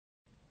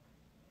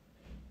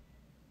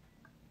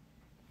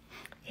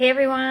Hey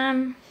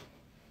everyone,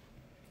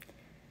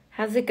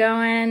 how's it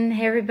going?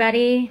 Hey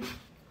everybody,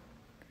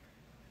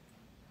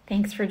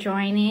 thanks for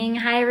joining.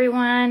 Hi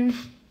everyone,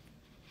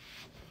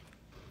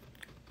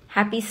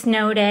 happy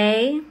snow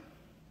day.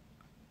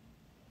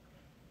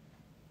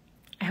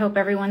 I hope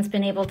everyone's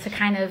been able to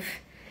kind of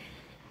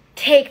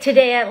take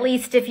today, at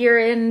least if you're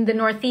in the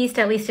Northeast,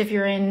 at least if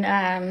you're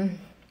in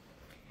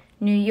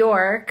New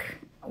York.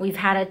 We've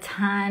had a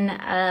ton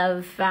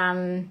of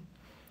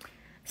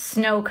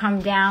snow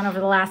come down over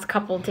the last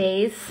couple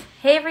days.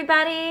 Hey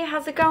everybody,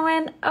 how's it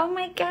going? Oh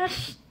my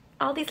gosh,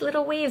 all these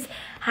little waves.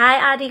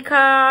 Hi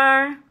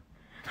Adhikar.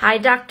 Hi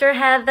Dr.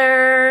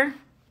 Heather.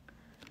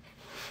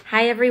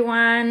 Hi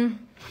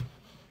everyone.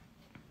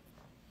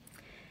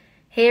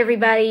 Hey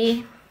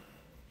everybody.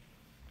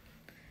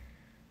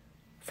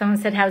 Someone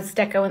said, how's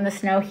Deco in the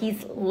snow?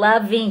 He's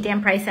loving,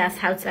 Dan Price asked,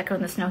 how's Deco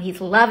in the snow? He's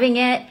loving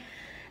it.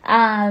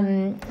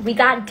 We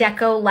got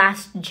Deco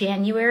last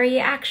January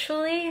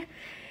actually.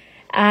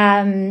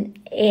 You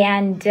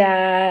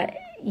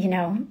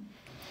know,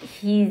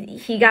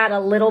 he got a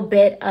little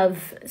bit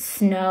of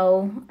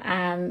snow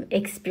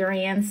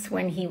experience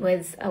when he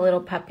was a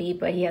little puppy,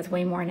 but he has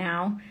way more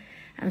now.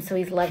 So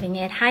he's loving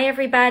it. Hi,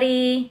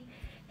 everybody.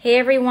 Hey,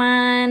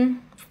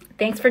 everyone.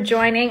 Thanks for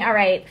joining. All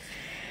right,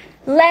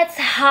 let's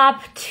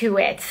hop to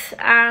it.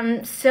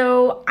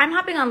 So I'm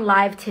hopping on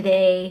live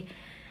today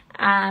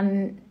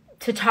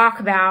to talk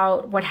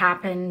about what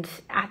happened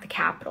at the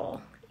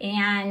Capitol.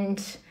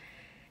 And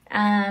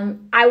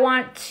I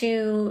want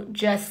to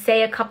just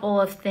say a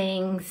couple of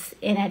things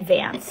in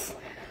advance.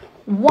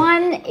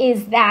 One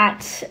is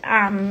that,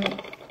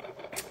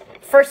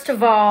 first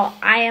of all,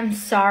 I am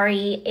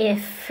sorry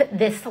if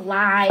this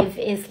live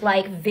is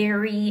like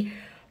very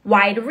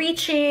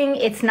wide-reaching.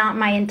 It's not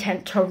my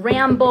intent to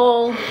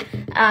ramble,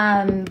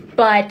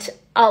 but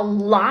a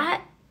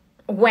lot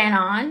went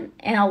on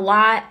and a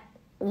lot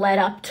led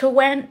up to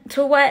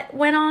what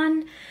went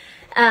on.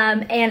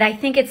 And I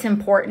think it's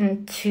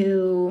important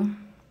to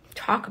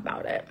talk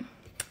about it.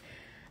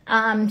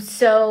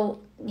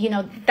 So, you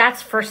know,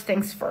 that's first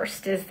things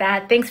first, is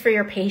that thanks for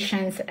your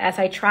patience as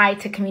I try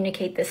to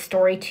communicate this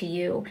story to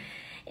you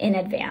in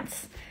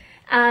advance.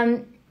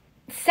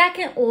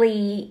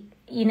 Secondly,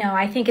 you know,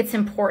 I think it's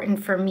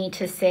important for me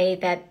to say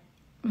that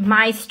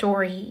my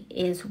story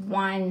is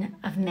one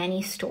of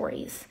many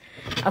stories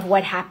of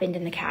what happened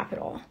in the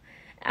Capitol.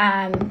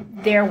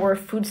 There were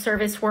food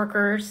service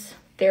workers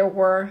that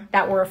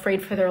were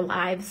afraid for their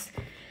lives.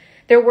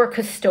 There were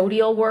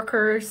custodial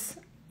workers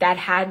that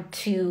had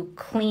to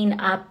clean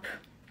up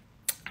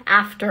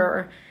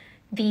after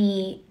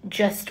the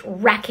just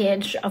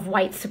wreckage of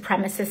white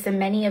supremacists, and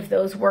many of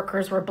those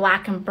workers were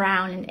Black and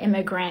brown and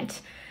immigrant,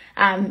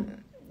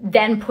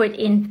 then put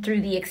in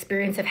through the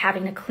experience of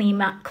having to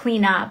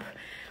clean up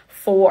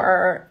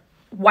for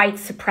white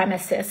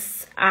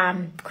supremacists,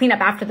 clean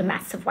up after the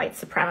mess of white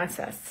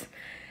supremacists.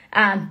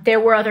 There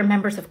were other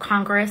members of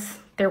Congress,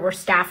 there were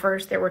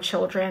staffers, there were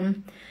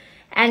children.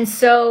 And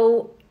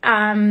so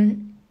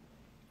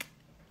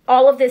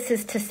all of this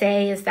is to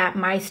say is that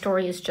my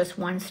story is just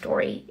one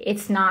story.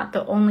 It's not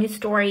the only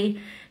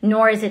story,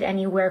 nor is it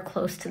anywhere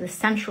close to the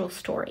central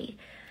story.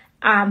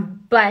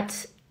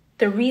 But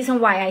the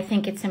reason why I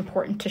think it's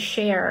important to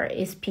share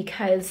is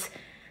because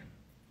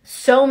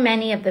so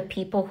many of the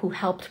people who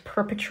helped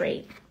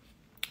perpetrate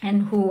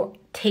and who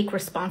take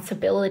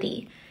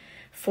responsibility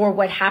for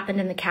what happened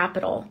in the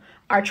Capitol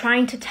are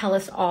trying to tell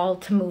us all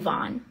to move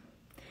on.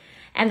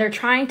 And they're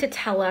trying to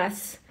tell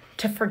us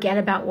to forget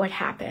about what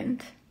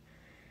happened.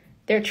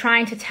 They're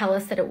trying to tell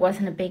us that it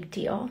wasn't a big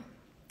deal.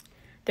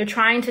 They're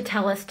trying to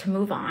tell us to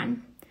move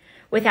on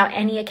without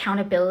any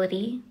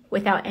accountability,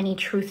 without any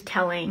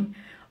truth-telling,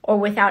 or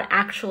without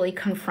actually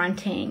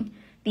confronting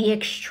the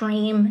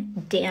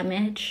extreme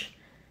damage,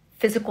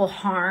 physical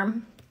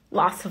harm,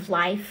 loss of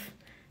life,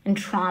 and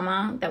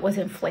trauma that was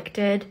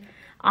inflicted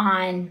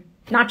on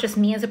not just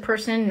me as a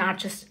person, not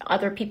just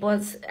other people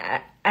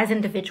as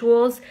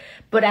individuals,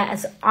 but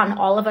on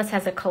all of us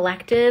as a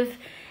collective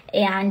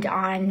and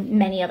on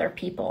many other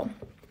people.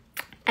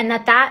 And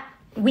that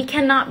we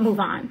cannot move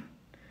on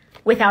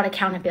without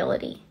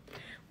accountability.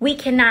 We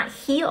cannot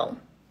heal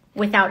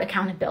without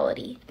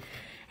accountability.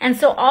 And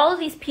so all of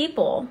these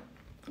people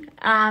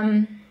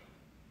who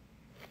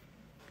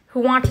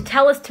want to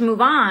tell us to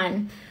move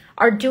on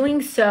are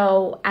doing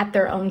so at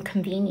their own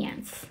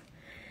convenience.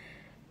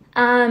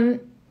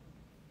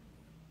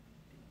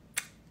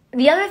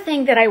 The other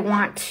thing that I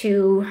want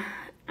to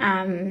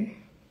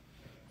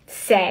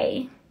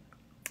say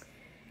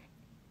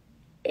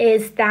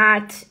is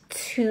that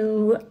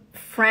to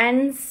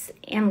friends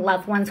and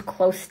loved ones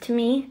close to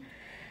me,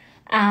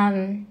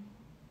 I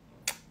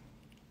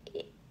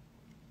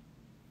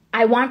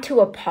want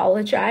to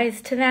apologize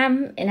to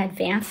them in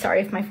advance.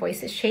 Sorry if my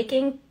voice is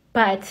shaking,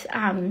 but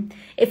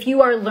if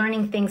you are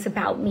learning things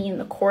about me in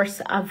the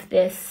course of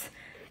this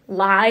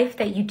live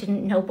that you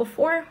didn't know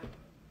before,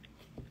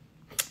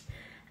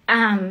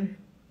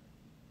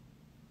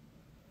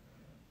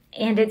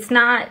 and it's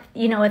not,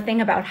 you know, a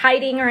thing about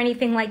hiding or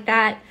anything like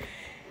that.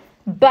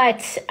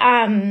 But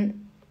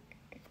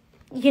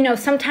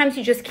sometimes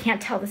you just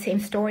can't tell the same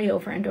story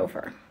over and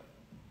over.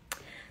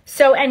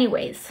 So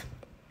anyways,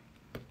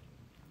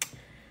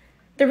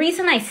 the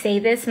reason I say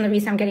this and the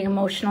reason I'm getting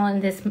emotional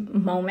in this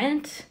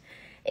moment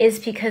is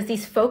because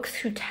these folks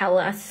who tell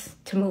us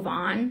to move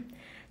on,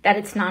 that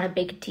it's not a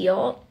big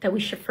deal, that we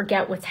should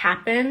forget what's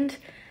happened,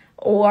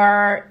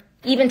 or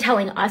even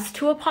telling us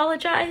to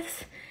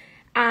apologize,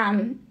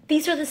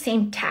 these are the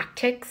same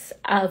tactics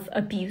of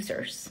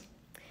abusers.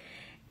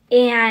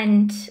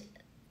 And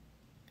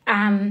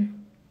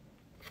I'm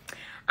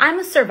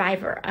a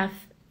survivor of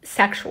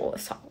sexual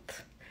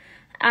assault.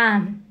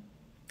 And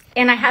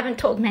I haven't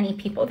told many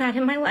people that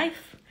in my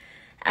life.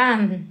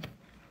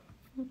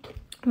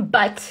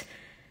 But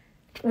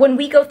when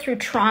we go through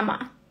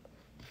trauma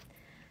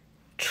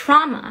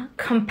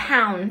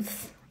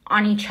compounds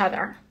on each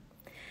other.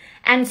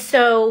 And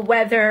so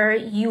whether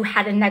you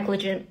had a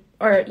negligent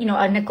or,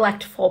 a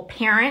neglectful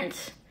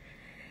parent,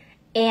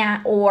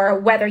 or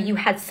whether you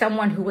had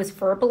someone who was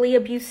verbally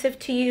abusive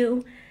to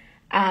you,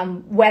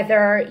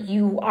 whether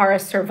you are a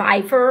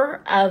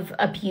survivor of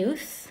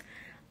abuse,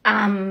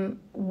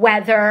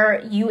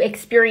 whether you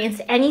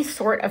experience any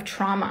sort of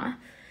trauma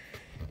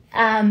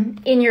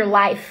in your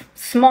life,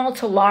 small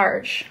to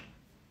large,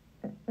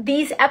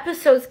 these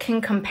episodes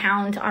can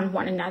compound on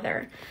one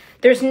another.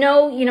 There's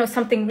no,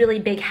 something really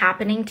big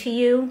happening to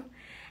you,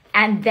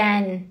 and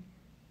then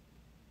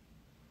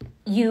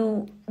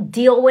you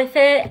deal with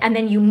it, and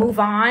then you move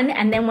on,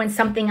 and then when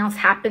something else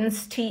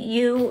happens to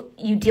you,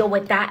 you deal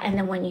with that, and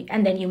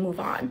then you move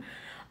on.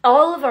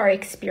 All of our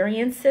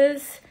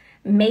experiences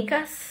make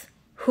us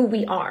who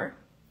we are.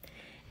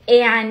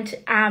 And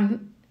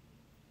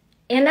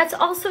that's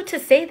also to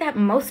say that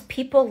most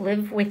people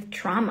live with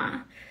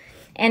trauma.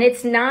 And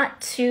it's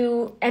not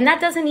and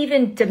that doesn't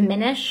even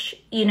diminish,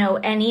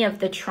 any of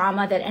the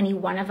trauma that any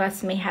one of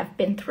us may have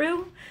been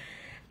through.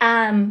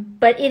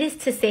 But it is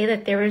to say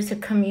that there is a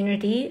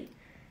community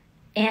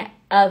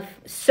of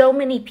so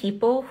many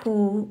people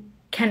who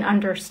can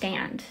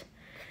understand.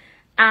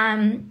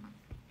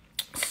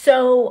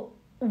 So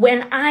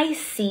when I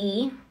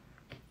see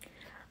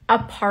a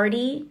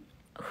party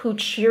who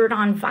cheered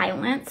on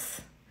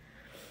violence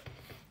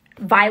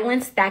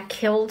that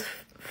killed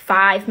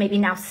 5, maybe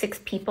now 6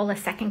 people, a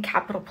second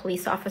Capitol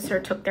police officer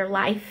took their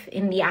life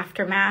in the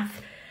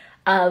aftermath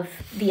of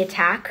the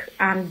attack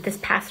this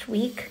past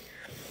week.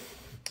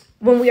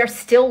 When we are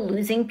still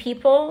losing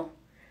people,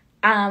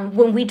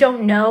 when we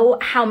don't know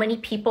how many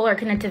people are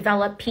going to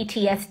develop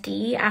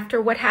PTSD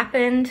after what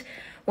happened,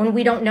 when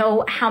we don't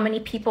know how many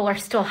people are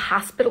still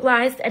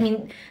hospitalized. I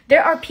mean,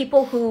 there are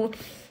people who,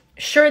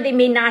 sure, they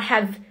may not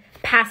have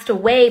passed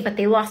away, but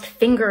they lost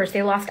fingers,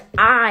 they lost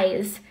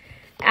eyes.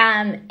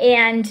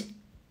 And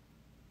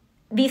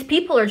these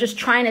people are just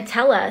trying to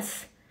tell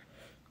us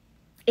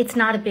it's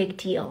not a big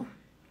deal.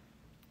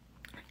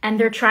 And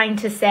they're trying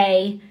to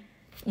say,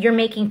 you're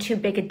making too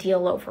big a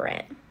deal over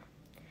it.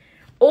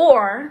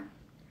 Or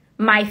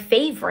my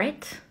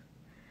favorite,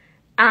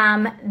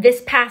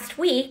 this past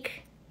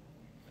week,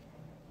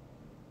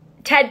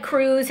 Ted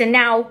Cruz and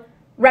now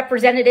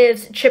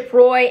Representatives Chip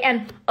Roy,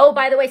 and oh,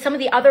 by the way, some of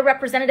the other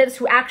representatives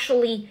who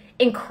actually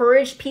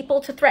encouraged people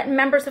to threaten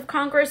members of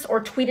Congress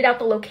or tweeted out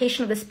the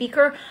location of the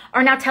speaker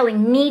are now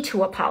telling me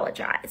to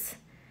apologize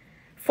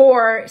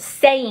for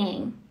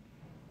saying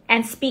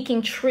and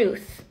speaking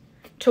truth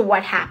to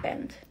what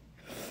happened.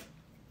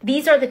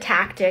 These are the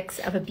tactics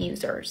of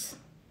abusers,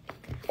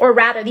 or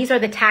rather, these are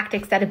the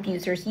tactics that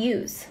abusers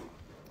use.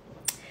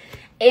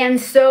 And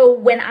so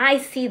when I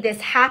see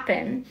this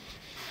happen,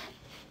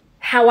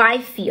 how I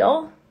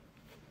feel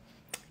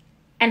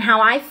and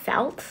how I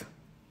felt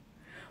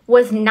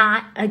was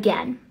not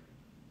again.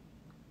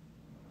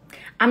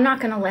 I'm not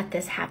going to let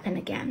this happen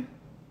again.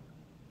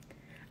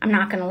 I'm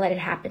not going to let it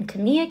happen to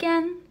me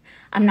again.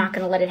 I'm not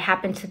going to let it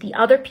happen to the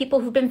other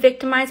people who've been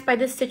victimized by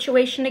this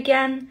situation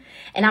again.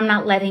 And I'm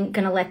not going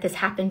to let this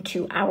happen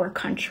to our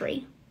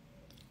country.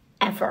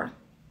 Ever.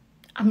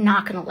 I'm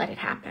not going to let it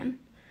happen.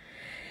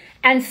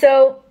 And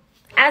so,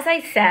 as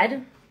I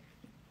said,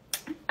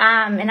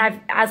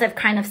 as I've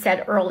kind of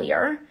said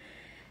earlier,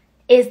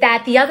 is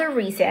that the other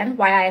reason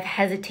why I have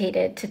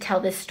hesitated to tell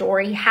this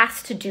story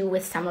has to do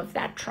with some of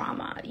that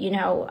trauma.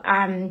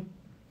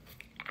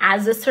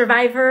 As a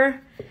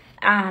survivor,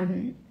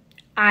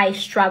 I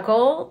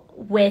struggle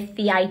with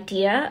the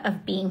idea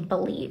of being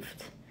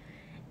believed.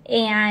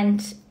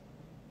 And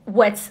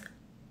what's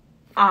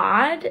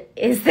odd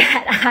is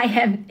that I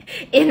am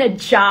in a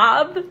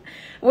job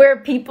where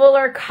people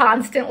are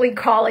constantly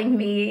calling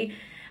me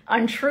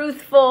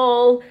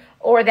untruthful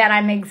or that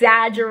I'm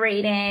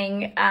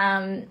exaggerating,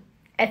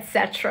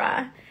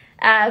 etc.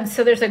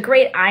 So there's a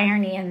great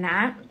irony in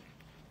that.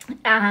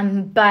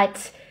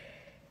 But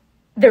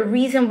the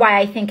reason why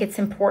I think it's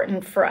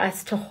important for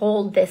us to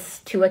hold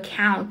this to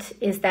account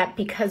is that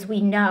because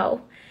we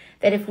know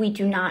that if we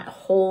do not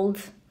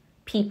hold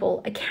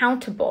people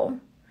accountable,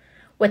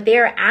 what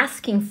they're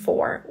asking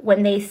for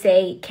when they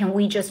say, can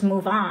we just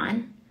move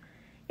on,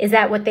 is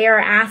that what they are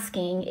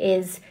asking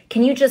is,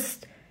 can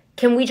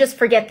we just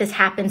forget this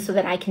happened so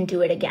that I can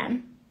do it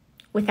again?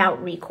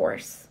 without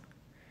recourse.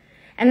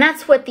 And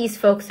that's what these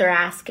folks are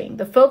asking.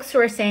 The folks who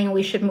are saying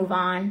we should move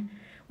on,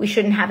 we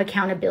shouldn't have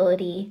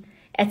accountability,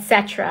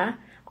 etc.,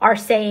 are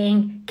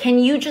saying, can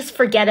you just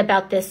forget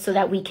about this so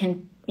that we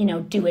can,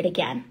 do it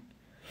again?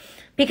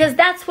 Because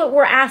that's what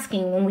we're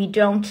asking when we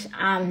don't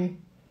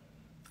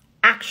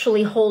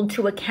actually hold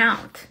to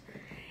account.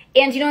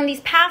 And, in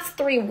these past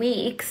 3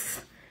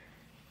 weeks,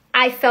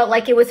 I felt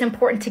like it was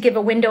important to give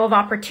a window of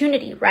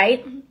opportunity,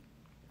 right?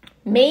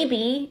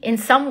 Maybe in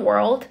some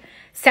world,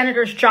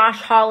 Senators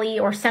Josh Hawley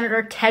or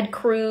Senator Ted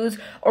Cruz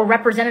or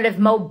Representative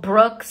Mo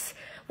Brooks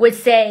would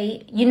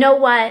say, you know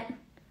what?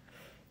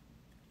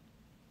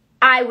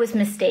 I was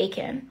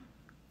mistaken.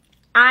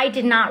 I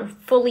did not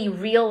fully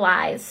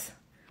realize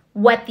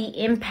what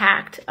the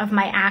impact of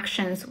my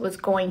actions was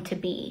going to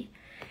be.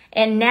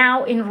 And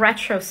now in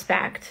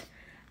retrospect,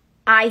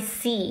 I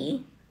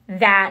see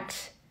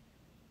that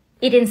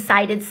it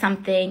incited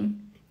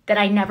something that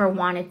I never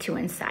wanted to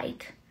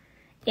incite.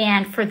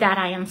 And for that,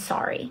 I am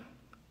sorry.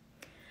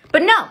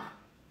 But no,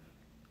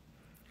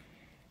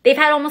 they've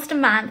had almost a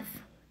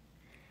month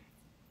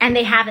and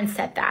they haven't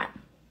said that.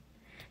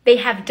 They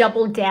have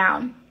doubled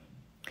down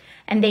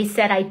and they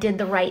said I did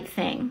the right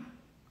thing.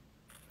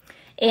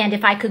 And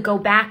if I could go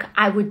back,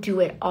 I would do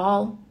it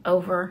all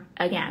over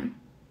again.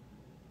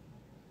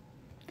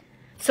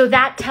 So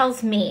that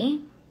tells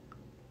me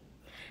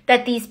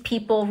that these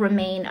people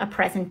remain a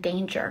present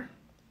danger.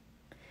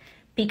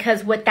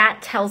 Because what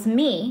that tells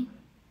me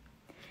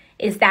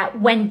is that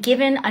when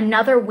given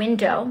another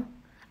window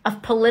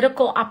of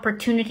political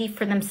opportunity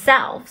for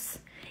themselves,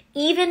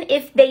 even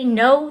if they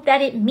know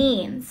that it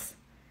means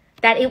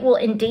that it will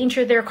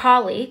endanger their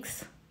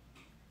colleagues,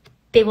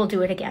 they will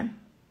do it again.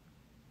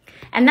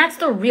 And that's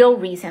the real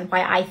reason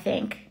why I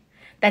think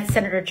that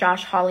Senator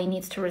Josh Hawley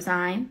needs to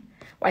resign,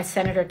 why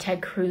Senator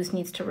Ted Cruz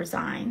needs to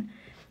resign,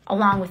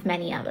 along with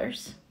many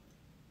others,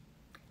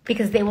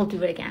 because they will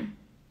do it again.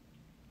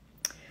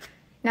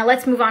 Now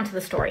let's move on to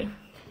the story.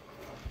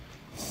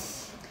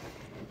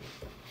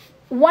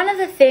 One of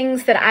the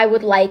things that I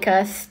would like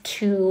us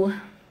to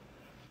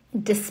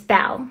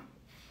dispel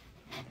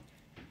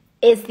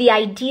is the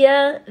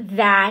idea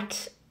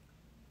that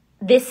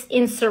this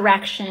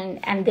insurrection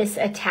and this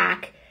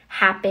attack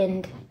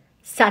happened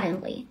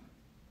suddenly,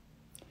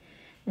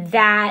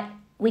 that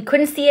we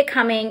couldn't see it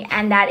coming,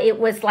 and that it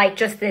was like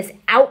just this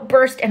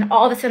outburst and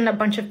all of a sudden a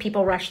bunch of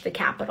people rushed the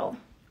Capitol.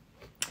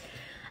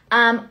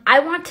 I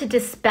want to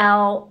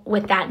dispel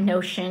with that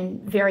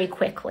notion very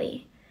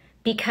quickly,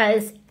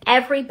 because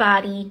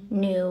everybody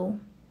knew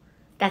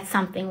that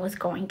something was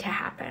going to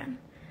happen.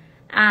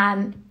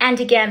 And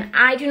again,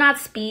 I do not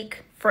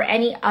speak for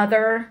any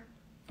other.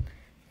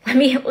 Let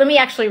me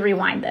actually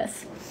rewind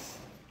this.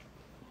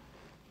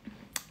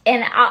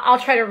 And I'll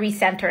try to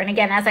recenter. And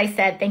again, as I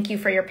said, thank you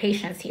for your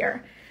patience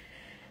here.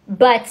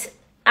 But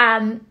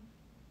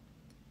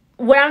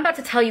what I'm about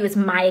to tell you is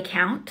my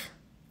account,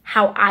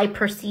 how I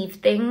perceive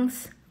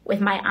things with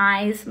my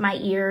eyes, my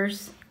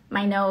ears,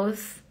 my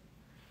nose,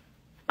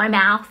 my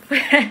mouth,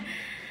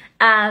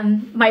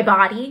 my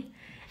body.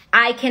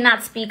 I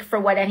cannot speak for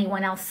what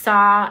anyone else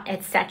saw,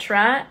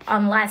 etc.,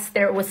 unless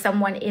there was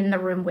someone in the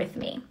room with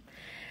me.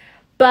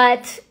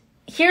 But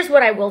here's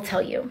what I will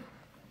tell you.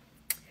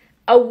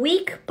 A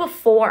week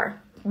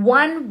before,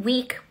 1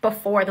 week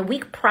before, the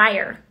week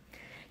prior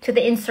to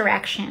the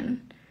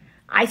insurrection,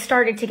 I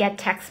started to get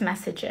text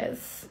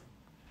messages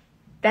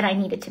that I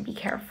needed to be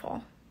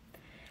careful.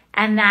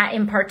 And that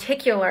in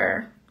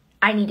particular,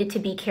 I needed to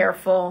be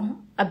careful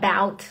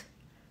about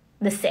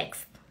the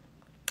 6th.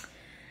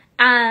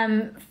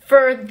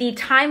 For the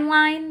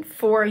timeline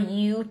for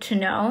you to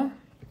know,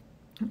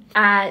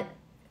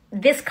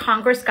 this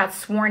Congress got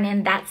sworn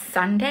in that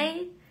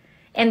Sunday,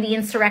 and the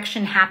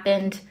insurrection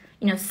happened,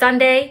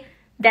 Sunday,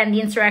 then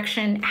the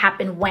insurrection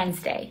happened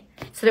Wednesday.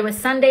 So there was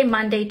Sunday,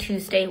 Monday,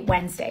 Tuesday,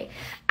 Wednesday.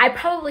 I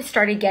probably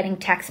started getting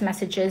text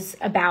messages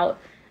about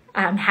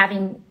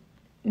having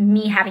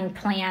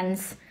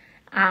plans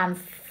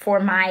for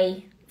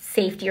my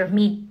safety, or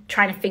me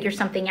trying to figure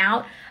something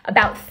out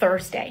about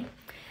Thursday.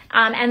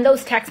 And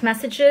those text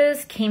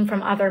messages came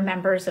from other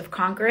members of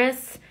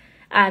Congress.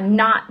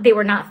 They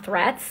were not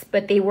threats,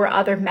 but they were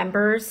other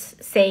members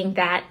saying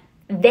that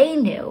they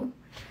knew,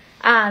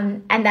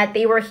 and that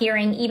they were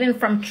hearing even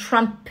from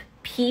Trump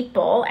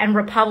people and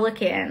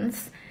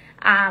Republicans,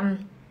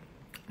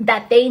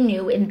 that they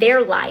knew in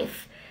their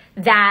life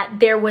that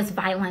there was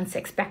violence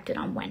expected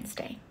on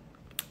Wednesday.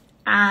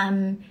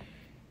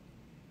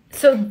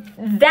 So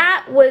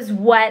that was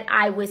what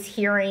I was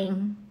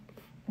hearing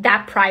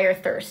that prior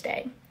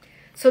Thursday.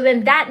 So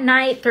then that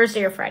night,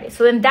 Thursday or Friday,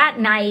 so then that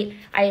night,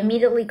 I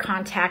immediately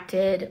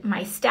contacted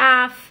my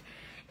staff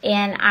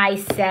and I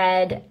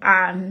said,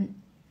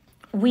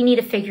 we need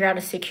to figure out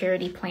a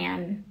security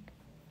plan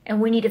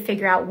and we need to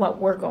figure out what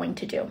we're going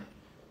to do.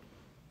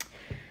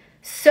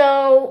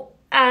 So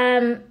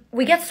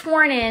we get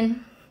sworn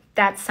in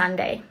that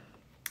Sunday.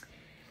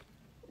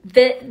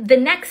 The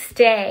next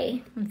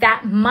day,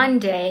 that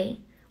Monday,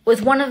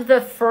 was one of the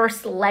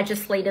first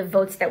legislative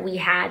votes that we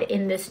had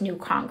in this new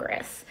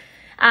Congress.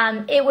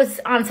 It was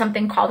on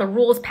something called a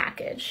rules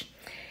package.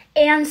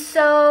 And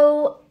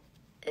so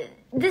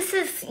this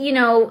is, you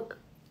know,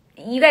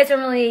 you guys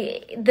don't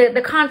really,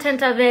 the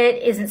content of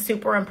it isn't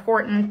super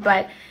important,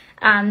 but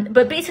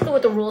basically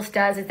what the rules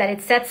does is that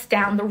it sets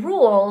down the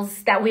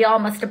rules that we all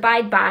must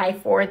abide by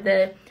for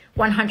the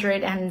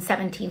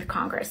 117th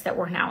Congress that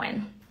we're now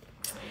in.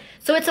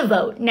 So it's a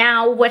vote.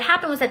 Now, what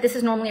happened was that this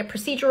is normally a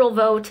procedural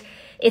vote.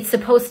 It's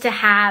supposed to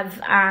have,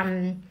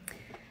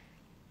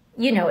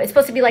 you know, it's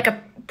supposed to be like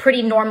a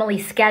pretty normally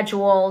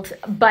scheduled.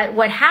 But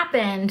what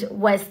happened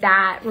was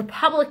that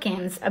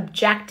Republicans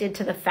objected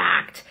to the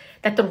fact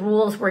that the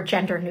rules were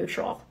gender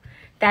neutral,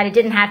 that it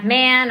didn't have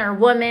man or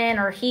woman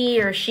or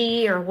he or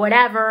she or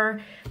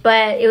whatever,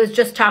 but it was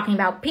just talking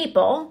about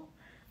people.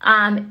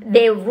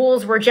 The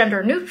rules were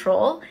gender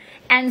neutral.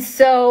 And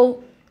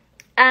so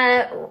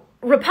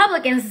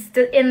Republicans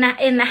in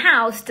the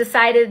House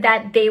decided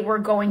that they were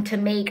going to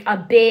make a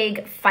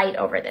big fight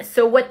over this.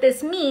 So what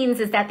this means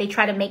is that they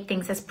try to make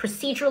things as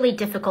procedurally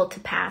difficult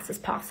to pass as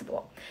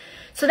possible.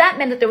 So that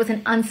meant that there was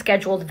an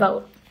unscheduled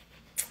vote,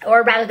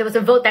 or rather there was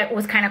a vote that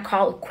was kind of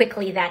called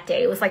quickly that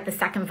day. It was like the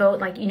second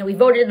vote, like, you know, we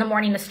voted in the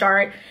morning to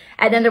start,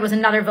 and then there was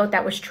another vote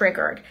that was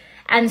triggered.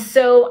 And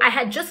so I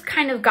had just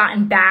kind of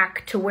gotten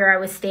back to where I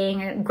was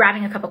staying and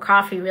grabbing a cup of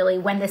coffee, really,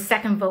 when the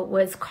second vote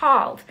was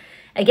called.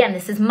 Again,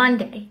 this is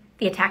Monday.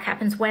 The attack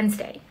happens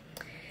Wednesday.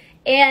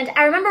 And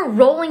I remember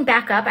rolling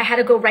back up. I had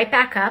to go right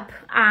back up.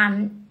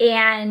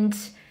 And,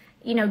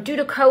 you know, due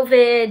to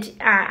COVID,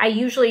 I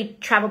usually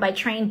travel by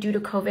train. Due to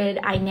COVID,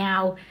 I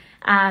now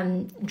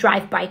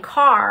drive by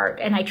car,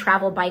 and I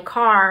travel by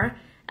car,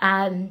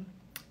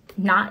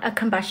 not a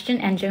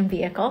combustion engine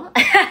vehicle,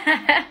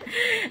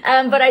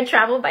 but I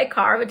travel by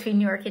car between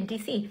New York and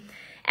DC.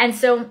 And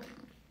so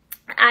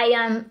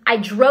I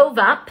drove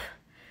up,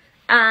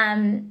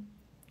 and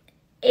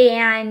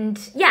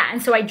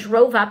so I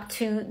drove up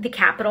to the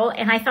Capitol,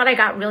 and I thought I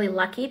got really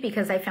lucky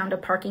because I found a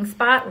parking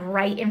spot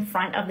right in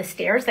front of the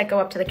stairs that go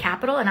up to the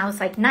Capitol. And I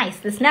was like, nice,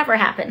 this never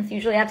happens.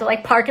 Usually I have to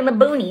like park in the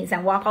boonies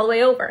and walk all the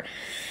way over.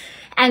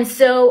 And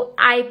so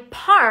I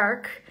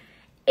park,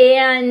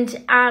 and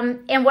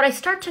what I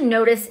start to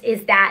notice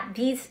is that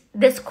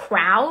this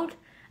crowd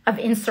of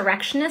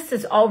insurrectionists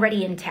is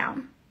already in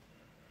town.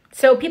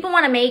 So people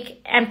want to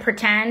make and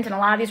pretend, and a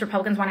lot of these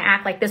Republicans want to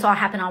act like this all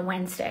happened on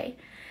Wednesday.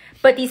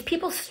 But these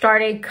people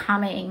started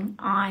coming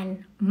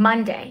on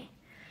Monday.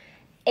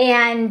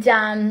 And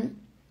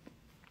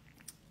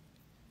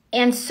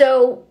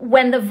so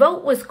when the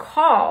vote was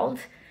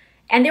called,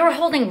 and they were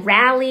holding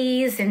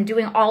rallies and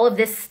doing all of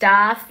this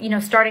stuff, you know,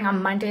 starting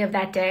on Monday of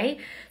that day.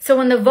 So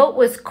when the vote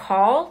was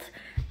called,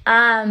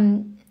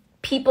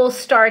 people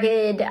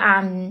started,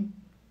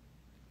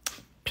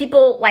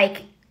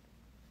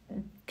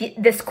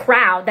 this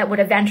crowd that would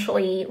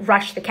eventually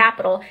rush the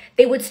Capitol,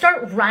 they would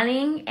start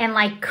running and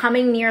like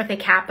coming near the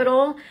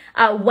Capitol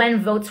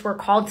when votes were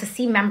called to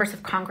see members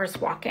of Congress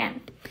walk in.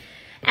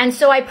 And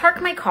so I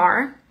park my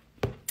car,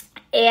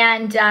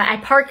 and I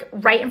park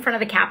right in front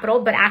of the Capitol,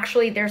 but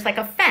actually there's like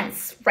a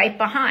fence right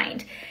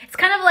behind. It's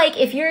kind of like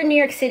if you're in New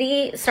York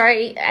City,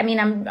 sorry, I mean,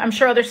 I'm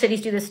sure other cities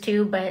do this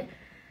too, but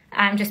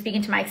I'm just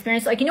speaking to my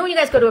experience. Like, you know, when you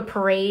guys go to a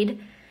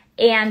parade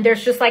and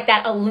there's just like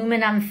that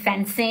aluminum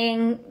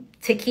fencing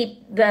to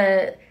keep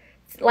the,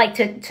 like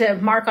to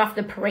mark off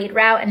the parade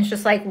route, and it's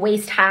just like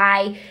waist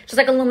high, just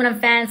like aluminum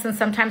fence, and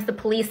sometimes the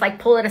police like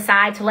pull it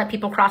aside to let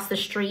people cross the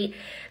street.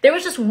 There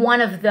was just one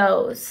of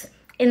those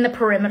in the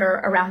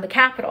perimeter around the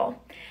Capitol.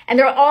 And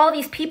there are all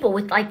these people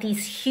with like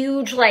these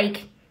huge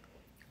like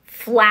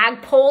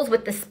flag poles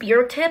with the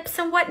spear tips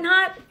and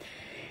whatnot.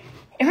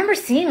 I remember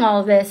seeing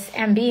all of this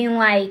and being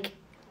like,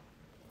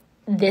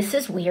 this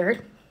is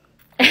weird.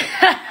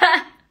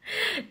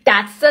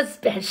 That's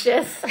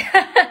suspicious.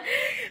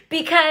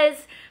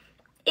 Because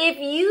if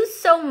you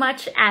so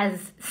much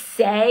as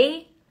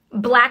say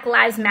Black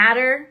Lives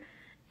Matter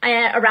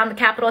around the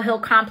Capitol Hill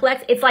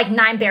complex, it's like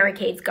 9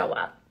 barricades go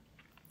up.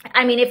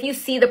 I mean, if you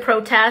see the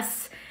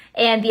protests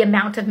and the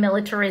amount of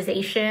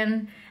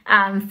militarization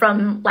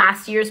from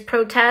last year's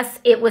protests,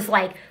 it was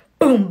like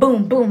boom,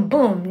 boom, boom,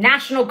 boom.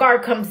 National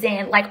Guard comes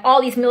in, like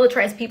all these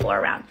militarized people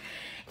are around.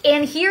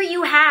 And here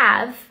you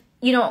have,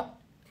 you know,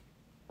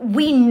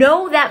 we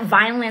know that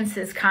violence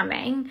is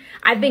coming.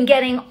 I've been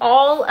getting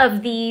all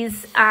of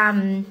these,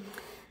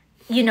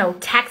 you know,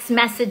 text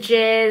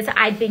messages.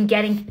 I've been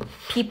getting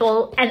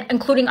people, and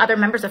including other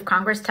members of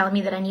Congress, telling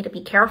me that I need to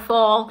be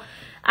careful.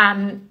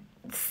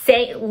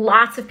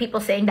 Lots of people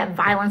saying that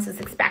violence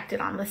is expected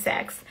on the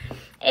 6th.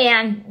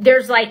 And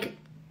there's like,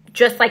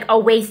 just like a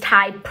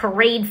waist-high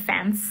parade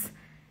fence,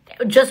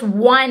 just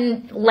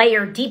one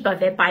layer deep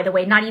of it, by the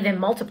way, not even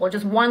multiple,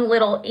 just one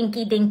little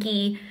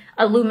inky-dinky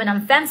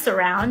aluminum fence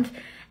around.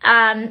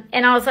 And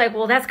I was like,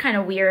 well, that's kind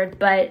of weird,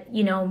 but,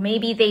 you know,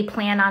 maybe they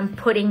plan on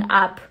putting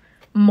up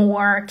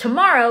more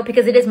tomorrow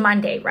because it is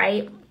Monday,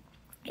 right?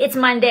 It's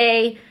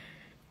Monday.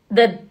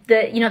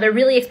 You know, they're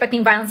really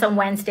expecting violence on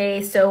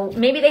Wednesday, so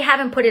maybe they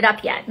haven't put it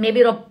up yet. Maybe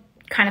it'll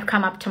kind of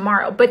come up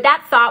tomorrow. But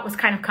that thought was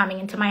kind of coming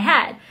into my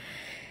head.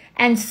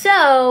 And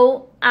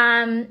so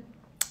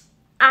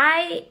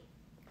I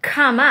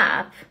come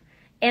up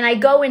and I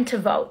go in to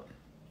vote.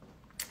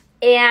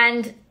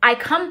 And I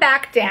come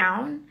back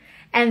down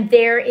and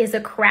there is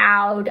a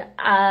crowd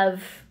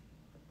of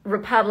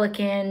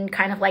Republican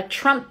kind of like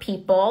Trump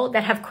people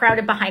that have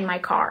crowded behind my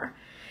car.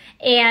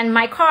 And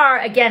my car,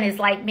 again, is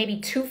like maybe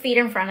 2 feet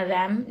in front of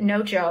them,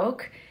 no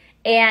joke.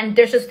 And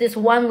there's just this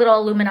one little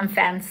aluminum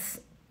fence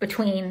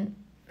between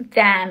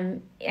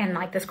them and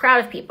like this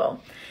crowd of people.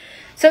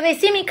 So they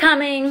see me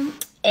coming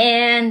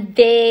and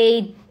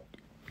they're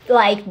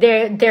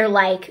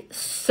like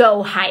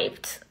so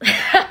hyped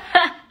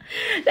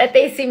that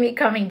they see me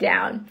coming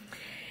down.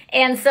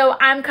 And so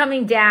I'm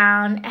coming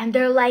down and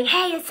they're like,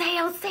 hey, it's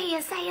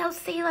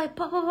AOC, like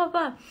blah, blah, blah,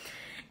 blah.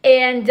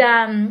 And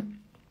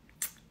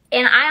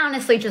I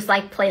honestly just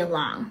like play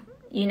along.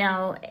 You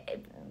know,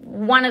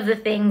 one of the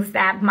things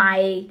that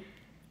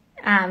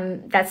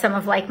that some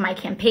of like my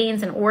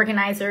campaigns and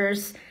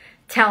organizers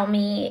tell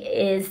me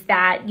is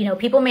that, you know,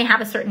 people may have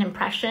a certain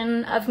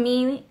impression of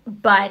me,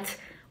 but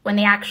when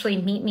they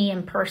actually meet me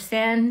in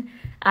person,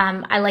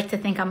 I like to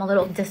think I'm a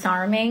little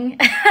disarming.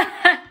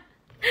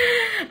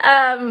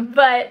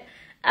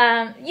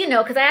 You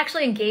know, because I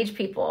actually engage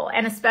people,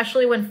 and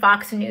especially when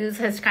Fox News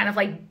has kind of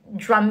like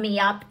drummed me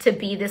up to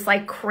be this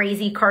like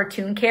crazy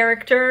cartoon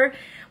character,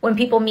 when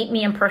people meet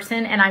me in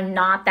person and I'm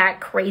not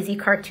that crazy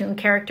cartoon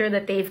character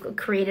that they've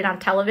created on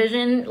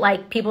television,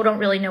 like people don't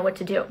really know what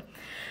to do.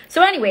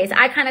 So anyways,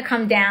 I kind of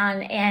come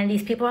down and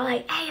these people are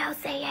like,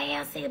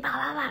 AOC, blah,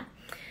 blah, blah.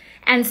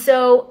 And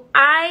so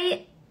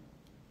I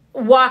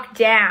walk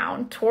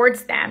down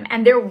towards them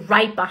and they're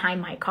right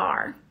behind my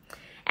car.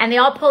 And they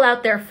all pull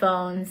out their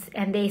phones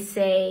and they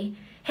say,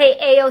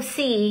 hey,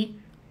 AOC,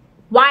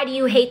 why do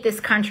you hate this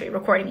country?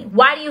 Recording me.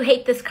 Why do you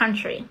hate this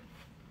country?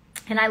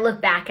 And I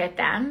look back at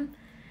them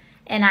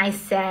and I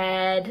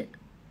said,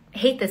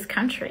 hate this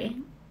country?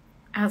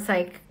 I was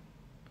like,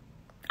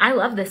 I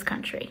love this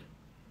country.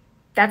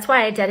 That's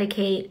why I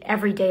dedicate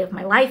every day of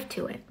my life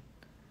to it.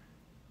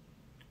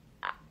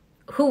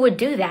 Who would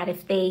do that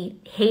if they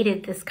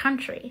hated this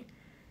country?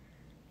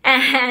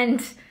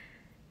 And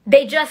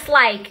they just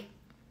like,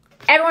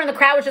 everyone in the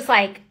crowd was just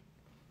like,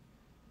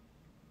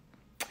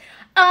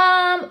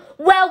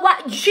 well,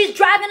 what? She's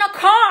driving a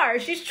car.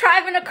 She's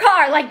driving a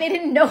car. Like they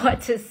didn't know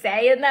what to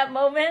say in that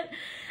moment.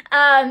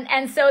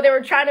 And so they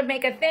were trying to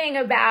make a thing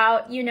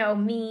about, you know,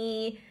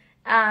 me,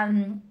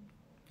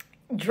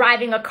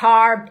 driving a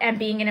car and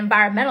being an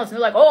environmentalist. And they're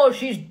like, oh,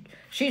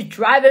 she's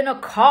driving a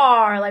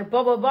car, like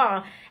blah, blah,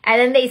 blah. And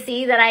then they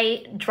see that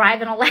I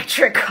drive an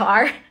electric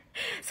car.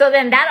 So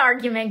then that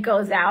argument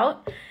goes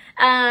out.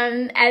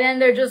 And then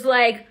they're just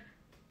like,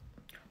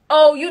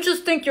 oh, you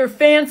just think you're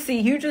fancy.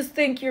 You just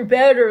think you're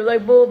better,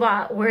 like blah,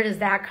 blah. Where does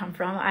that come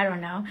from? I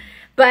don't know.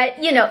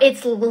 But, you know,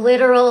 it's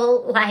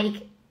literal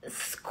like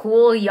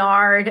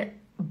schoolyard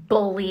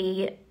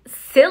bully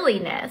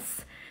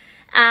silliness.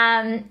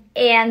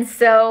 And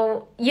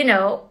so, you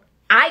know,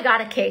 I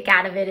got a kick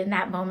out of it in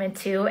that moment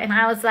too. And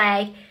I was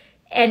like,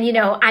 and, you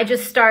know, I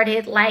just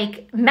started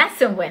like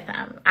messing with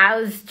them. I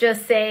was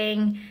just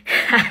saying,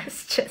 I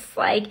was just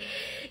like,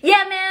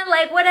 yeah, man,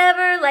 like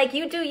whatever, like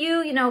you do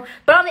you, you know.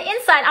 But on the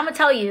inside, I'm going to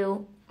tell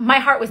you, my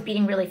heart was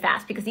beating really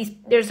fast because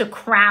there's a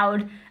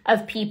crowd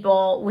of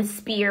people with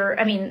spear-like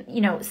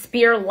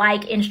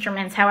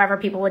instruments, however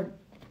people would,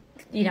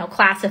 you know,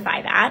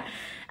 classify that,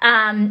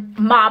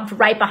 mobbed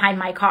right behind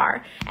my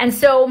car. And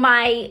so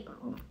my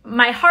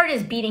heart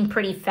is beating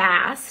pretty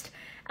fast,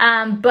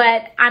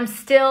 but I'm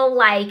still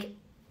like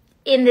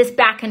in this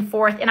back and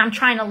forth and I'm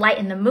trying to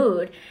lighten the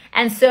mood.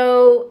 And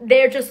so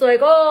they're just like,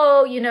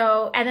 oh, you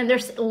know, and then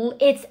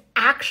it's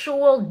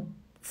actually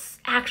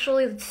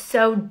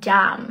so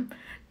dumb.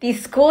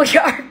 These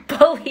schoolyard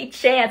bully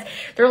chants.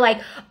 They're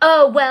like,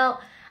 oh, well,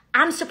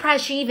 I'm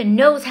surprised she even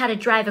knows how to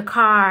drive a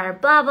car,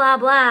 blah, blah,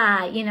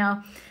 blah, you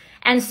know.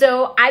 And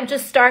so I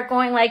just start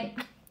going like,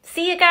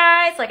 see you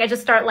guys. Like I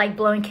just start like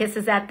blowing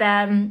kisses at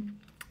them,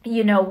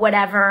 you know,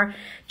 whatever,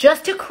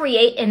 just to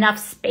create enough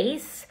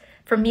space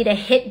for me to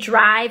hit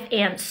drive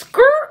and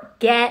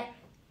get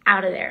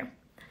out of there.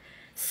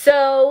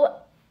 So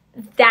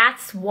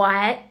that's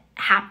what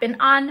happened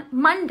on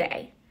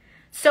Monday.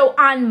 So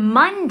on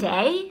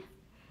Monday,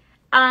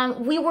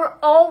 we were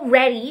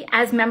already,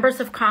 as members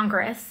of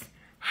Congress,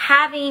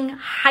 having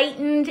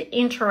heightened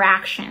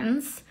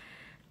interactions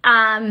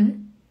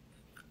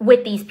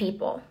with these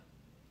people.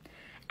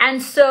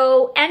 And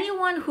so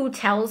anyone who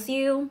tells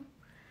you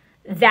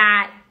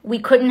that we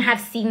couldn't have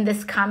seen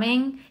this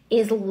coming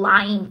is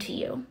lying to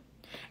you.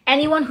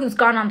 Anyone who's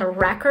gone on the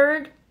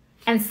record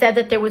and said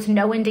that there was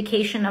no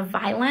indication of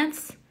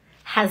violence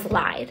has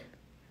lied.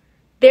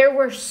 There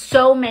were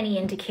so many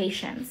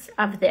indications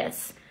of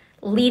this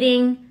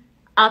leading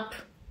up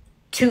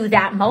to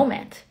that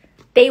moment.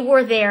 They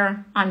were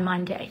there on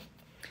Monday.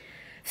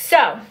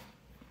 So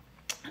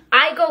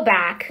I go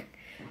back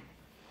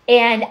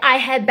and I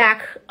head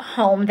back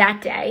home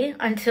that day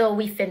until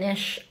we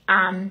finish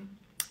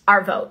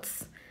our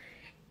votes.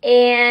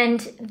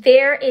 And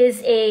there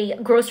is a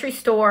grocery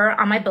store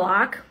on my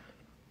block.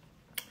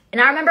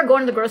 And I remember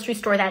going to the grocery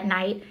store that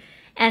night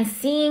and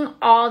seeing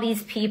all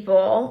these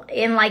people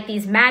in like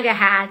these MAGA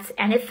hats,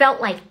 and it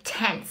felt like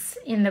tents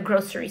in the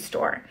grocery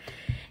store.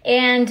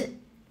 And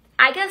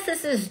I guess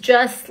this is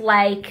just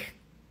like,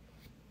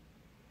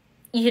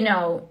 you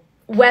know,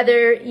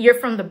 whether you're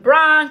from the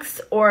Bronx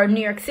or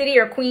New York City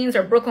or Queens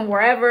or Brooklyn,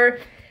 wherever,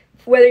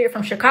 whether you're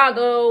from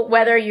Chicago,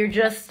 whether you're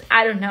just,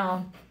 I don't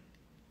know,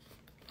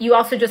 you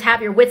also just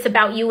have your wits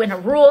about you in a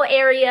rural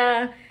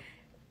area,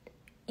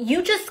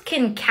 you just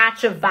can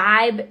catch a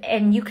vibe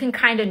and you can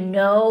kind of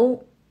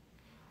know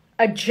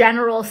a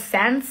general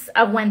sense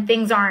of when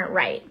things aren't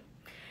right.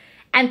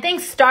 And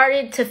things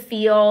started to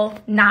feel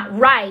not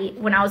right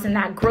when I was in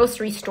that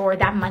grocery store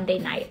that Monday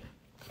night.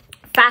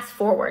 Fast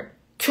forward,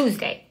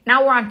 Tuesday.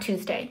 Now we're on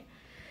Tuesday.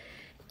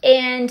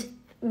 And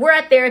we're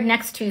at there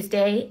next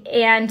Tuesday,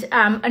 and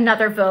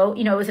another vote,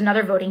 you know, it was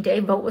another voting day,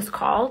 vote was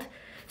called.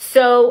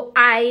 So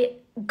I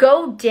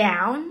go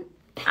down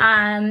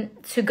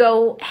to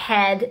go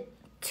head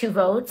to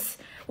votes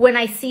when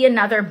I see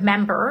another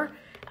member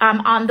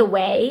on the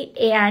way,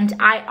 and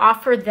I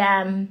offered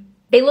them,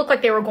 they looked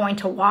like they were going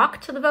to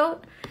walk to the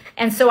vote,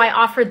 and so I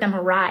offered them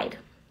a ride.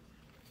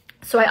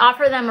 So I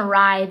offered them a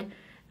ride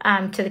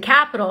to the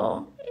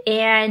Capitol,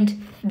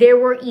 and there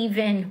were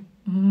even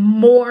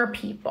more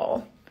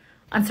people,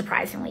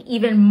 unsurprisingly,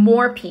 even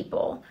more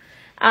people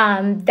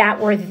that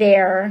were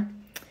there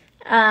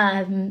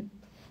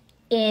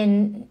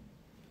in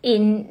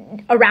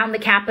around the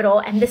Capitol.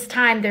 And this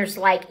time there's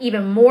like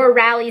even more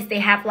rallies. They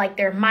have like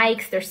their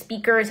mics, their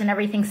speakers and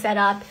everything set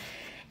up.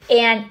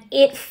 And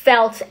it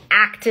felt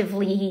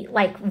actively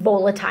like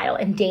volatile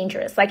and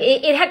dangerous. Like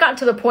it had gotten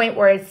to the point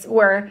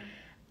where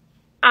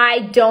I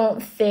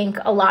don't think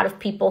a lot of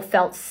people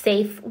felt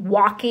safe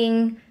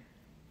walking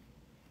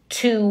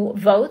to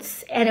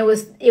votes. And it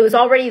was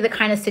already the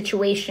kind of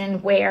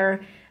situation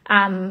where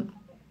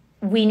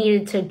we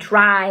needed to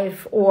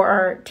drive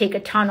or take a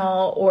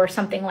tunnel or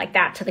something like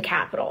that to the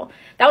Capitol.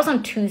 That was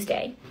on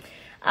Tuesday.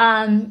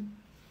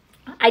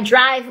 I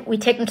drive, we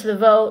take them to the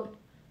vote,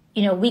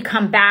 you know, we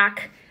come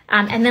back.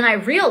 And then I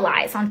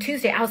realized on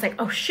Tuesday, I was like,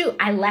 oh shoot,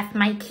 I left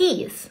my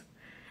keys.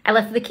 I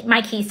left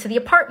my keys to the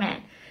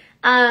apartment.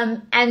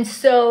 And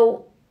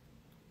so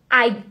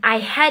I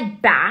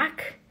head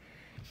back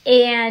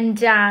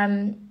and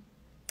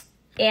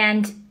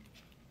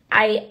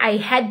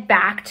I head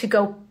back to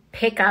go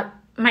pick up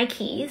my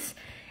keys.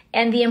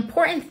 And the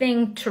important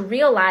thing to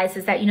realize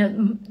is that, you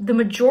know, the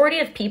majority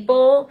of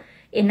people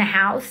in the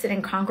House and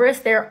in Congress,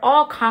 they're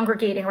all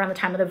congregating around the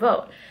time of the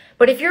vote.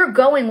 But if you're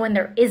going when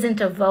there isn't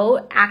a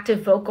vote,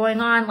 active vote going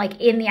on, like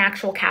in the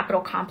actual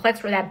Capitol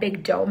complex where that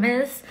big dome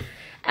is,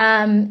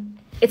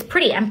 it's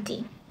pretty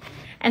empty.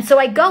 And so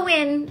I go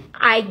in,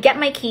 I get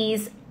my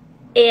keys,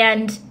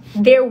 and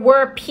there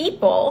were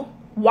people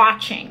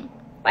watching.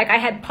 Like I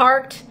had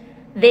parked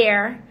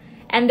there,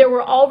 and there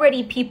were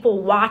already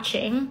people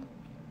watching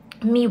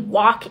me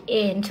walk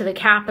into the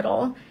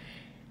Capitol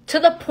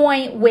to the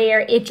point where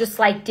it just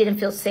like didn't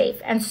feel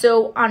safe. And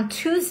so on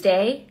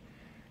Tuesday,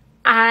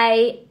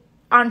 I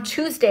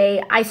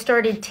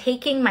started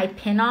taking my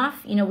pin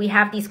off. You know, we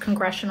have these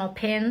congressional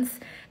pins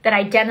that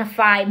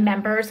identify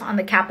members on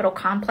the Capitol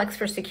complex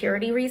for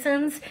security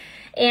reasons.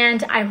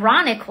 And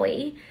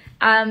ironically,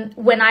 by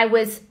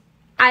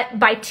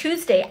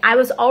Tuesday, I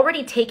was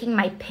already taking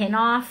my pin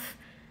off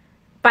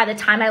by the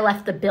time I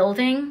left the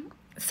building,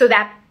 so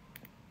that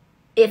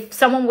if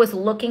someone was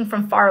looking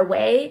from far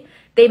away,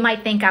 they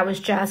might think I was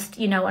just,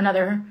 you know,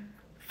 another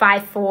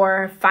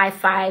 5'4",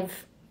 5'5"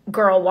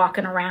 girl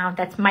walking around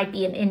that might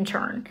be an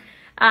intern.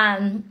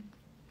 And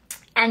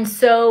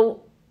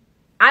so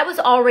I was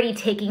already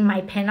taking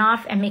my pin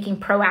off and making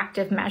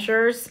proactive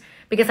measures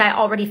because I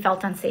already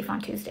felt unsafe on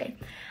Tuesday.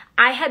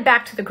 I head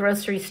back to the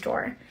grocery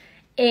store,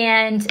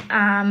 and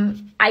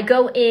I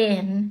go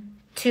in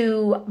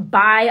to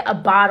buy a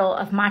bottle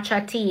of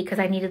matcha tea because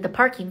I needed the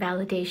parking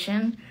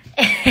validation.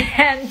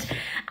 And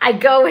I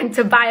go in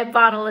to buy a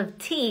bottle of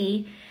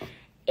tea,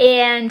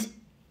 and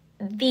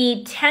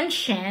the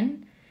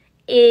tension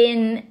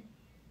in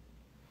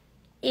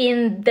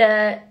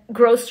the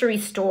grocery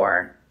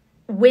store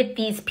with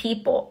these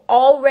people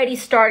already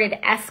started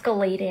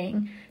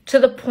escalating to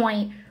the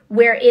point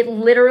where it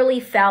literally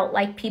felt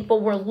like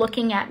people were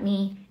looking at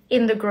me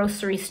in the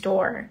grocery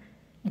store,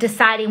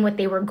 deciding what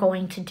they were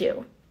going to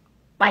do.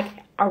 Like,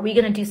 are we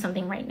going to do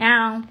something right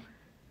now?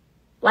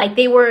 Like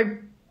they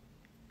were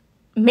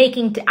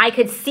I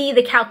could see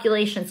the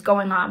calculations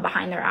going on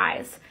behind their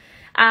eyes.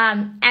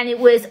 And it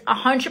was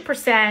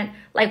 100%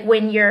 like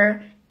when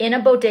you're in a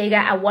bodega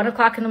at 1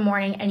 o'clock in the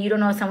morning and you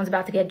don't know if someone's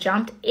about to get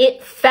jumped.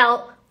 It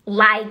felt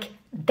like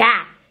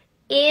that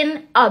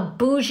in a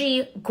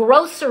bougie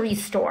grocery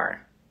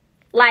store.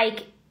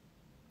 Like,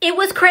 it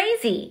was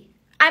crazy.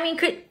 I mean,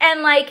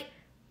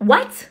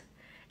 what?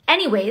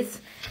 Anyways,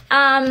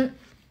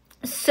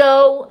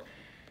 so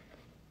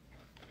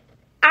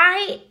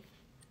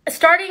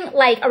starting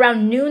like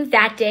around noon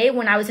that day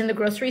when I was in the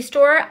grocery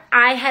store,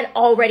 I had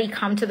already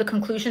come to the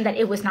conclusion that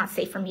it was not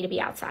safe for me to be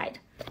outside.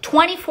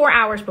 24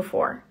 hours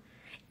before,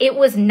 it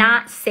was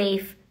not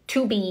safe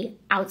to be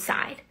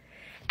outside.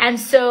 And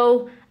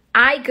so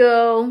I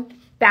go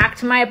back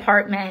to my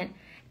apartment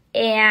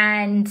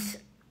and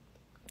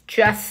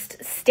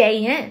just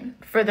stay in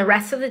for the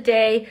rest of the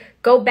day,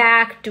 go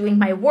back doing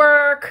my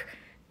work,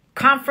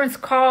 conference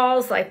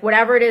calls, like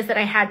whatever it is that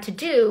I had to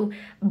do.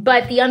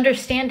 But the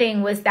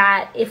understanding was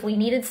that if we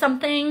needed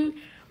something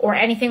or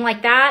anything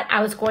like that,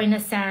 I was going to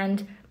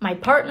send my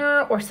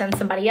partner or send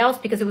somebody else,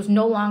 because it was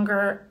no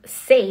longer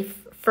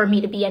safe for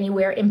me to be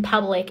anywhere in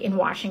public in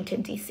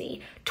Washington,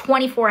 D.C.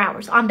 24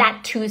 hours on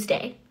that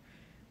Tuesday.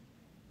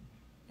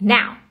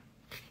 Now,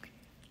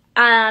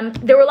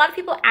 there were a lot of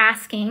people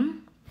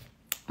asking,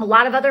 a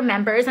lot of other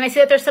members, and I see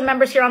that there's some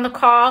members here on the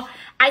call.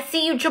 I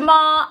see you,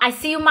 Jamal. I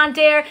see you,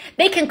 Mondaire.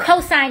 They can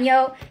co-sign,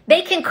 yo.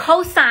 They can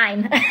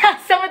co-sign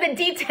some of the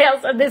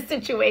details of this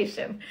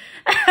situation.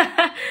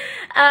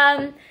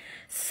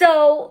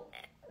 So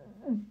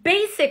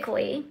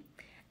basically,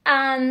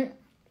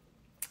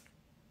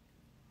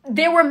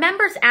 there were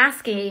members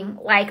asking,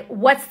 like,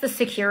 what's the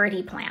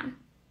security plan?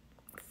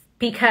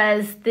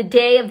 Because the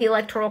day of the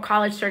Electoral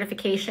College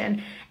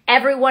certification,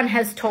 everyone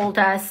has told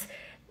us,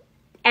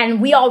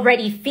 and we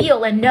already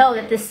feel and know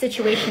that this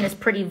situation is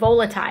pretty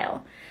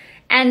volatile.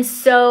 And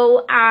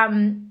so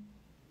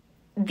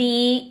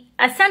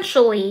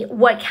essentially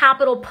what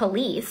Capitol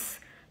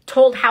Police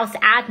told House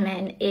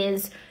Admin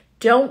is,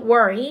 don't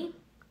worry,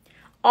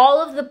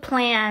 all of the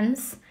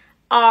plans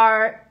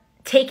are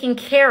taken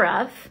care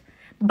of,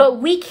 but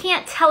we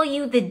can't tell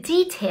you the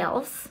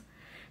details,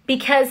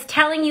 because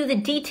telling you the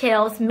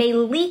details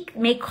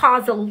may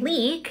cause a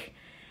leak,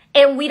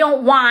 and we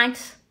don't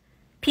want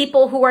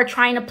people who are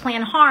trying to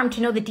plan harm to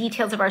know the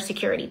details of our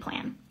security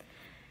plan.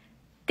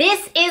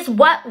 This is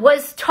what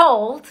was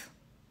told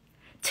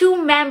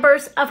to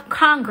members of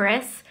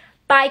Congress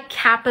by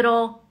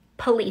Capitol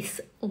Police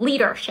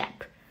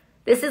leadership.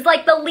 This is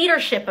like the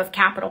leadership of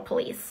Capitol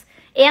Police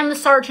and the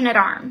Sergeant at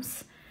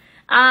Arms.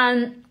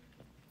 And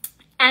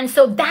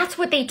so that's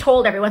what they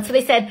told everyone. So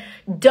they said,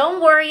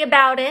 don't worry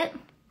about it.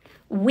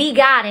 We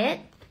got it.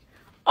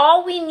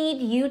 All we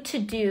need you to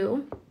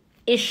do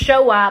is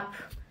show up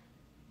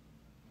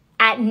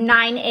at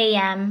 9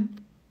 a.m.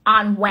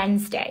 on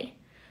Wednesday.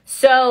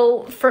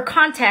 So for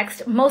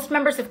context, most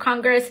members of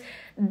Congress,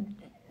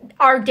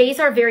 our days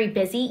are very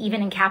busy,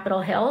 even in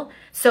Capitol Hill.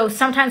 So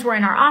sometimes we're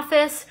in our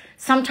office,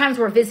 sometimes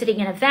we're visiting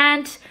an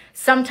event,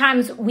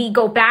 sometimes we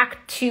go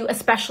back to,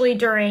 especially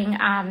during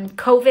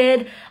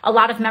COVID, a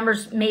lot of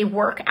members may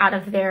work out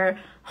of their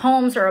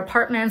homes or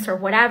apartments or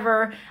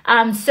whatever.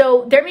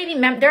 So there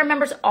are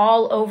members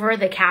all over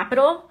the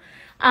Capitol.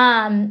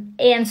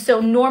 And so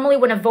normally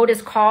when a vote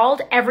is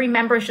called, every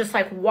member is just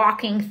like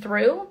walking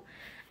through,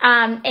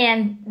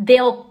 and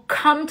they'll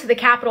come to the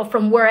Capitol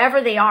from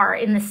wherever they are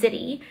in the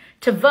city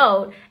to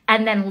vote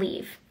and then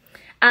leave.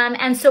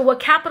 And so what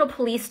Capitol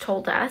Police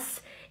told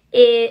us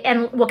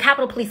and what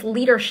Capitol Police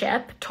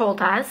leadership told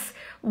us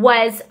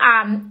was,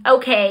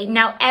 okay,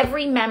 now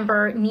every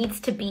member needs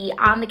to be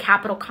on the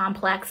Capitol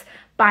complex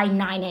by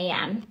 9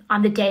 a.m.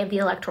 on the day of the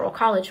Electoral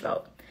College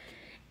vote.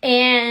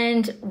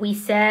 And we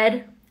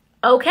said,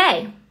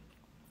 okay.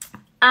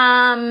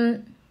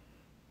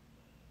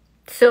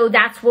 So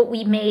that's what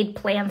we made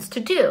plans to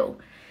do.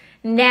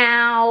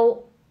 Now,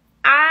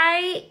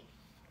 as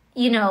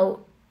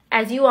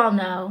you all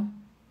know,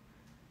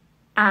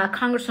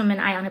 Congresswoman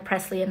Ayanna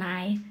Pressley and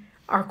I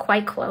are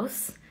quite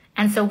close.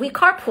 And so we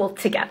carpooled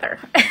together.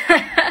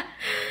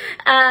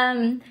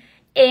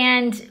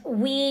 And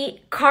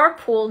we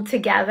carpooled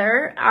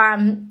together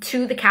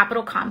to the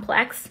Capitol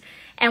complex.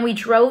 And we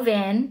drove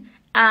in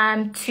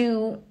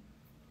to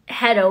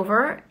head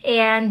over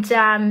and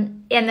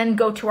then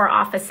go to our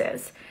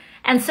offices.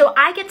 And so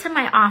I get to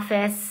my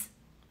office,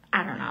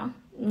 I don't know,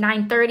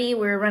 9:30. We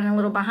were running a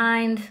little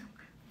behind,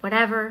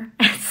 whatever.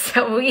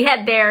 So we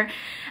head there,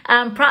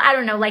 I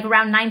don't know, like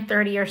around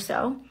 9:30 or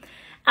so.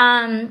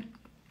 And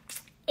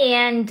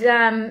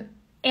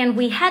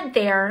we head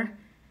there,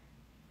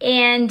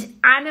 and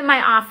I'm in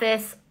my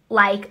office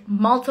like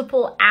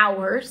multiple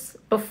hours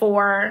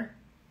before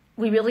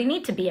we really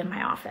need to be in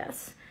my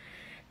office.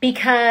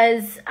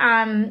 Because,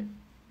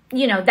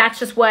 that's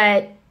just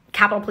what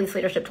Capitol Police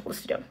leadership told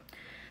us to do.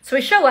 So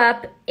we show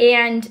up,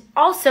 and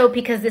also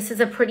because this is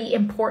a pretty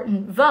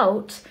important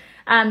vote,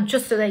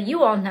 just so that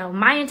you all know,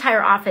 my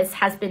entire office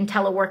has been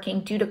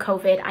teleworking due to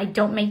COVID. I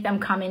don't make them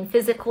come in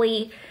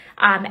physically.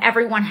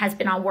 Everyone has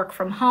been on work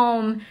from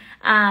home,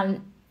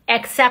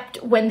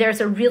 except when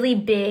there's a really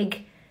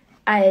big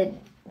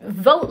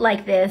vote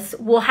like this,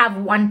 we'll have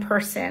one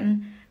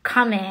person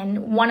come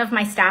in, one of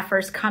my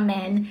staffers come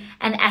in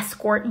and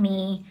escort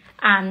me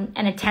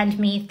and attend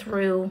me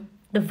through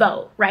the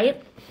vote,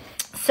 right?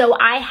 So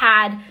I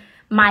had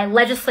my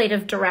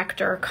legislative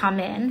director come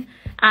in,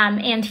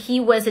 and he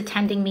was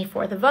attending me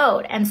for the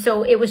vote. And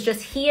so it was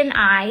just he and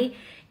I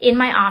in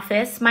my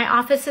office. My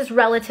office is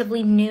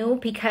relatively new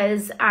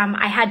because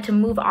I had to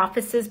move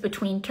offices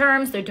between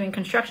terms. They're doing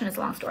construction. It's a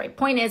long story.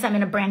 Point is, I'm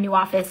in a brand new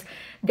office.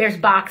 There's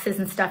boxes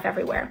and stuff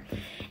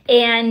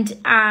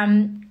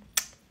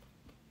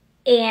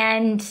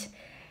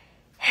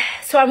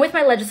so So I'm with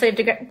my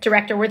legislative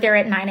director. We're there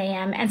at 9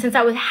 a.m. And since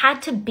I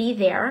had to be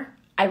there,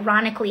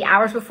 ironically,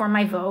 hours before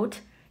my vote,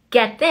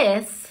 get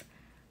this,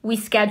 we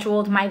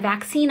scheduled my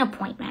vaccine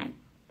appointment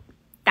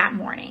that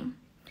morning.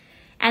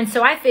 And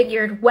so I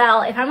figured,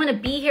 well, if I'm going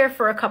to be here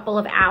for a couple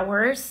of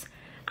hours,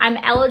 I'm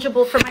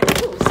eligible for my,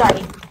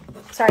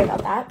 sorry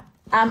about that.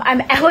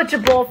 I'm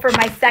eligible for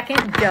my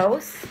second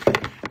dose.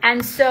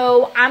 And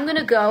so I'm going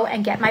to go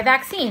and get my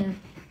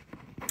vaccine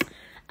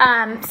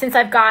since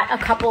I've got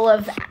a couple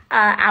of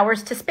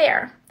hours to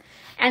spare.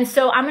 And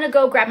so I'm going to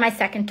go grab my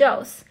second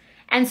dose.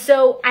 And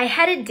so I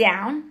headed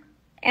down.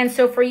 And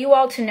so for you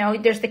all to know,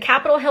 there's the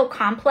Capitol Hill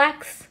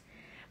complex,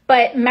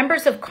 but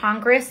members of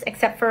Congress,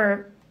 except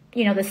for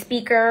the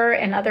speaker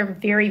and other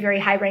very,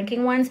 very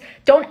high-ranking ones,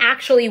 don't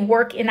actually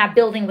work in that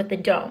building with the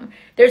dome.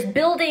 There's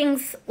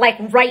buildings like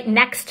right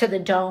next to the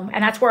dome,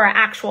 and that's where our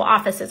actual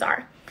offices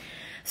are.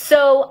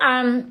 So,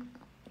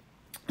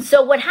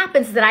 so what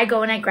happens is that I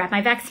go and I grab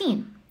my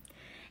vaccine,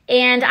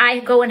 and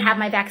I go and have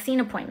my vaccine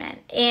appointment,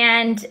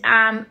 and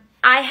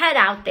I head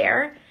out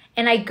there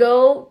and I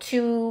go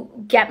to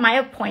get my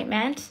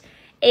appointment.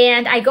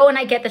 And I go and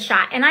I get the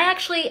shot. And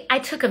I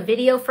took a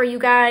video for you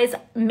guys.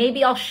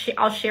 Maybe I'll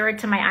share it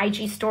to my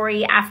IG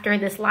story after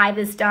this live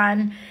is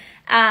done.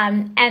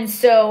 And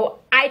so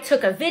I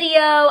took a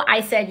video.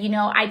 I said,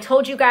 I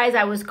told you guys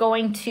I was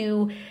going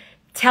to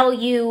tell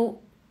you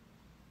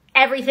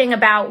everything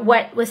about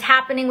what was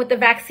happening with the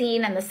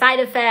vaccine and the side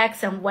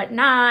effects and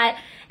whatnot.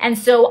 And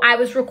so I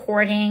was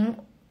recording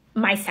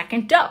my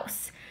second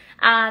dose.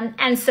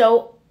 And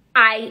so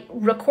I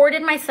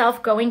recorded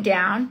myself going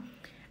down.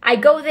 I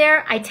go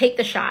there, I take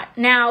the shot.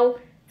 Now,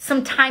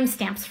 some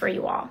timestamps for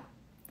you all.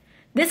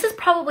 This is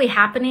probably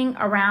happening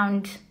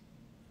around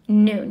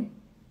noon.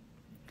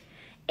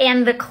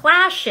 And the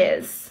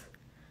clashes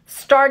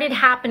started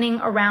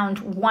happening around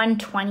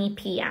 1:20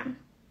 p.m.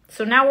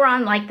 So now we're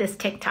on like this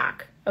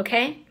TikTok,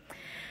 okay?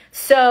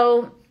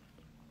 So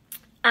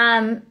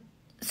the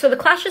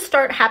clashes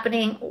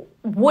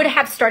would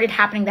have started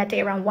happening that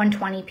day around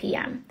 1:20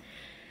 p.m.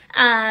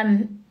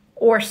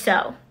 Or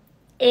so.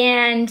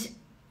 And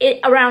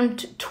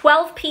around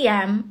 12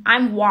 p.m.,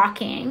 I'm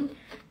walking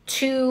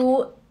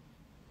to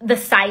the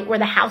site where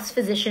the house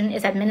physician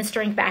is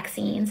administering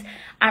vaccines.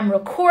 I'm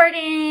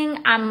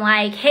recording. I'm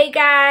like, hey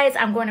guys,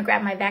 I'm going to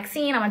grab my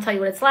vaccine. I'm going to tell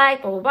you what it's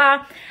like, blah, blah,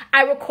 blah.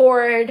 I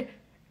record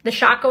the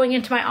shot going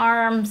into my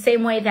arm,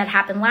 same way that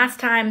happened last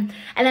time.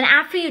 And then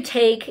after you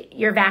take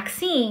your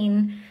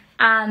vaccine,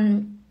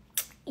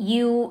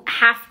 you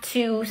have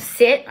to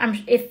sit.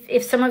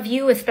 If some of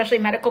you, especially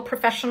medical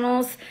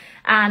professionals,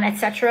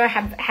 etc.,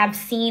 have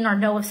seen or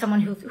know of someone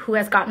who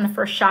has gotten the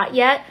first shot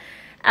yet,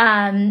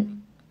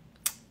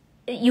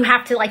 you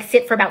have to like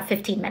sit for about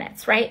 15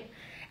 minutes, right?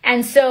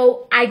 And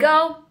so I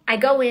go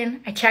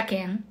in, I check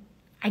in,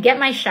 I get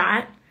my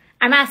shot.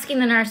 I'm asking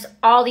the nurse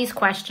all these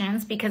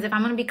questions because if I'm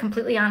going to be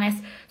completely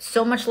honest,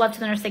 so much love to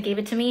the nurse that gave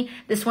it to me.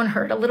 This one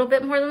hurt a little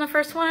bit more than the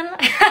first one.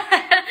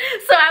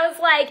 So I was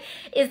like,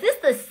 is this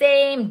the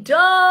same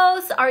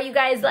dose? Are you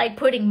guys like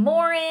putting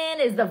more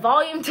in? Is the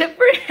volume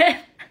different?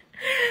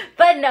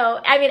 But no,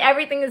 I mean,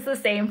 everything is the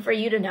same for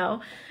you to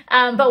know.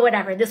 But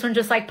whatever, this one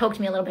just like poked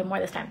me a little bit more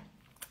this time.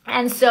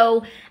 And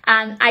so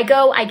I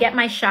get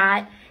my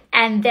shot,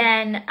 and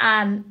then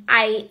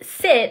I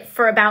sit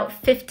for about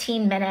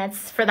 15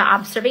 minutes for the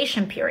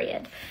observation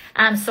period.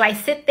 So I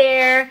sit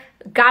there.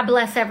 God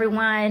bless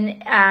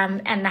everyone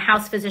and the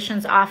house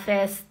physician's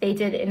office. They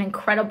did an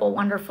incredible,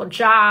 wonderful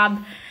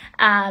job.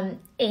 And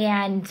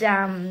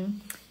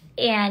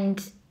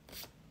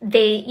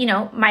they,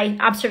 my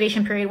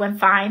observation period went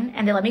fine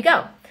and they let me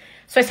go.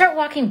 So I start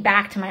walking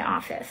back to my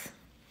office,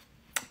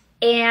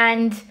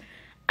 and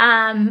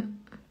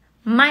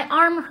my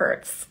arm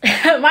hurts.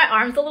 My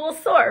arm's a little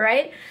sore,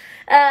 right?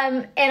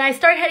 And I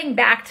start heading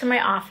back to my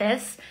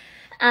office.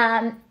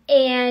 And,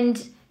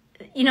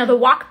 the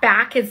walk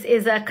back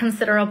is a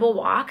considerable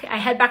walk. I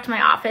head back to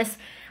my office.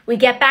 We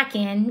get back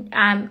in.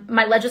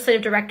 My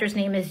legislative director's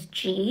name is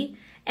G.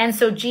 And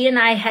so G and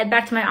I head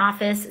back to my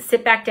office,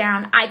 sit back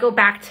down. I go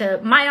back to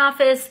my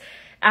office.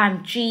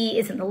 G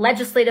is in the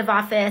legislative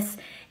office.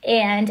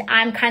 And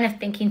I'm kind of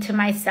thinking to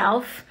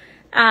myself,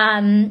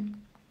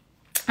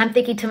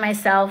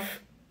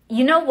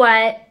 you know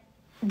what?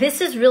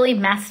 This is really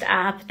messed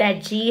up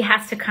that G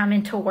has to come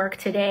into work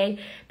today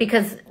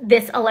because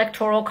this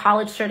electoral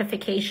college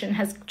certification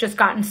has just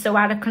gotten so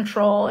out of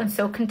control and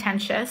so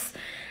contentious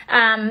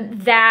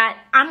that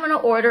I'm going to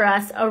order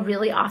us a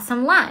really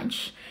awesome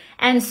lunch.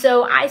 And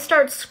so I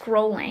start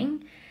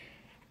scrolling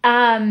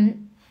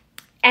and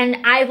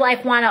I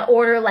want to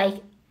order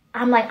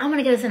I'm going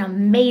to get us an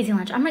amazing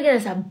lunch. I'm going to get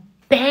us a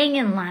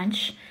banging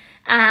lunch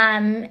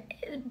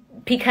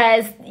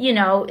because,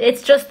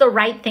 it's just the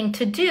right thing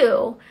to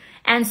do.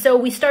 And so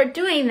we start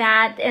doing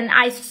that, and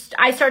I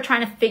start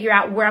trying to figure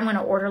out where I'm going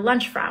to order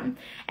lunch from.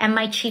 And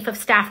my chief of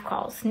staff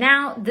calls.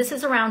 Now, this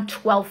is around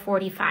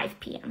 12:45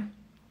 p.m.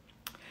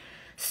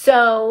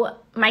 So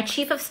my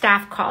chief of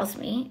staff calls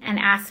me and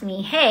asks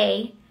me,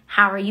 hey,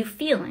 how are you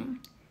feeling?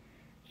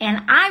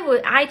 And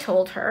I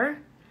told her,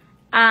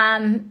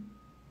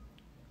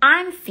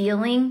 I'm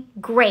feeling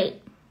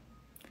great.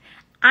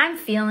 I'm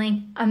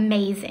feeling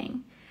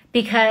amazing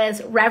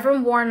because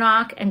Reverend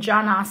Warnock and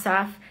John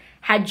Ossoff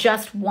had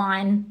just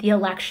won the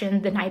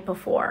election the night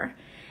before.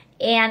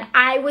 And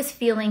I was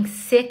feeling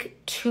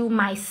sick to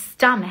my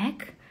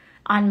stomach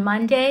on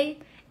Monday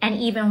and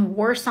even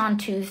worse on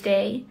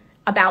Tuesday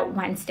about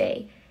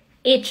Wednesday.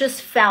 It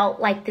just felt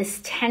like this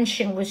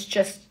tension was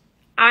just,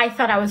 I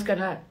thought I was going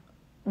to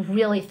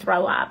really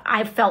throw up.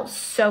 I felt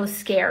so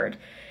scared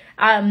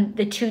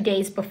the 2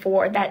 days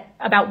before that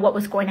about what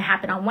was going to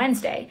happen on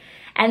Wednesday.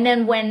 And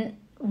then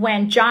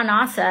when John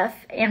Ossoff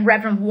and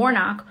Reverend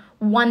Warnock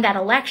won that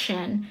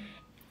election,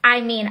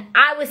 I mean,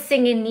 I was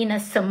singing Nina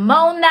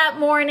Simone that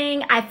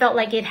morning. I felt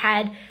like it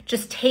had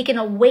just taken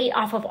a weight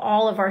off of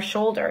all of our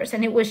shoulders.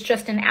 And it was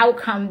just an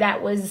outcome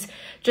that was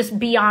just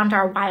beyond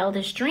our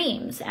wildest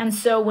dreams. And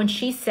so when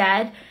she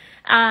said,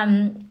 how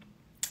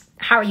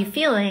are you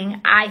feeling?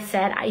 I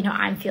said,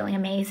 I'm feeling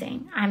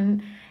amazing.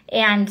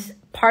 And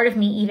part of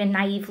me even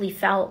naively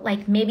felt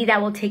like maybe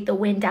that will take the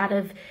wind out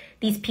of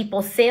these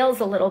people's sails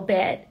a little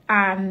bit,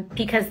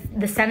 because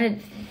the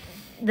Senate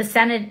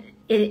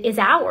is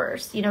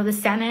ours. The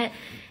Senate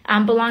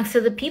belongs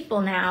to the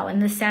people now, and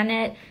the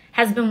Senate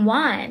has been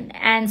won.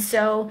 And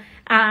so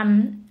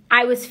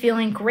I was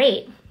feeling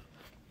great.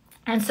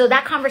 And so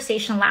that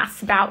conversation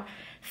lasts about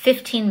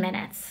 15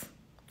 minutes.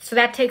 So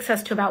that takes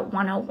us to about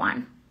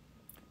 1:01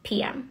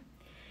 p.m.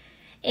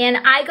 And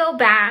I go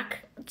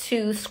back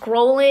to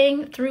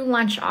scrolling through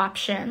lunch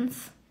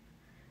options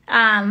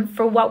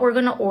for what we're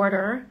going to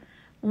order,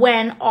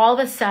 when all of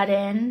a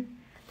sudden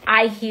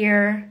I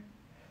hear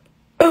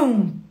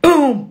boom,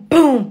 boom,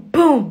 boom,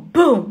 boom,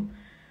 boom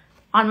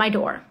on my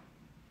door.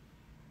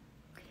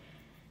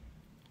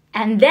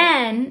 And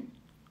then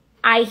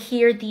I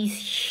hear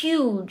these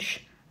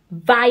huge,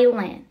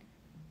 violent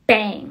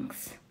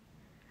bangs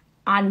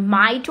on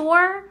my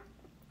door,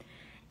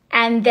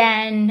 and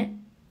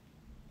then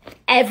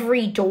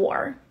every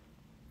door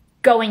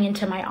going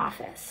into my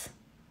office.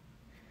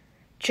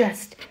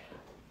 Just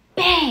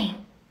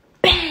bang,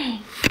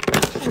 bang.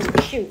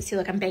 Oh, shoot. See,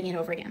 look, I'm banging it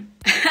over again.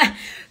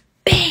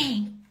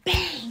 Bang,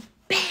 bang,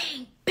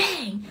 bang,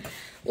 bang.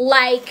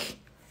 Like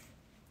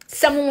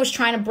someone was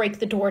trying to break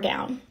the door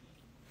down.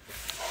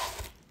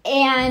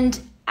 And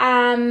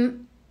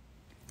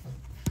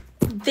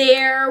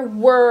there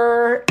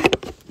was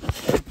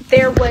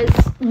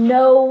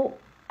no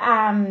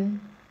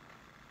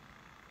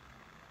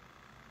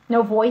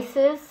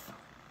voices.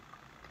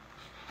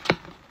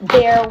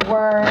 There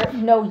were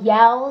no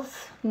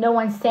yells, no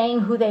one saying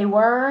who they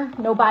were,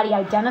 nobody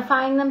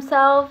identifying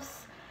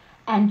themselves,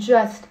 and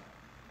just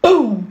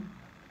boom,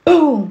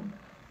 boom,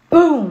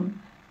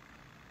 boom.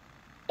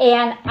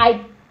 And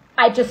I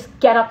just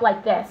get up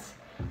like this,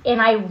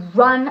 and I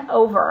run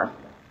over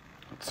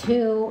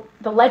to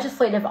the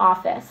legislative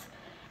office,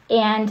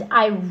 and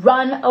I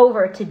run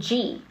over to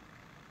G.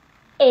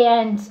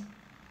 And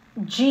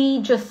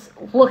G just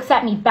looks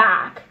at me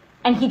back,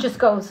 and he just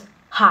goes,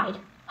 hide,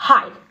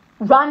 hide.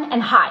 Run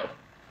and hide.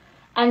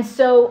 And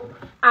so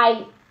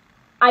I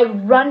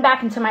run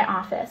back into my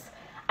office.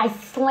 I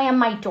slam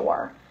my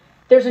door.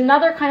 There's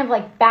another kind of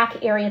like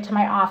back area to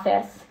my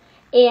office,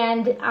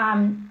 and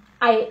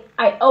I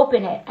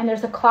open it, and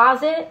there's a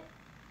closet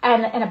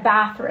and a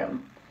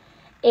bathroom.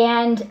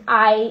 And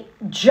I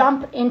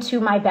jump into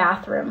my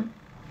bathroom,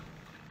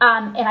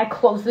 and I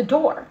close the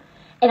door,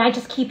 and I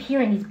just keep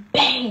hearing these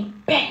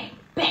bang, bang,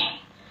 bang.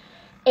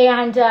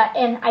 And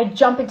I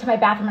jump into my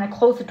bathroom and I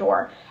close the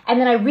door. And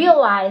then I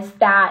realize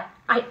that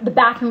the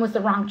bathroom was the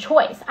wrong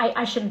choice.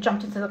 I should have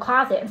jumped into the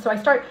closet. And so I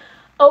start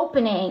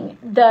opening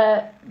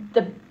the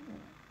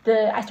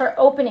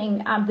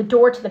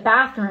door to the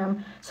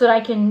bathroom so that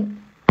I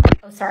can.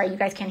 Oh, sorry, you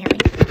guys can't hear me.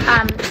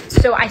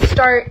 So I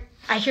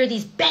hear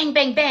these bang,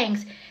 bang,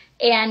 bangs,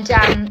 and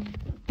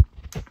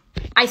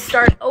I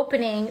start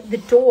opening the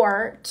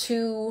door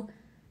to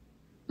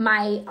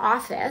my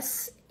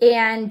office,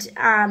 and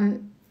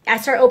I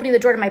start opening the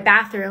door to my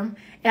bathroom,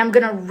 and I'm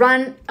going to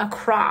run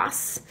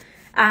across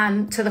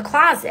to the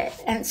closet.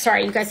 And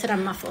sorry, you guys said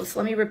I'm muffled, so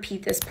let me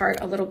repeat this part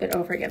a little bit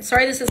over again.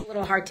 Sorry, this is a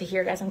little hard to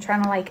hear, guys. I'm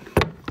trying to,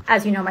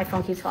 as you know, my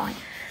phone keeps falling.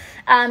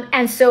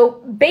 And so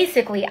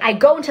basically, I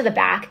go into the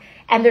back,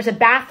 and there's a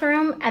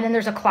bathroom, and then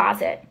there's a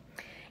closet.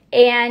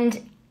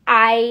 And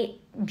I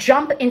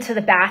jump into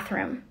the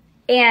bathroom,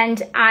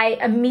 and I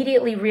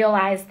immediately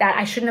realized that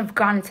I shouldn't have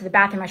gone into the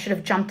bathroom. I should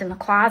have jumped in the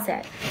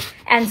closet.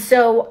 And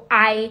so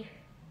I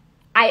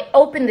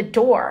open the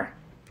door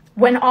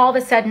when all of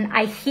a sudden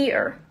I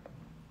hear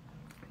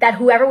that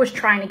whoever was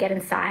trying to get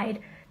inside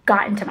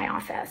got into my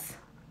office.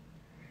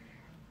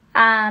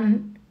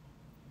 And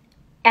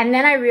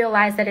then I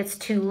realized that it's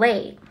too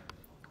late.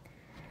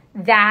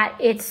 That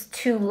it's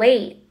too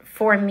late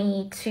for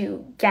me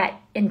to get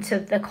into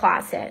the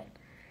closet.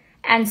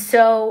 And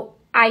so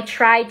I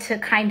tried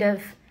to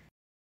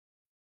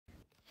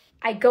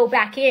I go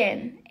back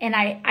in, and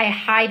I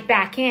hide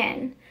back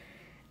in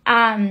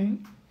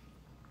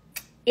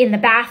the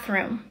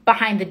bathroom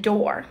behind the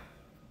door.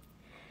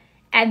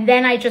 And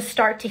then I just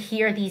start to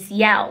hear these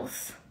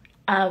yells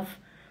of,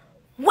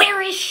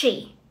 where is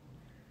she?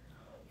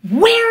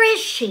 Where is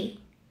she?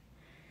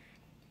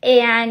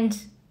 And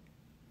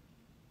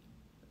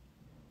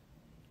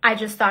I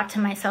just thought to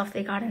myself,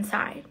 they got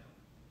inside.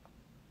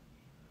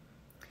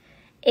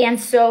 And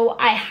so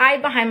I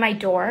hide behind my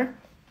door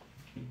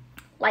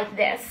like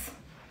this,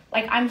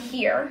 like I'm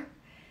here,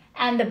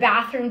 and the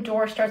bathroom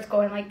door starts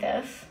going like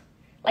this,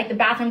 like the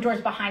bathroom door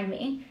is behind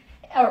me,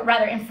 or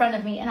rather in front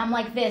of me, and I'm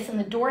like this, and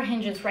the door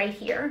hinges right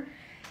here,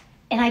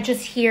 and I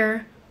just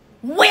hear,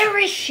 where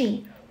is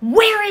she?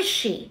 Where is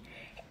she?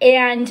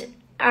 And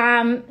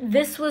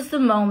this was the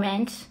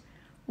moment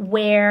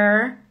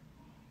where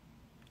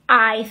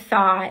I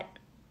thought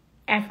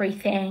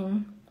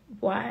everything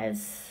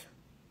was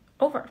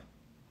over.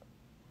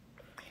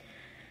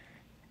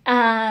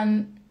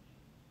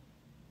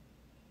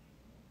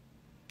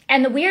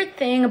 And the weird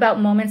thing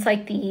about moments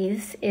like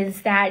these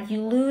is that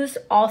you lose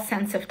all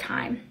sense of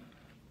time.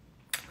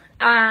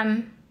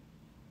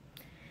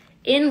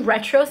 In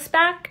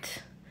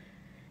retrospect,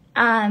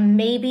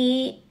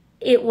 maybe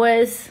it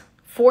was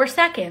 4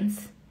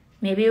 seconds,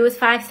 maybe it was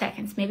 5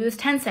 seconds, maybe it was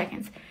 10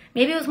 seconds,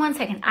 maybe it was 1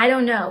 second, I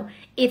don't know.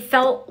 It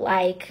felt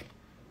like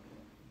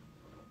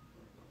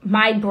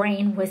my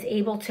brain was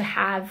able to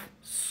have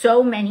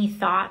so many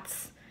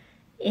thoughts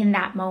in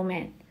that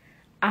moment,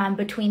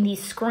 between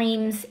these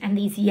screams and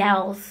these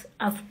yells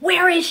of,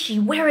 where is she?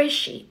 Where is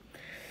she?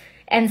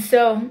 And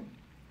so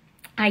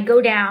I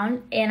go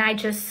down and I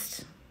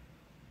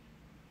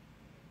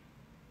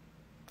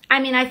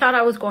thought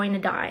I was going to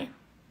die.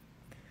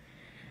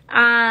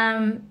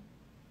 And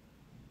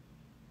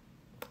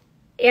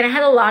I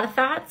had a lot of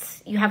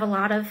thoughts. You have a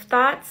lot of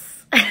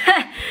thoughts,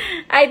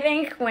 I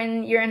think,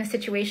 when you're in a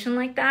situation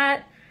like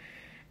that.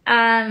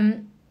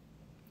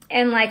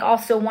 And like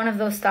also one of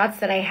those thoughts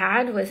that I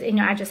had was,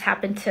 I just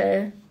happened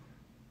to,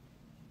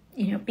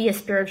 be a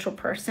spiritual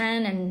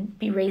person and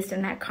be raised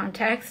in that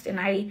context. And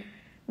I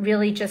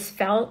really just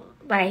felt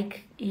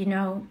like,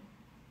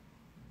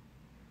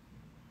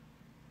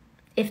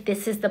 if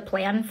this is the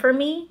plan for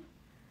me,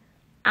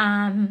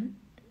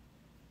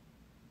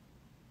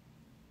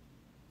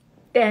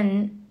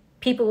 then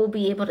people will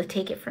be able to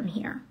take it from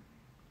here.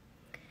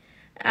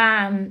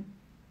 I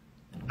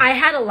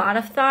had a lot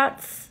of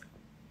thoughts,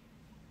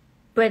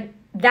 but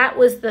that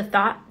was the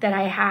thought that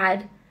I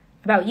had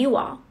about you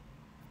all.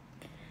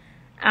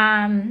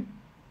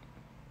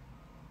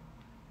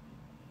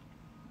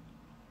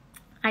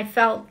 I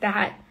felt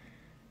that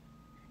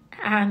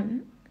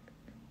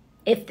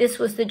if this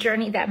was the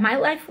journey that my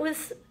life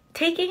was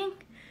taking,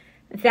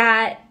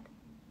 that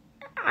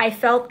I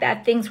felt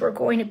that things were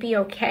going to be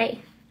okay.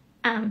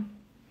 And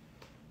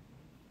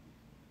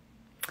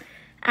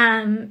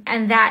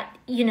that,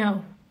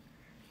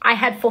 I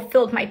had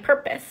fulfilled my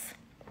purpose.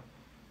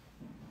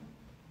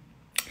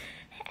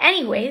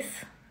 Anyways,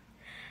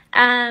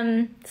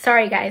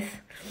 sorry guys.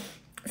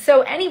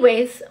 So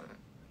anyways,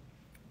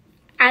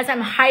 as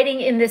I'm hiding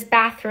in this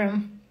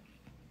bathroom,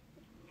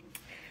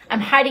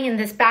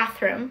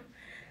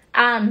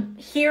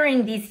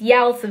 hearing these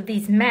yells of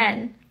these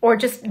men, or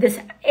just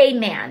a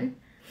man,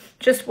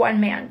 just one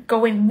man,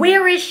 going,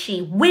 where is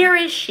she? Where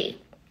is she?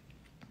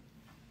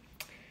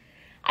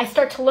 I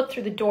start to look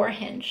through the door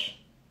hinge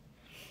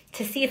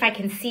to see if I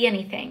can see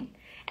anything.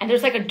 And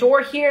there's like a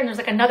door here and there's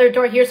like another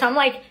door here. So I'm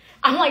like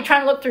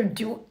trying to look through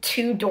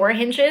two door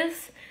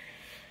hinges.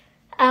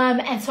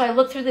 And so I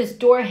look through this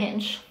door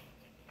hinge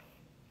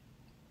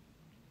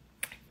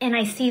and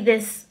I see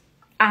this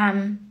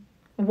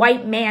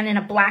white man in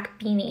a black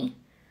beanie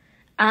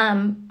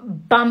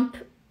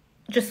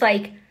just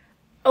like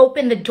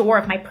open the door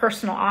of my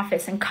personal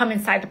office and come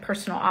inside the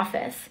personal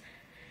office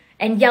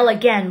and yell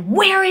again,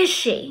 where is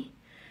she?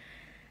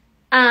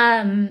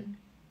 And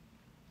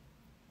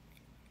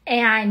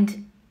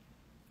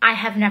I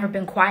have never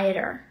been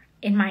quieter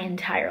in my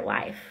entire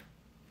life.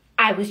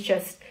 I was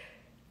just,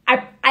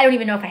 I don't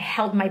even know if I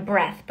held my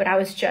breath, but I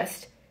was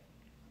just,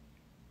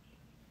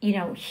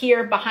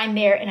 here behind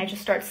there, and I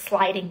just start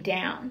sliding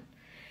down.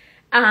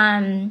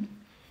 And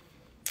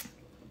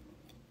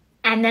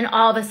then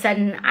all of a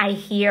sudden I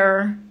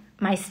hear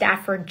my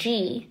staffer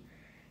G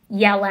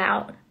yell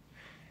out.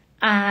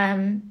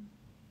 And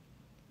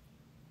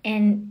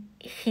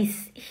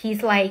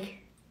he's like,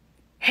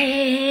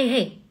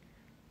 hey,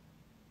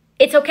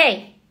 it's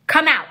okay.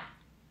 Come out.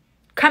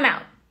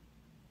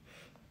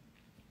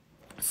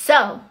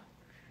 So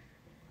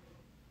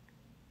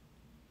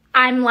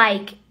I'm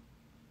like,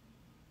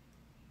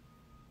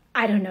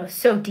 I don't know,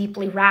 so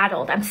deeply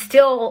rattled. I'm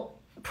still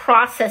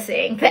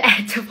processing the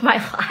end of my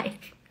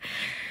life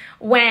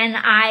when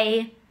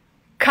I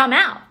come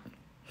out.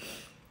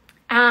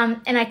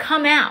 And I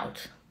come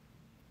out,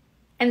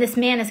 and this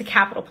man is a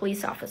Capitol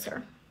Police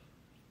officer.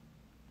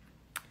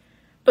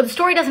 But the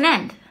story doesn't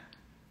end.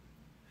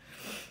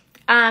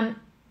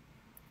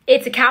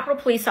 It's a Capitol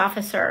Police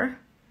officer.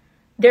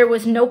 There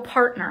was no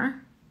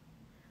partner,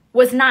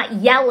 was not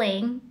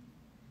yelling,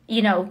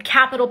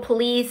 Capitol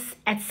Police,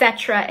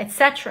 etc.,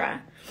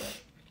 etc.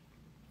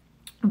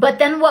 but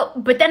then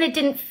it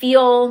didn't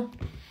feel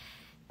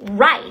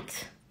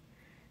right.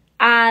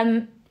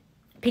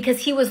 Because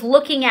he was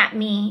looking at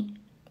me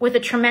with a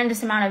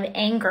tremendous amount of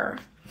anger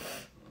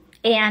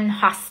and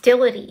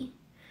hostility.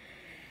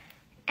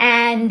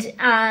 And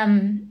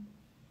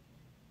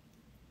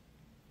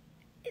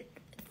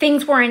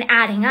things weren't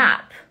adding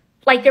up.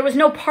 Like, there was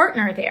no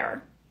partner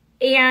there.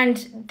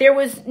 And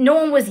no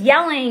one was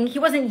yelling. He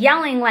wasn't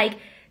yelling like,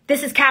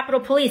 this is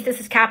Capitol Police, this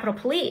is Capitol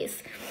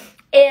Police.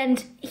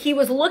 And he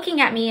was looking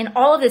at me in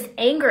all of this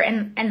anger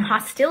and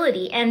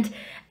hostility. And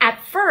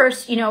at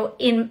first, you know,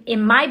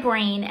 in my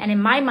brain and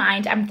in my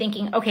mind, I'm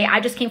thinking, okay, I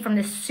just came from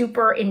this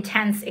super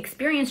intense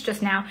experience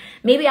just now.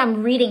 Maybe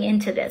I'm reading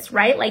into this,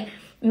 right? Like,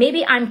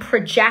 maybe I'm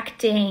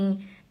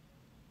projecting,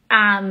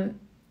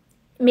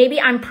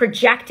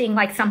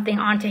 like something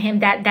onto him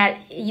that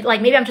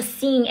like, maybe I'm just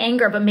seeing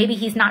anger, but maybe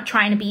he's not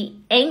trying to be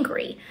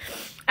angry.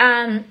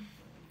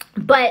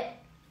 But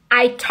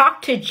I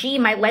talked to G,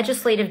 my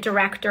legislative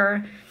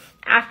director,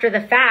 after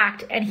the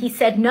fact, and he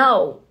said,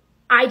 no,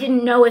 I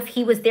didn't know if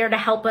he was there to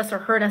help us or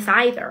hurt us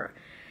either.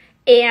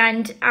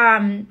 And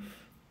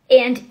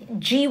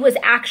G was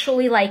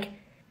actually like,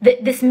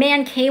 this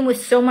man came with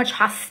so much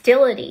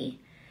hostility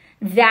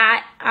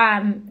that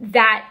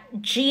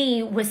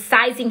G was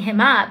sizing him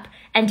up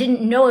and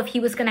didn't know if he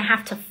was going to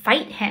have to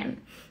fight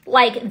him.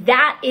 Like,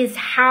 that is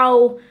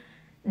how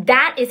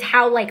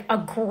like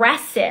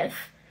aggressive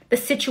the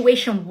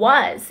situation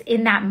was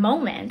in that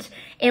moment.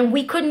 And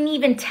we couldn't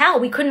even tell,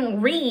 we couldn't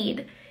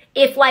read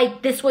if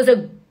like this was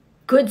a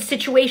good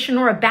situation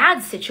or a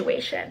bad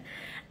situation.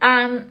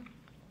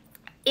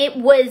 It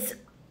was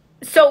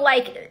so,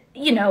 like,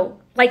 you know,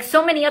 like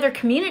so many other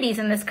communities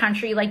in this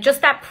country, like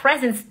just that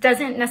presence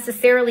doesn't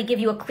necessarily give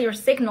you a clear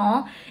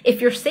signal if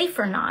you're safe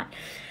or not.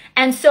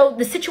 And so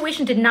the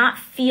situation did not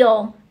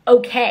feel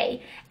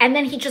okay. And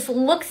then he just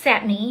looks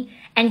at me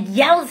and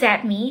yells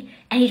at me,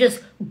 and he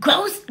just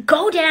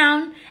go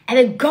down and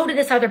then go to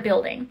this other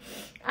building.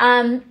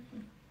 I'm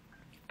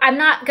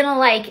not gonna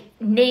like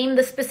name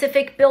the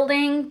specific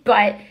building,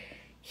 but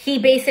he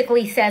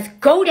basically says,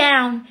 go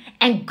down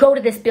and go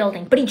to this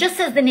building. But he just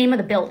says the name of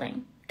the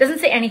building, doesn't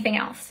say anything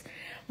else.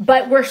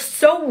 But we're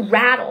so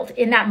rattled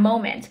in that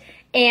moment.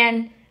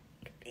 And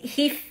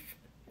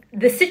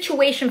the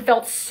situation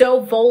felt so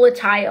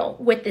volatile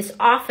with this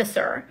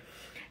officer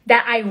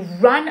that I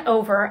run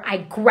over, I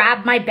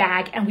grab my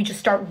bag, and we just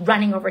start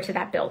running over to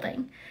that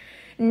building.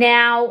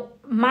 Now,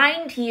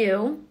 mind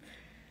you,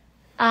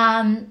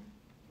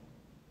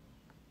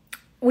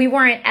 we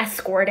weren't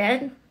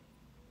escorted.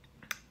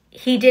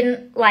 He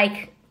didn't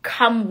like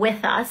come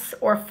with us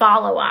or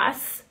follow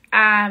us,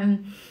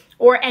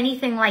 or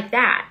anything like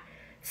that.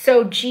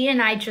 So G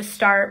and I just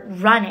start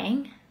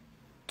running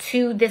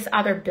to this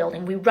other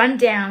building. We run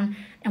down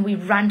and we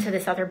run to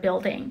this other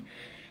building.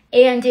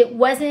 And it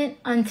wasn't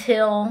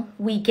until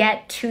we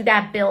get to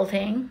that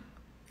building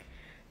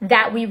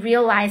that we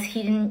realize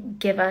he didn't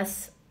give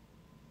us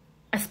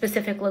a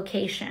specific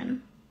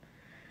location.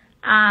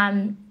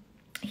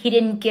 He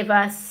didn't give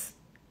us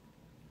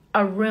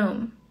a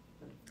room.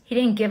 He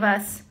didn't give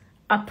us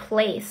a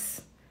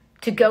place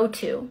to go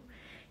to.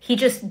 He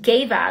just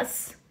gave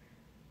us,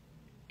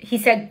 he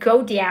said,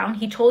 go down.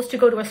 He told us to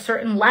go to a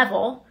certain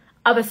level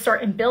of a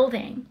certain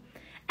building.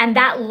 And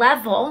that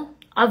level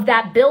of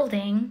that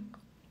building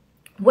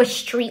was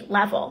street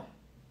level.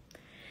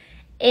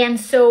 And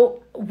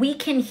so we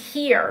can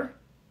hear,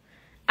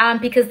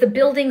 because the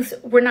buildings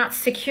were not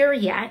secure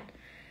yet,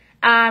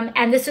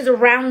 and this is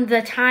around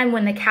the time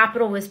when the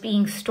Capitol was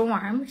being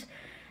stormed,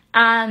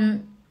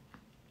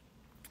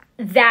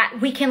 that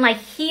we can like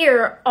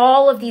hear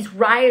all of these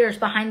rioters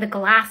behind the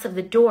glass of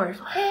the doors,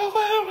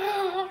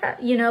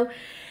 you know,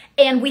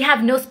 and we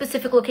have no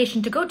specific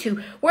location to go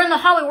to. We're in the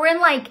hallway. We're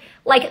in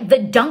like the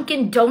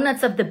Dunkin'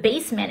 Donuts of the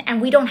basement,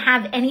 and we don't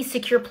have any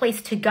secure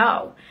place to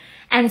go.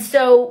 And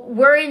so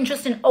we're in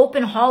just an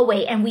open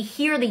hallway, and we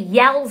hear the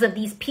yells of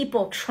these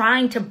people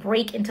trying to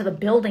break into the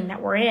building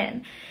that we're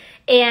in.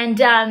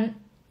 And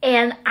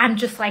I'm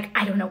just like,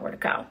 I don't know where to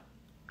go.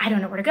 I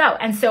don't know where to go.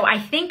 And so I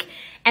think,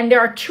 and there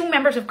are 2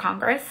 members of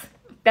Congress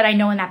that I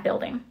know in that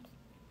building. And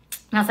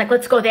I was like,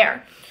 let's go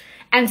there.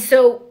 And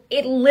so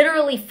it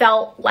literally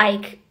felt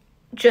like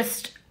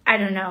just, I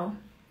don't know,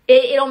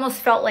 it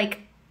almost felt like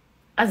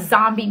a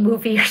zombie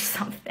movie or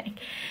something.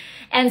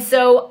 And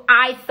so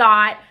I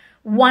thought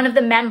one of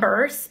the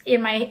members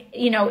in my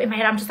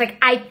head, I'm just like,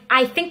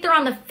 I think they're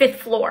on the 5th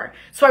floor.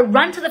 So I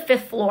run to the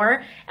 5th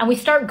floor and we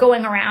start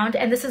going around,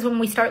 and this is when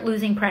we start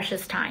losing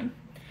precious time.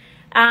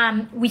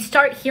 We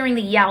start hearing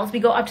the yells. We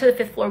go up to the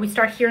 5th floor. We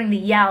start hearing the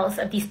yells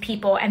of these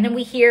people. And then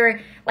we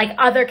hear like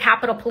other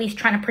Capitol Police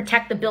trying to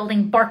protect the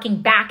building,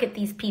 barking back at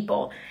these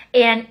people.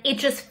 And it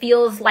just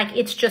feels like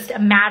it's just a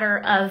matter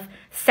of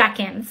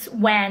seconds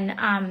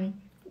when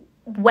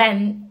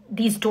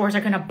these doors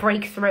are going to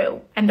break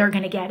through and they're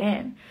going to get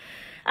in.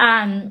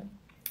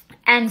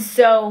 And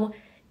so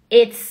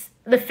it's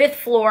the 5th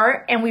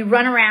floor, and we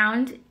run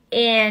around,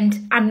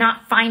 and I'm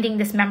not finding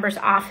this member's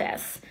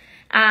office.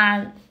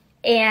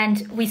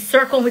 And we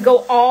circle, and we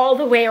go all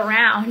the way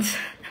around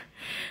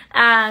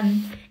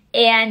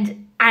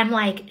And I'm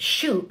like,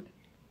 shoot,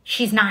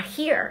 she's not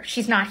here.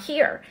 She's not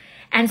here.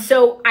 And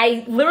so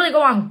I literally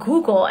go on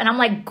Google and I'm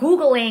like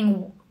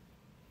Googling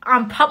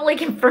on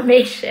public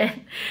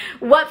information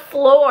what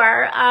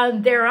floor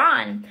they're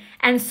on.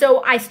 And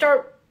so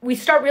we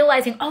start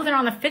realizing, oh, they're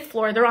on the 5th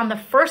floor. They're on the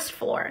 1st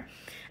floor.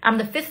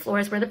 The 5th floor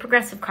is where the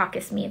Progressive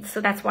Caucus meets.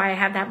 So that's why I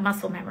have that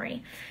muscle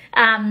memory,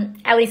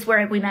 at least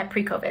where we met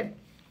pre-COVID.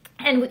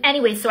 And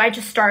anyway, so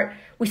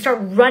we start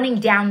running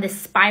down this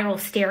spiral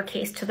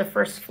staircase to the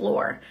 1st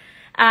floor.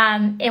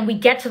 And we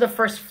get to the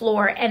 1st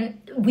floor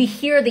and we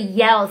hear the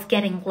yells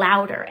getting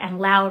louder and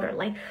louder,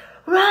 like,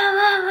 rah,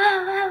 rah, rah,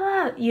 rah,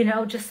 rah, you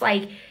know, just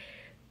like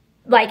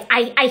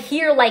I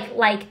hear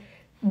like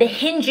the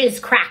hinges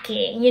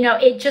cracking, you know,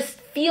 it just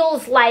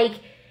feels like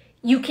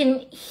you can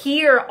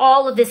hear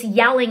all of this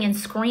yelling and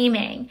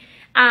screaming.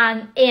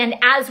 And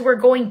as we're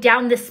going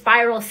down this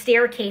spiral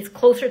staircase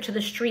closer to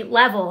the street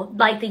level,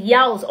 like the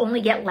yells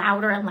only get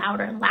louder and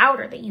louder and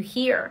louder that you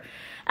hear.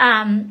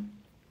 And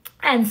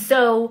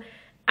so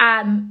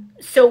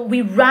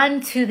we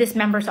run to this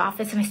member's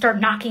office and I start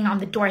knocking on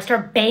the door. I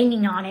start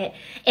banging on it.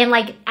 And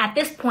like at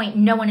this point,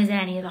 no one is in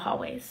any of the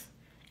hallways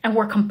and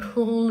we're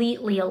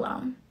completely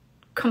alone.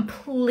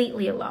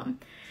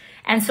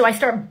 And so I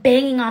start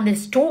banging on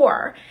this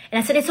door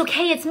and I said, it's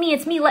okay. It's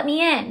me. Let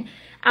me in.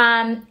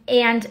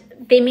 And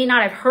they may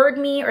not have heard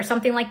me or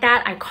something like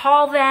that. I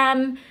call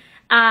them.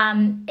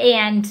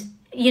 And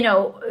you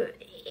know,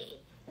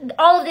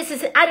 all of this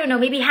is, I don't know,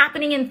 maybe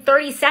happening in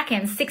 30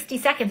 seconds, 60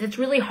 seconds. It's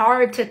really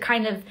hard to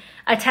kind of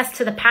attest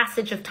to the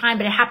passage of time,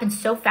 but it happened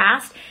so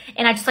fast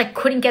and I just like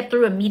couldn't get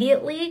through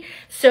immediately.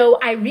 So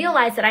I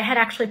realized that I had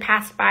actually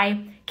passed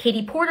by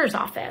Katie Porter's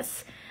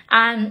office.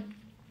 And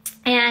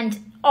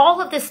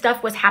all of this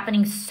stuff was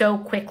happening so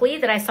quickly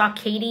that I saw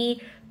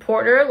Katie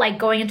Porter like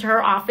going into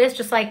her office,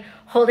 just like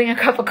holding a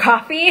cup of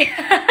coffee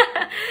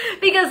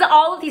because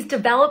all of these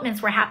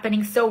developments were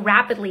happening so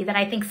rapidly that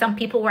I think some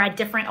people were at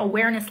different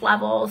awareness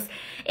levels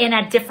and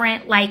at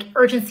different like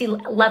urgency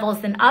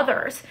levels than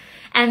others.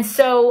 And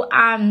so,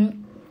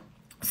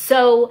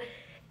 so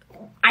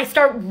I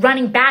start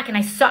running back and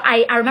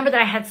I remember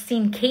that I had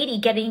seen Katie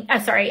getting,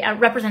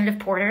 Representative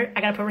Porter.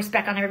 I got to put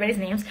respect on everybody's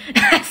names.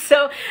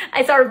 So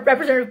I saw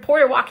Representative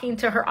Porter walking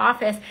into her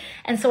office.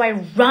 And so I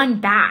run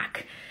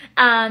back,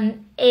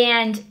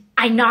 and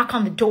I knock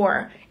on the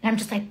door and I'm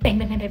just like, bang,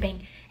 bang, bang, bang,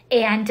 bang.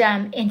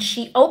 And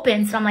she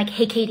opens and I'm like,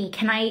 hey, Katie,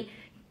 can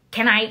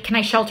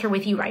I shelter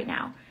with you right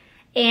now?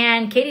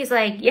 And Katie's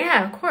like,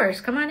 yeah, of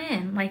course. Come on in.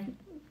 I'm like,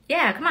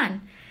 yeah, come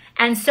on.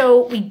 And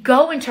so we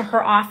go into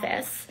her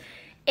office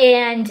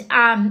and,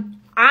 I'm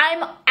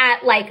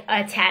at like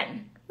a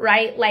 10,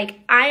 right? Like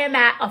I am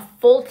at a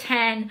full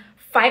 10,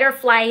 fight or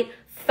flight,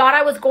 thought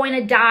I was going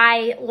to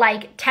die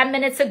like 10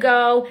 minutes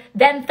ago,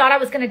 then thought I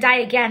was going to die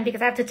again,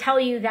 because I have to tell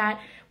you that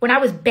when I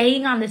was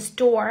banging on this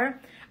door,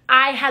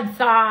 I had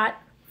thought,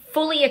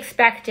 fully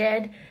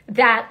expected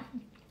that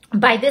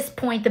by this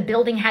point, the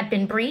building had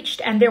been breached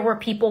and there were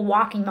people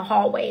walking the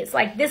hallways.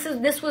 Like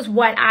this was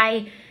what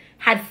I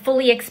had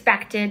fully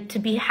expected to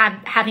be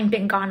having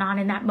been gone on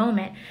in that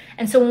moment.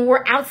 And so when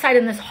we're outside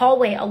in this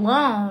hallway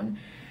alone,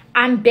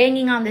 I'm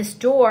banging on this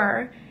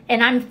door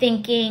and I'm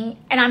thinking,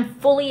 and I'm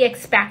fully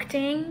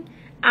expecting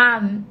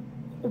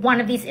one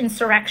of these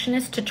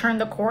insurrectionists to turn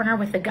the corner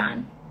with a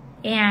gun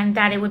and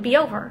that it would be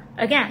over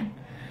again.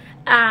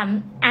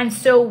 And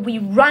so we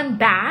run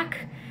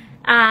back,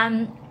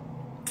 and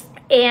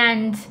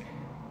I'm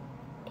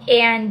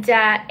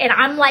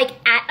like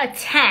at a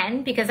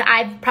 10 because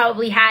I've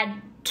probably had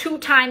 2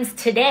 times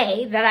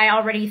today that I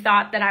already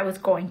thought that I was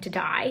going to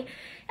die.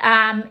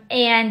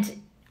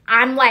 And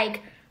I'm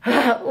like,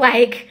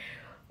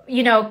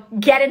 you know,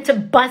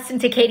 bust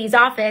into Katie's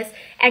office,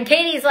 and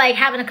Katie's like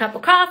having a cup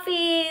of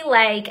coffee.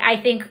 Like, I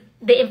think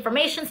the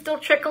information's still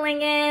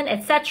trickling in,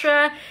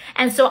 etc.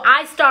 And so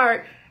I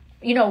start,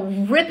 you know,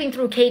 ripping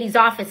through Katie's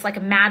office like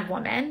a mad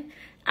woman.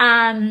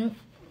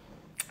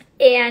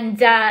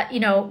 You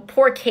know,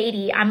 poor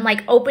Katie, I'm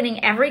like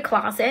opening every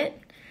closet.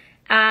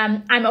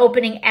 I'm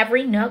opening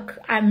every nook.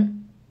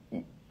 I'm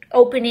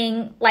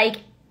opening like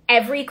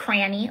every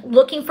cranny,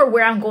 looking for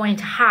where I'm going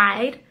to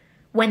hide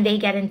when they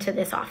get into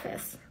this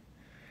office.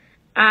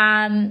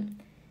 And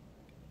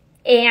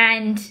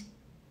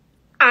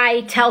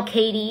I tell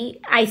Katie,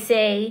 I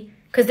say,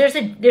 because there's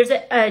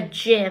a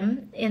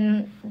gym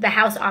in the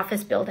House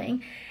office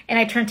building, and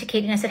I turned to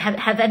Katie and I said,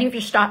 have any of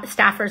your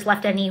staffers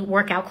left any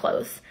workout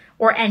clothes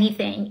or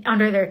anything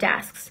under their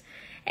desks?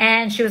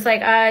 And she was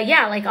like,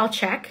 yeah, like I'll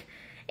check.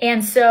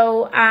 And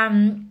so,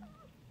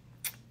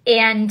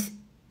 and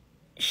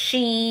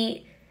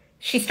she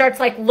starts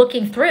like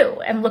looking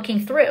through, and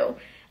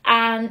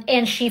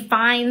she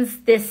finds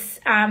this,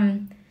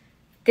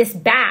 this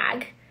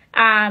bag,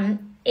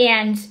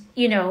 and,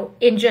 you know,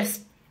 in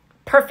just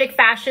perfect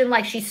fashion,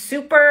 like she's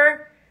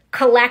super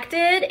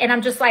collected, and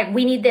I'm just like,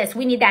 we need this,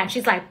 we need that. And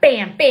she's like,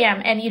 bam,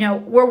 bam. And, you know,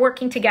 we're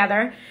working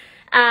together.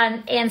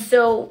 And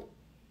so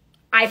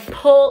I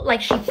pull,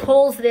 like, she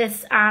pulls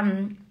this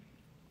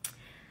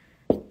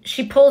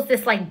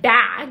like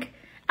bag,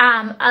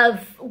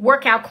 of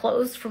workout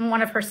clothes from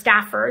one of her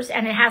staffers,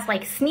 and it has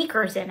like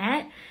sneakers in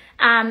it.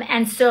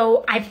 And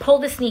so I pull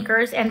the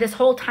sneakers, and this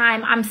whole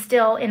time I'm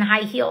still in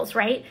high heels,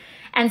 right?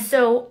 And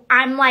so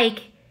I'm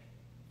like,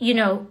 you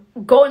know,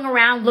 going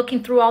around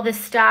looking through all this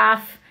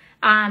stuff.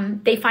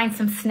 They find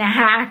some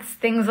snacks,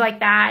 things like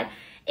that.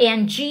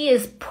 And G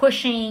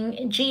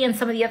and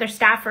some of the other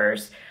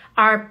staffers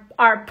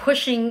are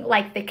pushing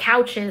like the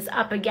couches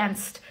up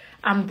against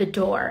the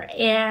door.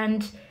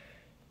 And,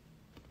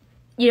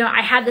 you know,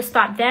 I had this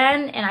thought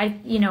then,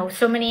 and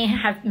so many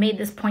have made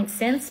this point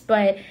since,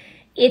 but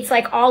it's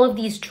like all of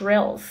these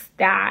drills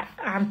that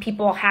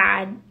people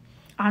had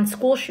on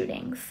school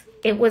shootings.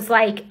 It was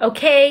like,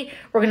 okay,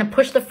 we're going to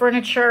push the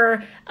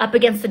furniture up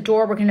against the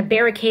door. We're going to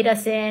barricade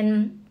us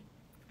in,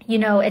 you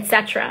know,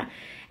 etc.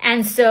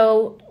 And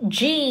so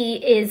G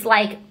is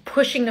like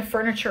pushing the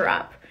furniture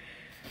up.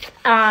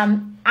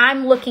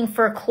 I'm looking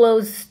for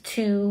clothes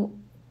to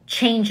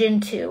change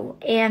into.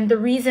 And the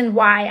reason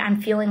why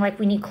I'm feeling like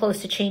we need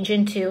clothes to change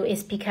into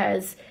is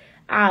because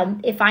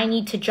if I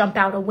need to jump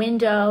out a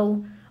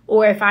window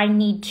or if I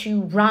need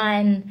to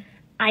run,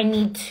 I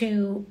need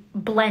to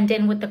blend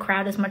in with the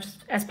crowd as much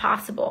as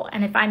possible.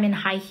 And if I'm in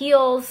high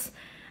heels,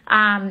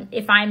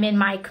 if I'm in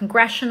my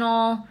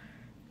congressional,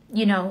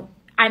 you know,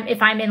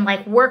 if I'm in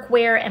like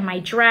workwear and my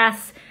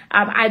dress,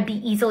 I'd be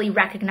easily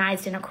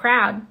recognized in a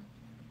crowd.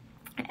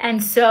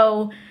 And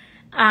so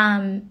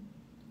I'm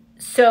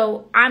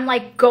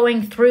like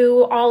going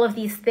through all of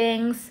these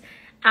things.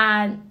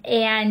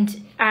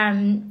 And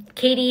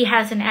Katie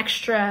has an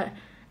extra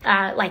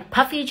like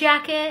puffy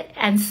jacket,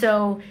 and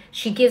so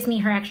she gives me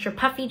her extra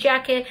puffy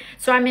jacket.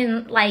 So I'm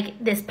in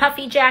like this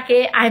puffy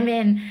jacket. I'm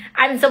in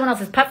someone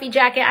else's puffy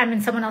jacket. I'm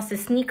in someone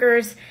else's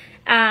sneakers,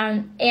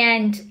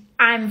 and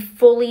I'm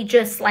fully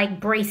just like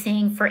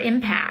bracing for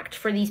impact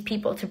for these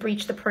people to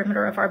breach the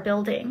perimeter of our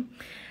building.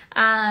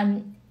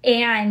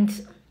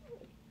 And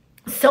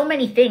so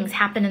many things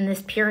happen in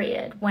this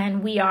period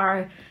when we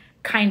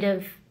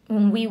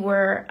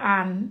were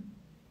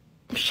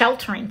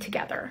sheltering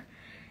together.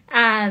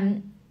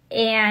 And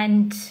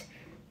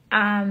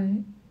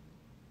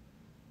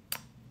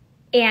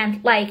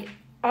like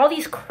all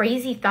these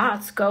crazy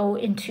thoughts go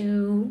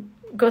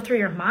through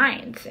your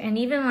mind. And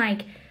even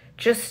like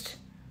just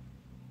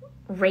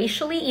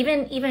racially,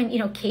 even, you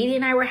know, Katie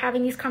and I were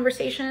having these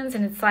conversations,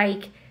 and it's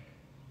like,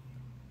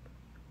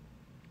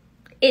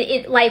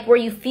 it like where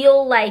you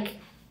feel like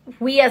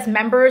we as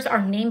members, our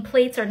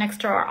nameplates are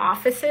next to our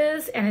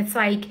offices. And it's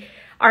like,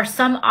 are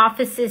some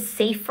offices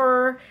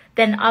safer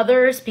than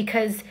others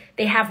because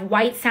they have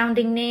white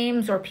sounding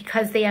names, or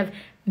because they have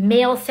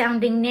male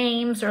sounding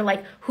names, or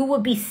like who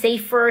would be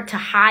safer to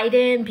hide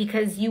in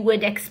because you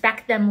would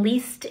expect them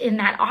least in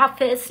that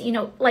office, you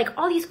know, like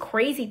all these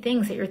crazy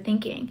things that you're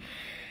thinking.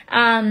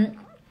 And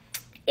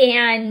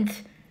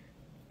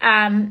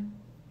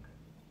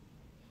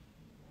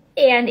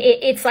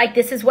it's like,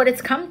 this is what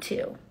it's come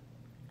to.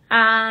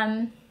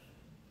 And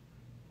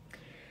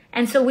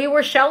so we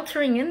were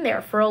sheltering in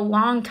there for a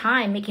long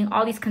time, making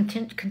all these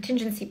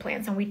contingency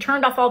plans. And we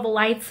turned off all the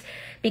lights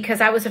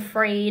because I was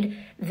afraid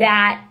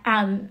that,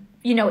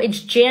 you know,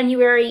 it's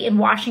January in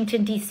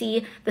Washington,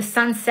 D.C. The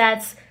sun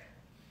sets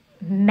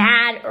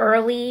mad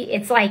early.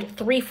 It's like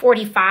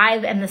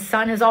 3:45 and the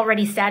sun is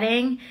already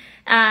setting.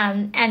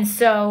 And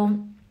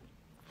so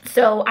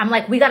I'm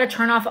like, we got to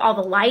turn off all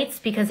the lights,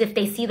 because if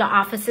they see the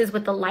offices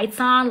with the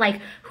lights on,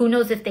 like, who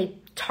knows if they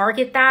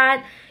target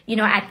that. You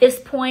know, at this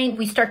point,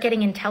 we start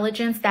getting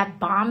intelligence that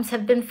bombs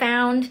have been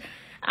found.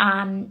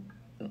 About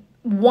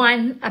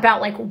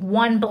like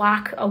 1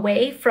 block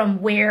away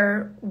from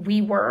where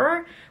we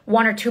were,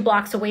 1 or 2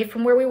 blocks away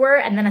from where we were,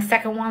 and then a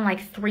second one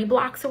like 3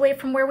 blocks away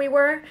from where we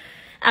were.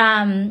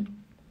 And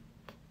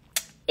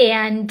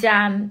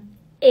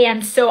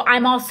so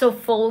I'm also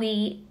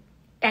fully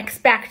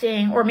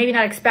expecting, or maybe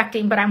not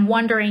expecting, but I'm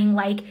wondering,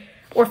 like,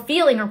 or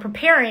feeling or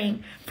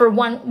preparing for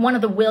one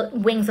of the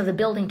wings of the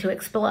building to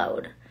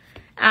explode,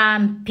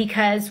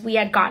 because we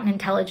had gotten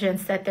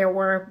intelligence that there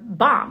were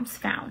bombs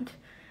found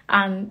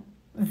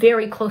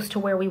very close to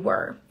where we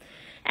were.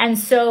 And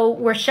so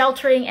we're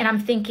sheltering, and I'm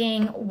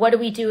thinking, what do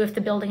we do if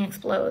the building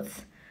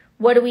explodes?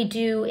 What do we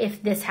do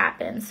if this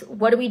happens?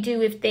 What do we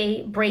do if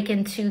they break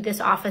into this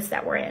office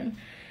that we're in?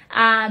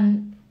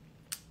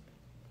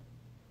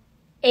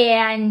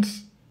 And,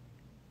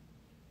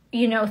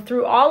 you know,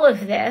 through all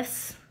of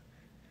this,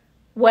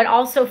 what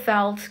also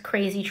felt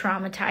crazy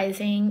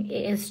traumatizing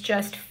is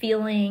just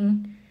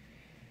feeling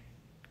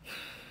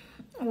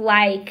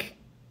like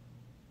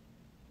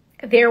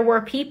there were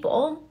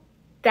people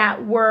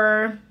that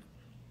were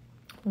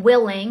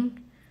willing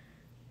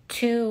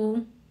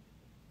to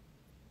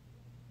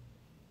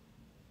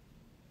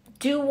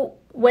do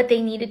what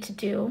they needed to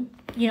do.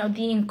 You know,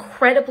 the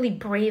incredibly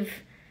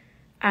brave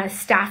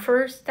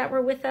staffers that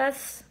were with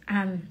us,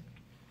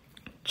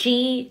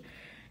 G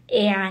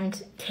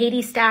and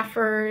Katie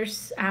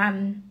staffers,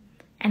 and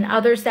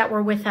others that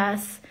were with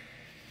us,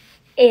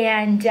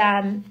 and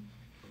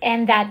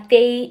that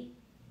they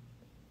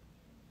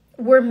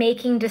were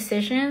making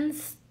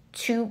decisions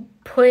to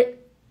put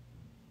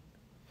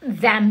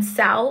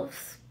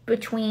themselves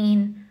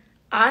between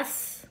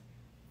us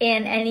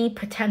and any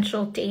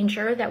potential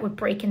danger that would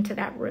break into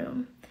that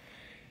room.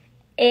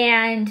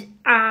 And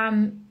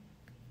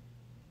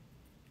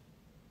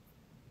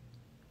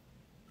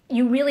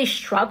you really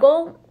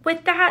struggle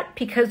with that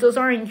because those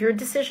aren't your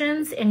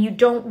decisions, and you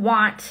don't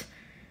want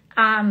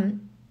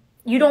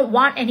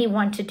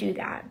anyone to do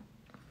that.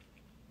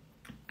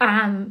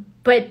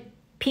 But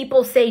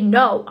people say,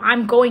 no,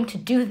 I'm going to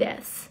do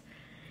this.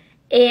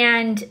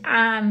 And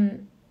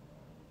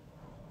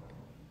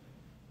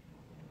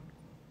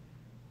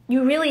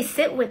you really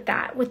sit with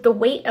that, with the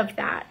weight of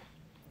that.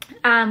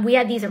 We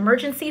had these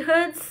emergency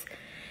hoods,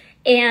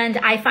 and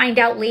I find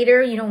out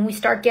later, when we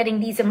start getting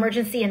these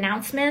emergency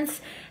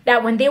announcements,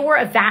 that when they were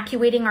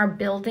evacuating our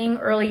building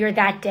earlier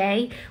that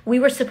day, we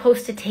were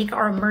supposed to take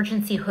our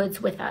emergency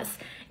hoods with us.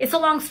 It's a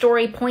long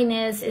story. Point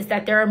is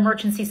that they're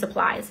emergency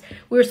supplies.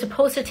 We were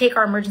supposed to take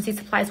our emergency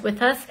supplies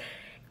with us,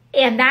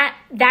 and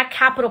that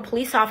Capitol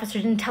police officer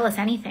didn't tell us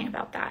anything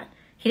about that.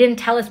 He didn't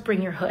tell us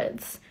bring your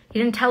hoods. He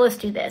didn't tell us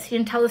do this. He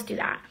didn't tell us do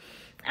that.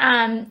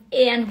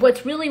 And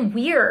what's really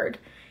weird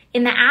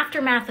in the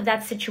aftermath of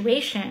that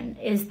situation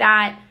is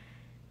that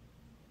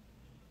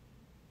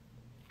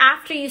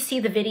after you see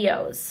the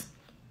videos,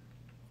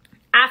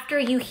 after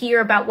you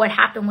hear about what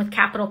happened with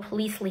Capitol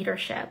Police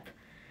leadership,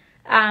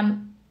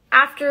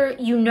 after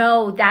you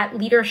know that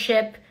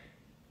leadership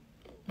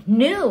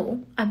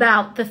knew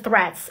about the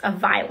threats of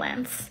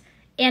violence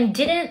and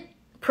didn't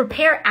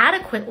prepare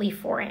adequately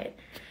for it,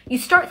 you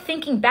start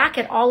thinking back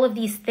at all of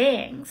these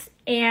things.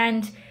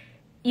 And,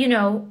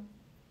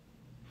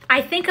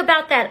 I think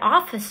about that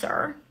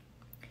officer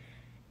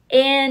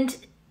and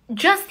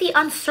just the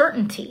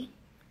uncertainty.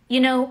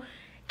 Did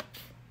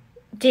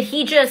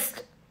he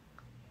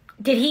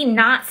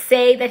not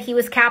say that he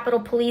was Capitol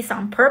Police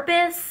on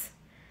purpose?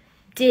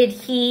 Did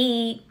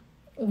he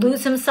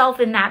lose himself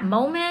in that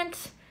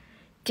moment?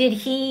 Did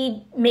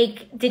he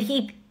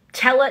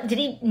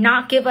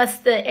not give us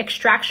the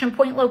extraction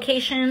point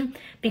location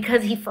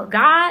because he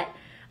forgot?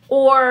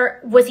 Or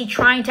was he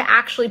trying to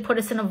actually put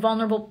us in a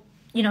vulnerable,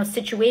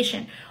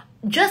 situation?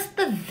 Just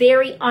the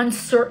very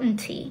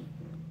uncertainty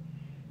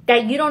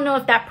that you don't know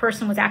if that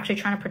person was actually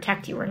trying to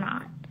protect you or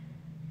not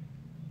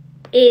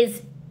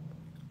is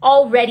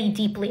already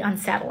deeply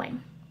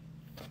unsettling.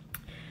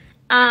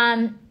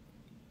 And,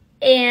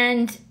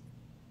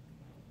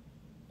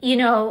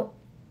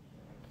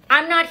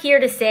 I'm not here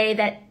to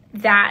say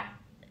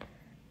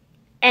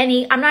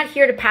I'm not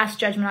here to pass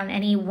judgment on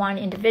any one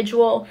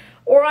individual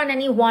or on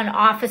any one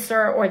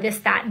officer or this,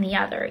 that, and the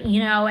other,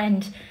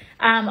 and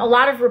a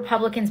lot of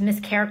Republicans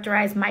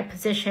mischaracterize my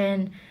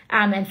position,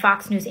 and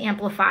Fox News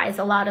amplifies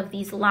a lot of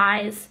these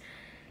lies,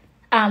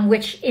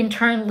 which in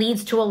turn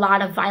leads to a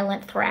lot of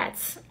violent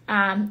threats.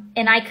 And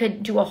I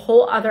could do a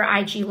whole other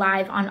IG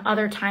live on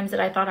other times that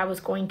I thought I was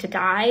going to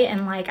die.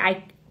 And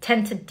I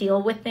tend to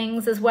deal with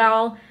things as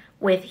well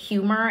with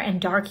humor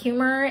and dark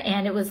humor.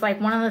 And it was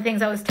one of the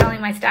things I was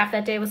telling my staff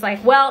that day was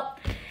well,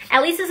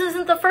 at least this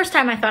isn't the first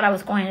time I thought I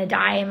was going to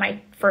die in my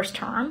first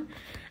term.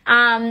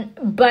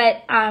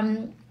 But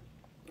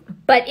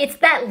it's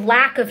that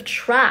lack of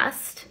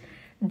trust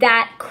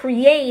that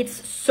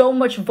creates so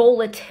much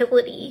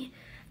volatility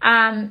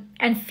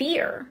and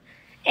fear.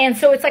 And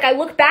so it's I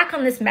look back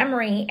on this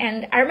memory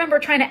and I remember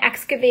trying to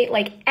excavate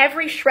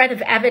every shred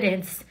of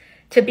evidence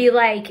to be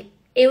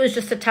it was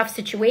just a tough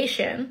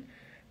situation,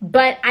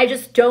 but you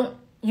just don't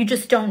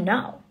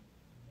know.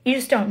 You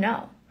just don't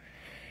know.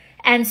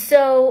 And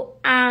so,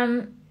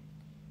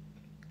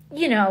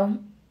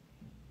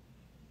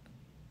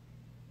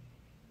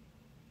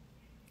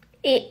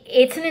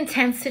 it's an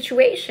intense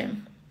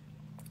situation.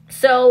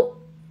 So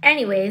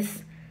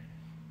anyways,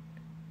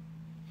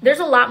 there's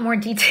a lot more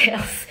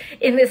details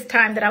in this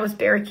time that I was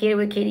barricaded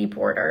with Katie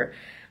Porter.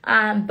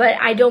 But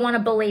I don't want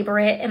to belabor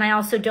it. And I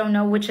also don't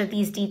know which of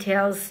these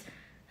details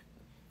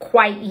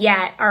quite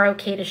yet are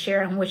okay to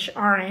share and which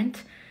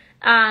aren't.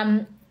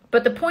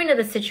 But the point of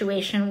the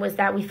situation was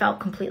that we felt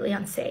completely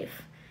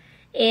unsafe.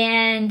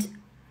 And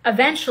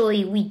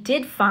eventually we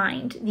did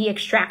find the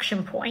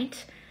extraction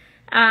point.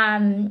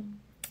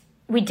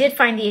 We did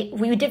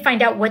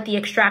find out what the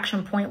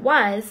extraction point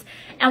was.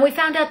 And we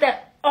found out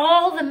that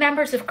all the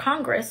members of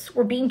Congress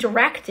were being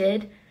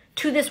directed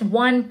to this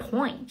one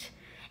point.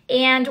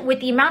 And with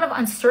the amount of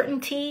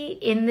uncertainty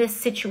in this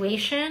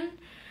situation,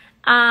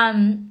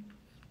 I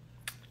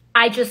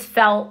just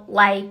felt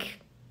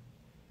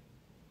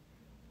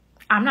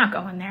I'm not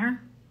going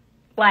there.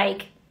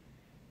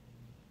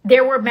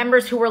 There were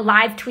members who were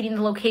live tweeting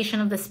the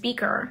location of the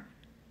speaker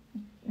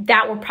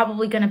that were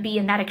probably going to be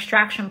in that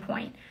extraction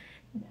point.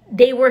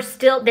 There was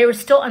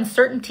still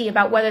uncertainty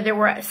about whether there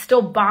were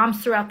still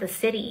bombs throughout the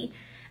city.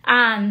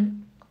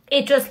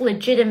 It just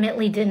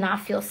legitimately did not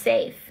feel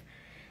safe.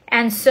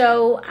 And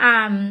so,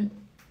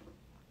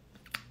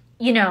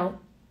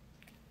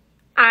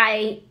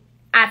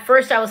 at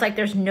first I was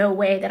there's no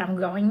way that I'm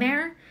going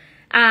there.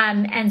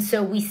 And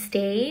so we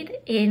stayed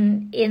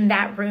in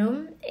that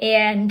room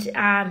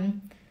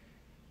and,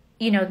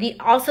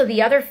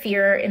 the other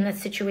fear in the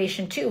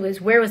situation too is,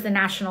 where was the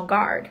National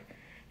Guard?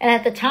 And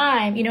at the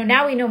time,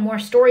 now we know more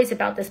stories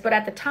about this, but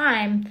at the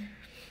time,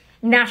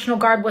 National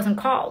Guard wasn't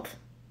called.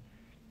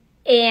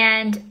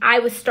 And I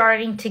was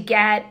starting to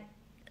get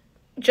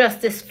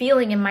just this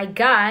feeling in my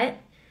gut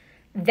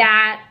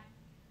that,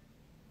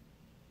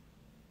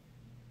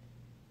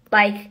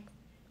 like,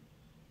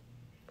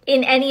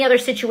 in any other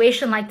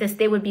situation like this,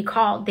 they would be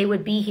called, they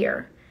would be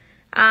here.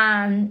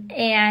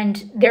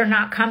 And they're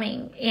not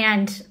coming.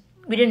 And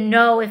we didn't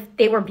know if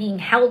they were being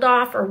held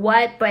off or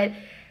what, but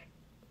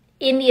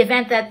in the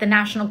event that the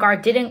National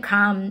Guard didn't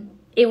come,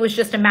 it was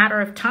just a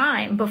matter of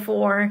time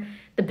before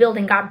the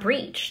building got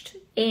breached.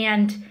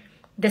 And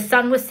the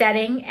sun was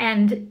setting,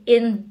 and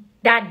in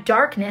that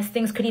darkness,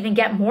 things could even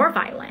get more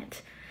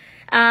violent.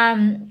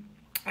 And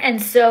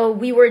so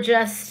we were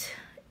just,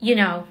 we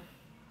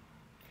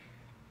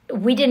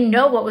didn't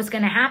know what was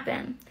going to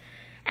happen.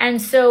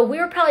 And so we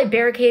were probably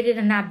barricaded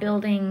in that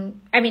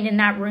building, in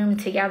that room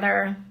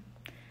together.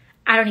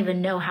 I don't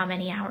even know how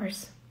many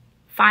hours,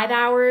 5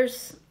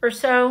 hours or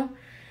so.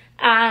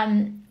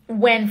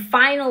 When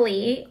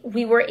finally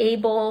we were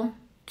able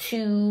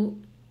to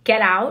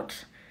get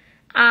out,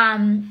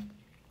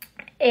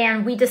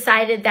 and we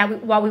decided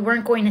that while we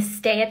weren't going to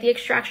stay at the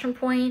extraction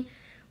point,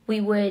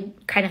 we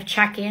would kind of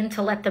check in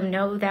to let them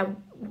know that,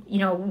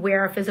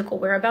 where our physical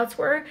whereabouts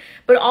were.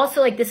 But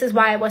also, this is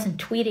why I wasn't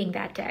tweeting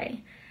that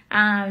day.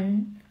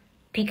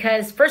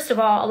 Because first of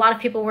all, a lot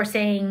of people were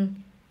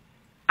saying,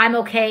 I'm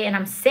okay and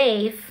I'm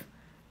safe,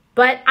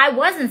 but I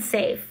wasn't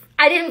safe.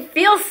 I didn't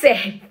feel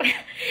safe,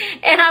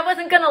 and I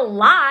wasn't going to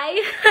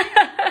lie.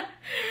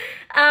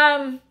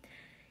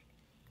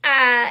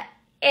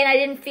 And I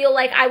didn't feel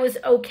like I was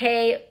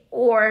okay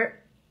or,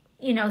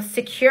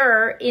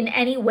 secure in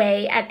any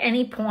way at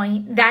any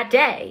point that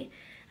day.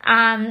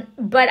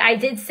 But I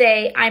did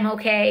say I'm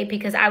okay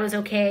because I was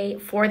okay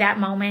for that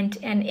moment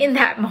and in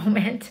that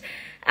moment.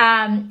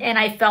 And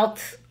I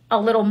felt a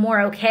little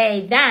more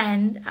okay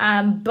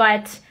then,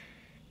 but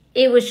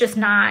it was just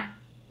not,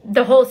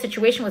 the whole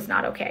situation was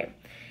not okay.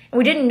 And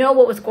we didn't know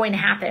what was going to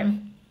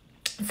happen.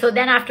 So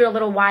then after a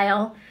little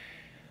while,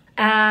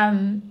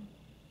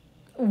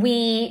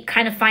 we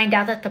kind of find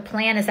out that the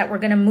plan is that we're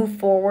going to move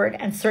forward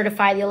and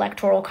certify the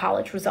Electoral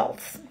College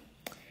results.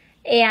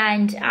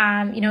 And,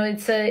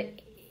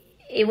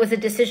 it was a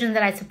decision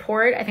that I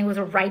support. I think it was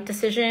a right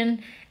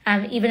decision.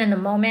 Even in the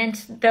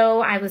moment, though,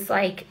 I was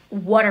like,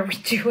 what are we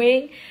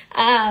doing?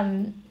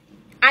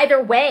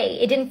 Either way,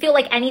 it didn't feel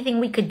like anything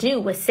we could do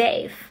was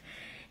safe.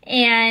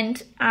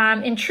 And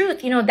in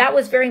truth, that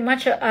was very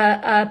much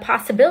a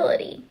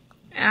possibility,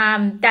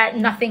 that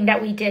nothing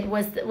that we did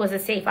was a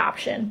safe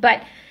option.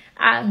 But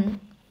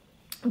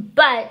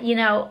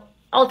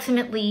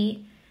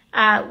ultimately,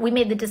 we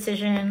made the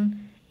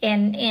decision,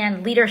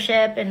 and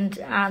leadership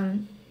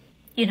and,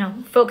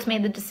 folks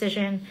made the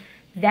decision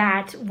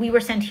that we were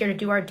sent here to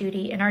do our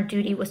duty, and our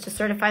duty was to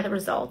certify the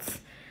results.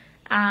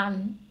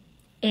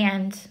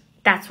 And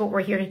that's what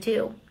we're here to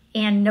do.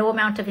 And no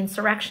amount of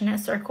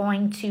insurrectionists are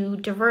going to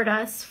divert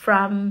us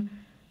from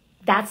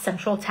that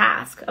central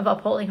task of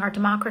upholding our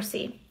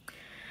democracy.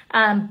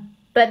 But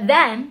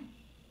then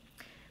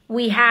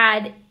we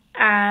had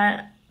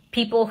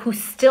people who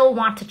still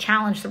want to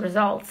challenge the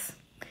results.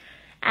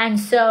 And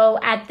so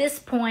at this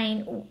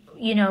point,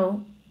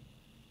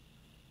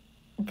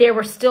 there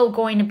were still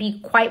going to be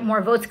quite more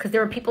votes because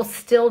there were people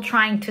still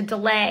trying to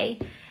delay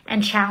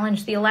and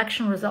challenge the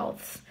election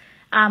results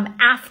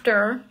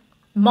after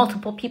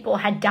multiple people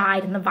had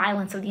died in the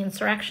violence of the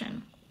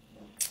insurrection.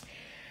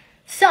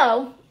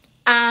 So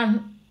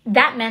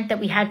that meant that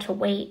we had to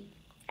wait.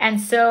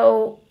 And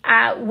so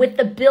with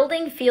the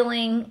building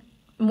feeling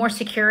more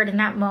secured in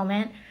that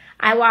moment,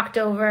 I walked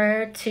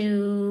over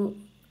to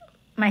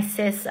my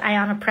sis,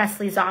 Ayanna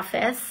Presley's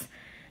office.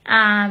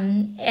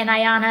 And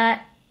Ayanna,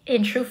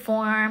 in true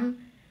form,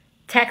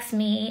 texts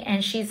me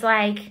and she's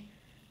like,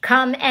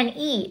 come and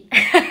eat.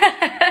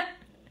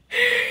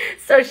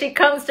 So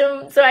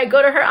I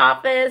go to her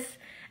office.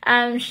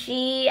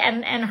 She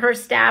and her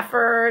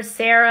staffer,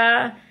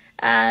 Sarah,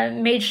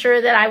 made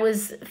sure that I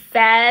was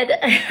fed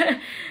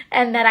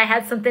and that I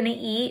had something to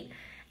eat.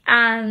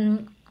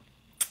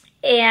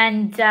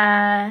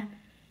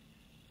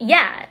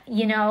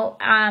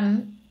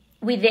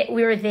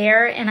 We were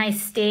there, and I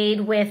stayed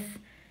in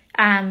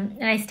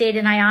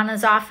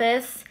Ayanna's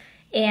office,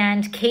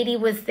 and Katie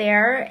was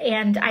there,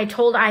 and I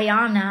told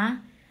Ayanna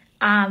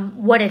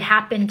what had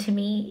happened to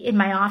me in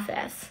my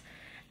office.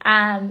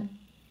 And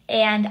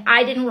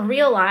I didn't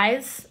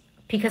realize,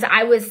 because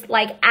I was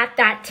at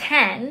that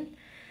 10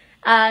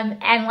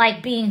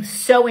 and being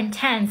so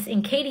intense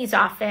in Katie's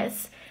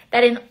office,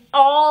 that in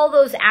all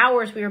those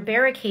hours we were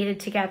barricaded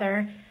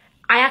together,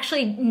 I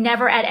actually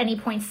never at any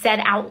point said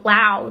out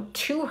loud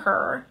to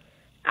her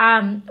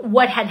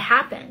what had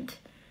happened.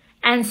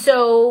 And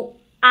so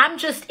I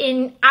was just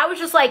in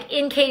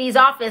Katie's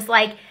office,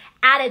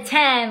 out of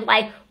 10,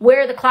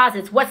 where are the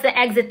closets? What's the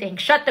exit thing?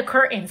 Shut the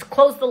curtains,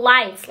 close the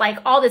lights,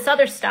 all this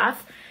other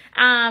stuff.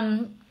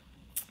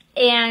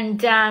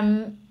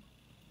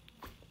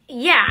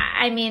 yeah,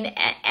 I mean,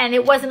 and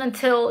it wasn't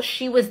until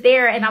she was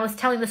there and I was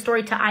telling the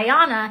story to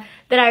Ayana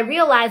that I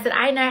realized that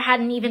I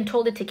hadn't even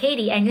told it to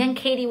Katie. And then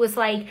Katie was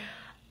like,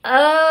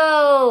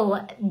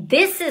 oh,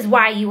 this is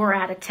why you were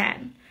out of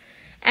 10.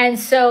 And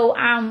so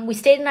we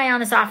stayed in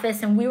Ayana's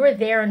office and we were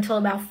there until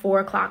about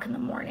 4 o'clock in the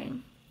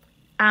morning.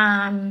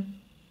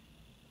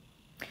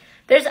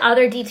 There's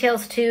other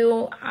details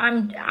too.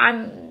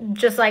 I'm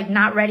just like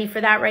not ready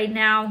for that right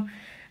now.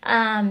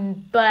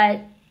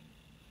 But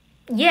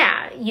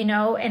yeah, you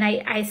know, and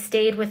I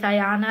stayed with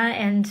Ayana,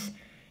 and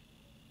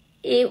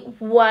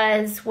it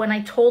was when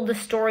I told the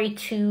story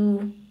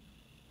to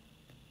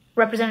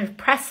Representative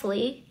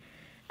Presley,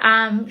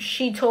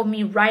 she told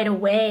me right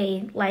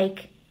away,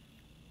 like,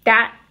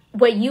 that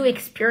what you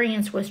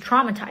experienced was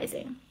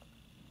traumatizing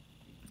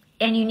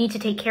and you need to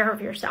take care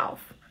of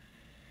yourself.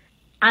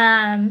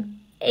 And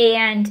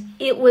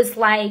it was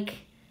like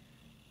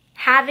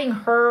having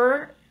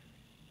her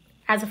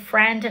as a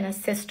friend and a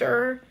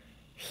sister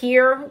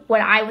hear what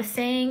I was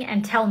saying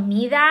and tell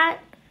me that,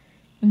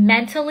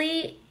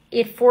 mentally,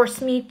 it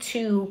forced me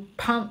to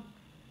pump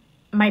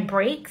my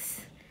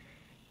brakes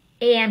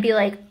and be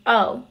like,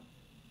 oh.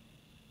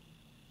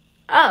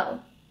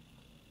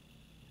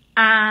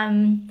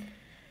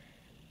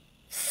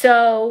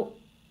 So,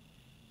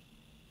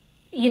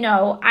 you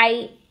know,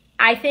 I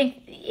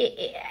think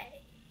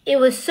it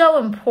was so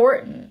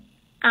important.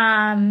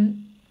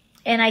 And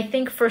I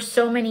think for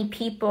so many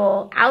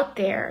people out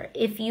there,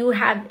 if you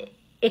have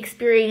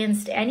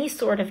experienced any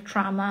sort of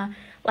trauma,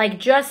 like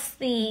just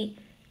the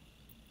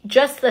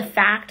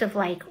fact of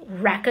like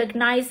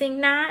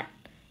recognizing that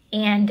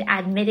and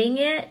admitting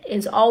it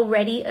is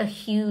already a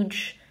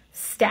huge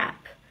step.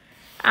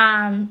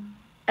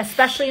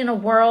 Especially in a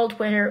world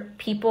where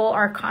people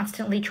are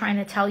constantly trying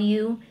to tell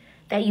you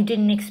that you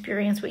didn't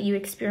experience what you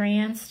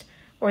experienced,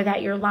 or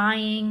that you're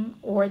lying,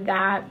 or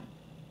that,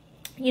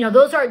 you know,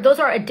 those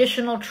are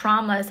additional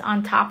traumas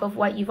on top of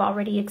what you've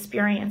already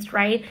experienced,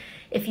 right?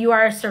 If you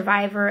are a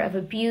survivor of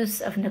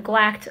abuse, of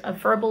neglect, of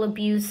verbal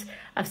abuse,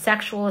 of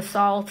sexual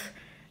assault,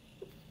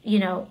 you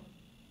know,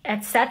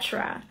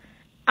 etc.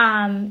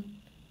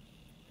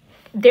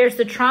 There's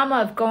the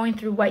trauma of going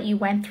through what you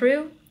went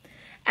through.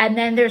 And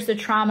then there's the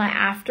trauma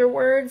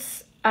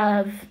afterwards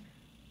of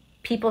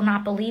people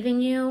not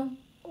believing you,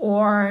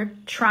 or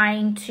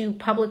trying to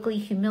publicly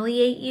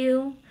humiliate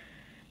you,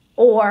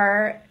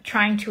 or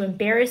trying to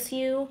embarrass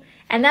you.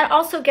 And that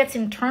also gets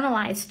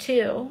internalized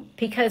too,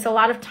 because a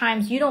lot of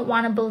times you don't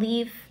want to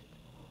believe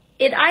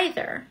it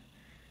either.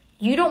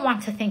 You don't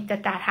want to think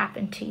that that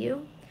happened to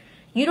you.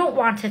 You don't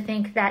want to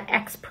think that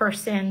X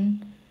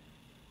person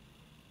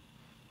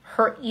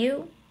hurt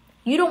you.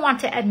 You don't want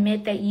to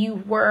admit that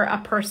you were a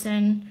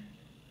person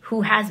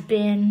who has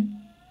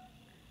been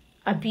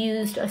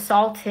abused,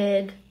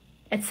 assaulted,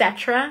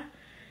 etc.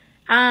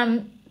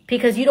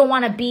 Because you don't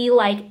want to be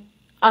like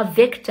a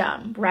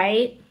victim,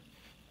 right?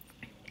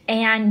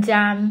 And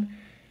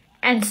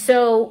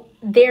so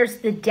there's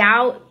the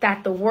doubt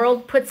that the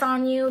world puts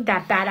on you,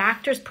 that bad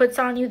actors puts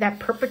on you, that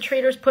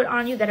perpetrators put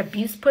on you, that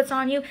abuse puts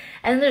on you.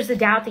 And then there's the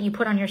doubt that you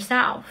put on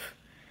yourself.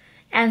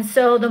 And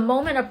so the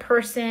moment a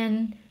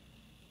person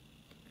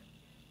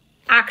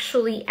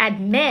actually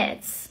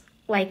admits,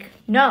 like,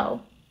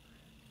 no,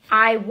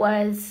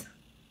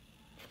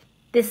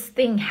 this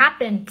thing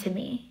happened to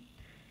me,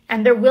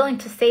 and they're willing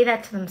to say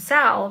that to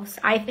themselves,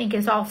 I think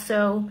is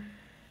also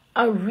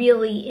a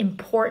really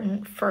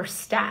important first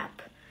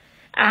step.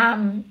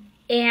 And,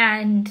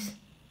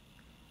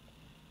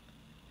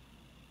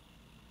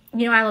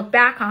 you know, I look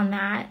back on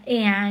that,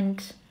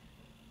 and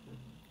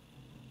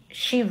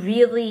she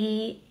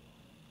really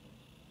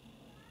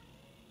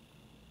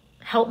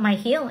helped my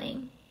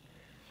healing.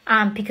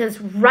 Because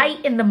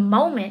right in the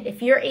moment,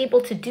 if you're able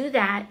to do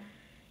that,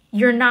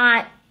 you're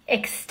not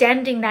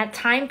extending that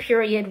time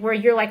period where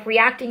you're like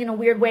reacting in a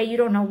weird way. You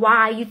don't know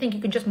why. You think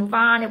you can just move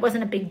on. It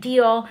wasn't a big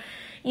deal,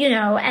 you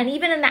know. And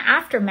even in the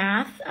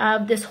aftermath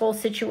of this whole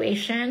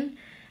situation,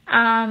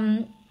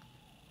 I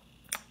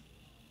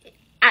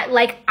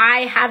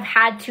have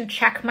had to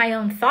check my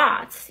own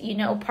thoughts. You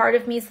know, part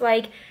of me is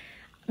like,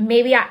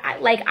 maybe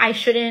I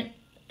shouldn't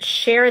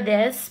share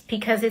this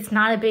because it's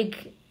not a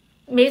big.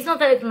 Maybe it's not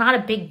that it's not a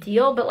big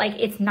deal, but like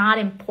it's not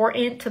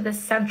important to the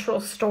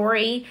central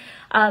story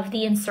of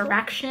the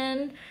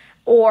insurrection,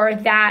 or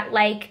that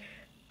like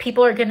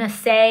people are gonna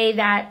say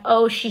that,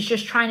 oh, she's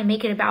just trying to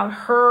make it about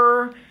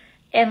her,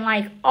 and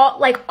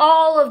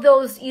all of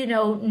those, you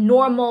know,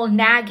 normal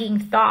nagging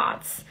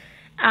thoughts.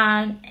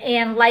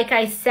 And like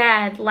I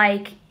said,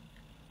 like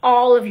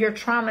all of your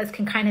traumas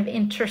can kind of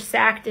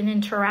intersect and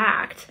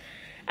interact.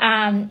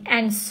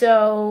 And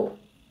so,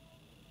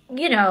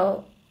 you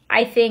know,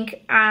 I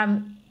think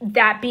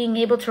that being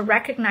able to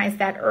recognize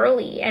that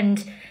early,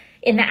 and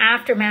in the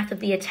aftermath of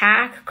the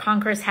attack,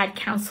 Congress had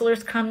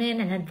counselors come in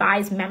and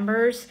advise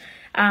members,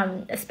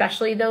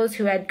 especially those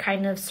who had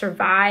kind of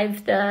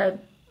survived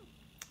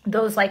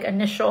those like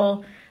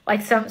initial,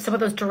 like some of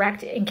those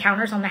direct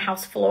encounters on the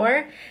House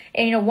floor.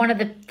 And, you know, one of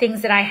the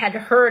things that I had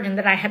heard and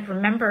that I had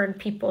remembered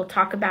people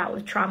talk about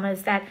with trauma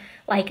is that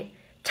like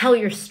tell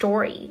your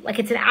story. Like,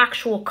 it's an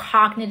actual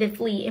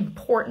cognitively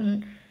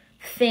important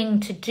thing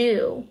to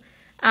do,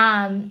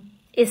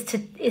 is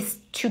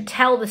to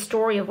tell the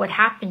story of what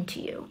happened to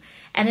you.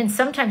 And then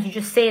sometimes you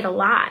just say it a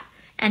lot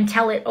and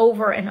tell it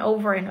over and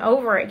over and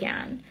over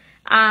again.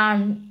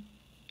 And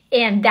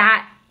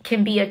that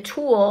can be a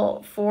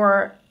tool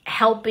for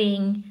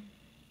helping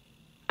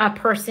a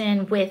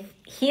person with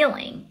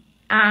healing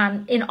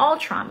in all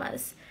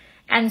traumas.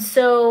 And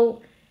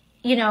so,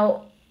 you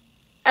know,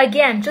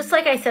 again, just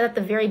like I said at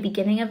the very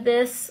beginning of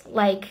this,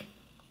 like,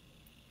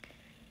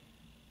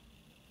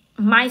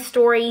 my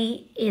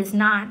story is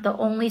not the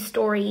only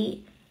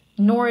story,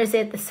 nor is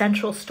it the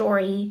central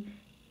story.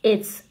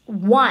 It's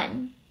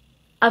one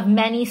of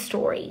many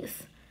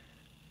stories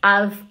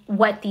of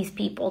what these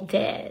people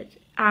did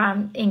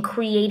in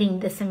creating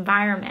this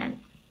environment.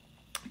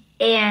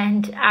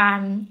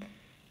 And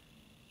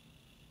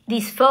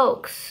these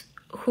folks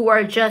who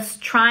are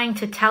just trying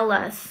to tell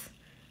us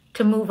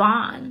to move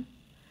on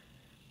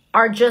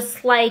are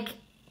just like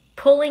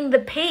pulling the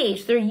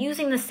page. They're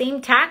using the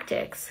same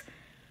tactics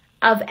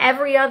of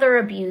every other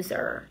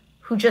abuser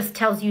who just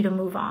tells you to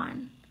move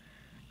on.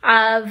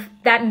 Of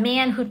that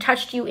man who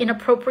touched you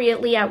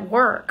inappropriately at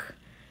work,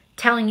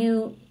 telling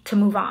you to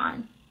move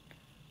on.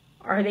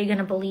 Are they going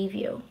to believe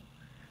you?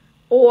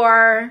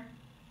 Or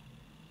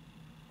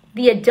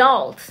the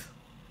adult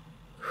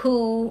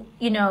who,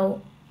 you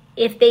know,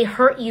 if they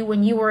hurt you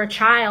when you were a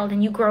child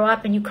and you grow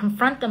up and you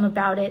confront them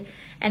about it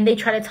and they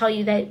try to tell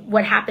you that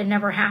what happened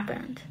never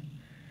happened.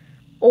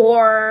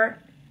 Or,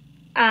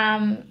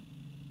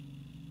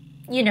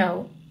 you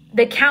know,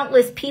 the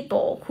countless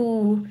people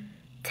who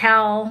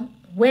tell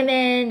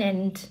women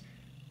and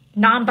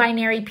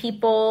non-binary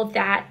people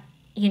that,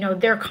 you know,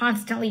 they're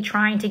constantly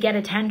trying to get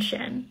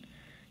attention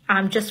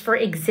just for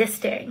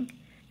existing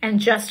and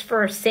just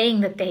for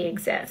saying that they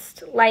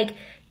exist. Like,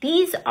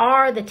 these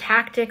are the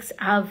tactics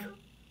of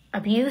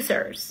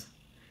abusers.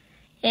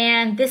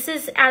 And this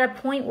is at a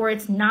point where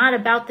it's not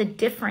about the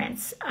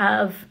difference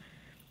of,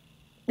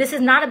 this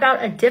is not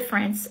about a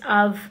difference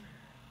of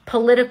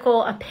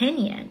political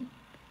opinion.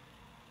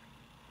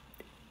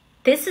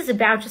 This is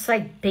about just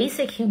like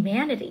basic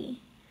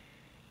humanity.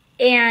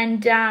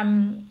 And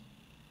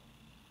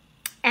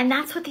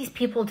that's what these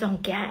people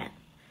don't get,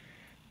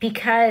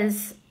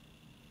 because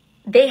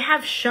they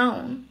have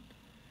shown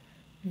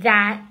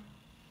that,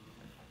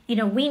 you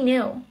know, we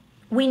knew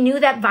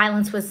that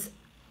violence was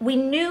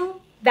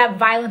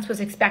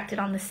expected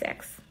on the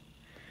 6th.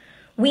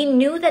 We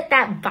knew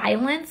that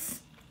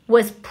violence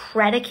was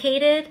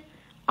predicated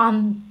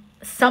on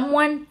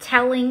someone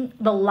telling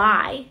the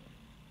lie,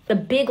 the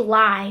big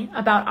lie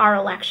about our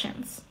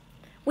elections.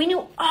 We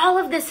knew all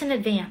of this in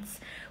advance.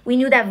 We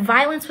knew that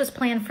violence was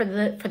planned for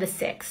the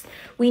 6th.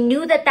 We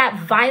knew that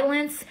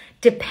violence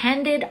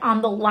depended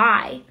on the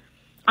lie,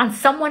 on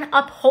someone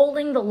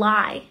upholding the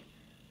lie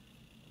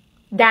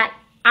that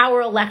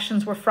our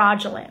elections were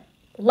fraudulent.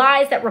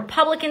 Lies that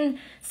Republican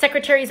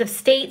secretaries of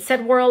state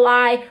said were a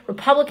lie.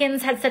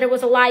 Republicans had said it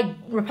was a lie.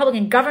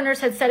 Republican governors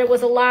had said it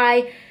was a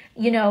lie,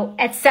 you know,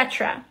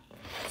 etc.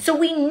 So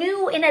we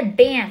knew in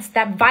advance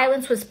that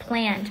violence was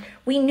planned.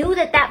 We knew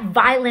that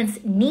violence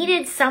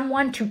needed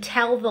someone to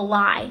tell the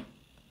lie.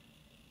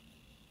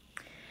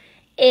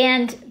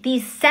 And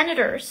these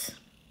senators,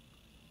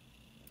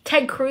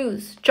 Ted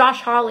Cruz,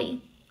 Josh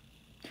Hawley,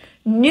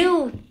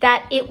 knew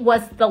that it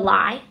was the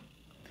lie.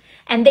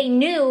 And they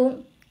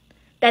knew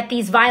that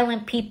these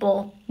violent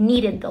people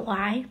needed the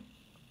lie.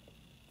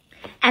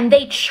 And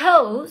they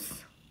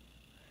chose,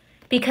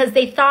 because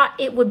they thought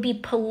it would be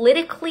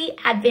politically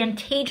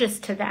advantageous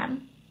to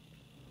them,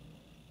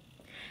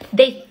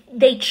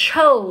 they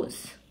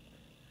chose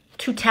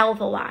to tell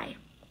the lie.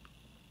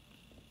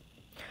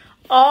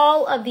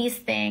 All of these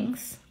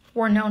things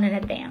were known in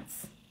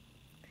advance.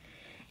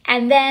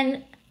 And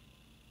then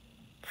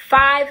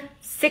 5,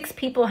 6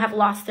 people have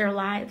lost their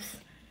lives.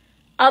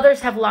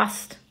 Others have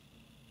lost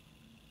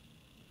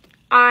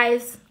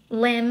eyes,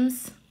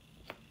 limbs.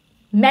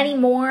 Many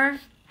more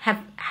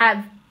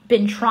have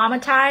been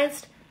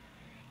traumatized.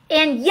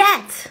 And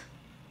yet,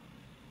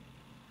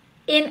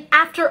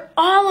 after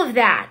all of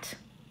that,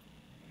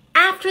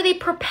 after they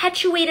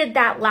perpetuated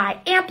that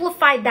lie,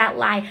 amplified that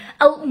lie,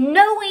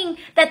 knowing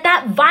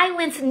that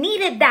violence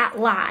needed that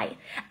lie,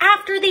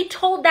 after they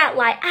told that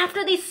lie,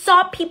 after they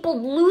saw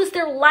people lose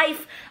their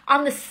life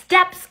on the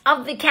steps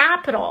of the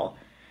Capitol,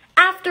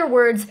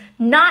 afterwards,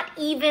 not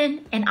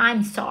even an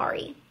I'm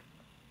sorry.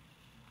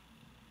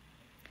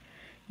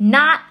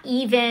 Not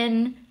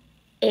even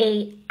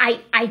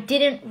I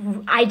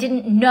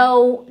didn't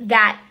know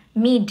that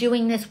me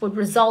doing this would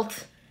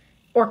result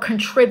or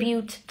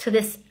contribute to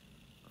this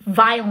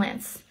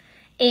violence.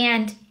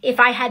 And if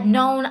I had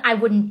known, I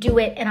wouldn't do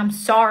it, and I'm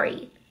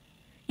sorry.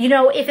 You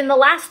know, if in the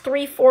last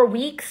 3-4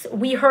 weeks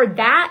we heard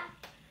that,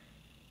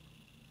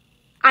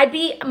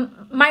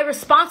 my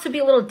response would be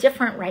a little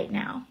different right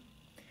now.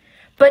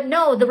 But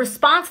no, the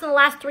response in the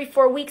last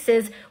 3-4 weeks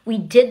is, we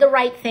did the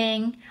right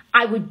thing.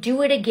 I would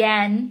do it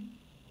again.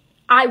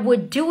 I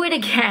would do it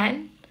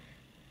again.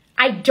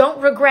 I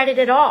don't regret it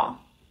at all.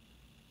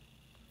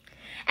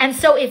 And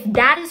so if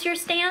that is your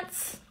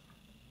stance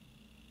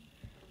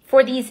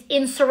for these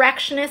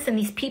insurrectionists and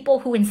these people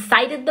who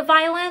incited the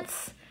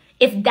violence,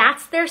 if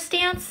that's their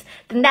stance,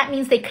 then that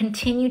means they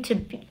continue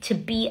to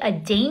be a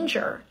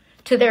danger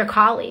to their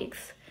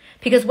colleagues.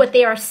 Because what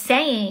they are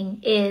saying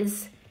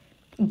is,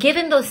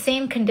 given those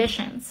same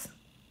conditions,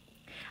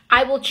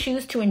 I will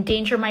choose to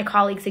endanger my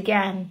colleagues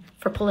again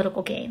for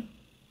political gain.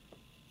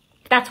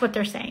 That's what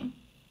they're saying,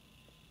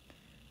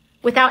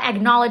 without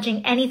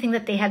acknowledging anything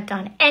that they have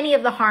done, any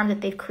of the harm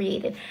that they've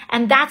created.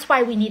 And that's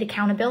why we need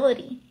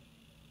accountability.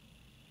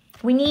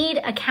 We need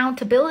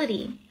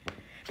accountability,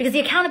 because the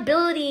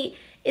accountability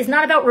is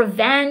not about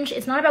revenge.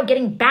 It's not about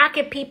getting back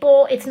at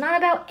people. It's not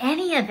about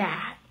any of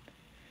that.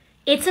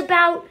 It's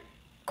about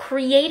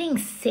creating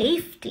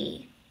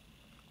safety.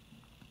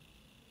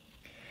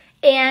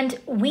 And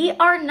we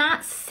are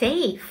not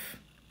safe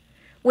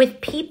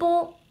with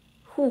people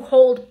who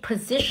hold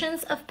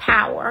positions of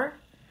power,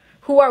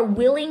 who are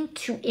willing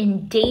to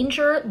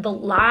endanger the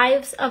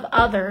lives of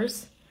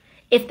others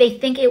if they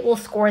think it will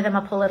score them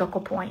a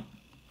political point.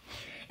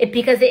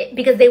 Because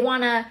they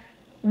want to,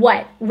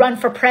 run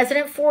for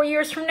president 4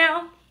 years from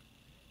now?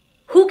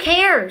 Who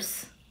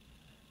cares?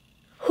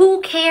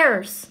 Who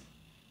cares?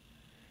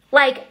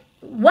 Like,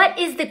 what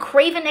is the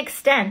craven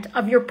extent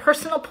of your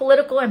personal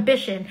political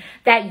ambition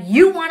that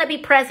you want to be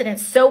president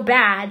so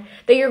bad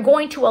that you're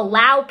going to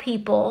allow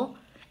people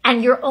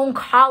and your own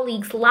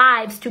colleagues'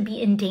 lives to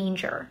be in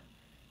danger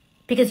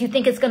because you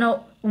think it's going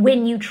to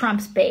win you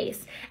Trump's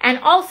base? And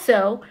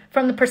also,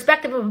 from the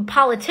perspective of a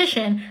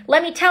politician,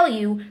 let me tell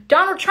you,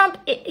 Donald Trump,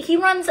 he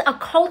runs a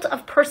cult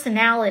of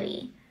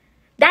personality.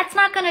 That's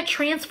not going to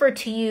transfer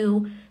to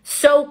you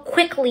so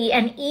quickly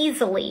and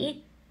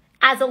easily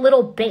as a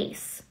little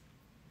base.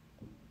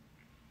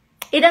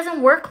 It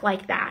doesn't work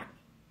like that.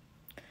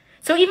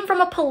 So even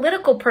from a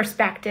political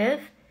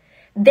perspective,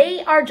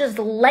 they are just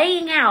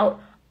laying out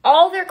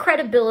all their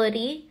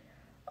credibility,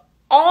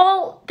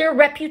 all their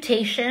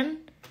reputation,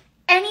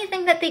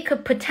 anything that they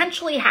could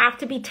potentially have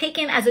to be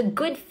taken as a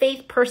good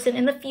faith person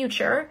in the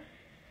future,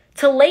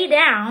 to lay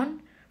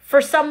down for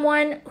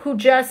someone who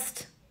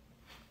just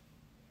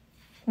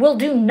will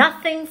do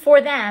nothing for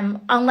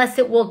them unless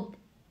it will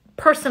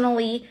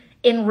personally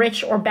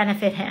enrich or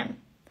benefit him.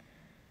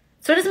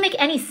 So it doesn't make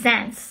any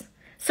sense.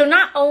 So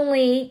not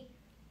only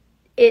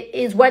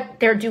is what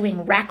they're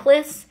doing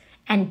reckless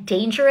and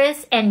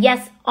dangerous and,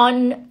 yes,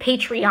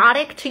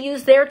 unpatriotic, to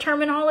use their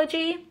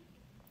terminology,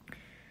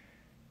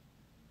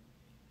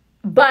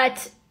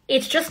 but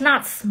it's just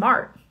not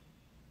smart,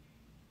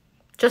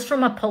 just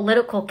from a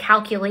political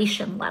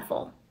calculation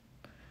level.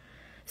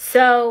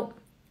 So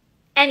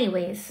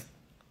anyways,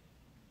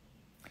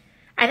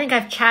 I think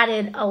I've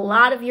chatted a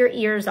lot of your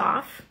ears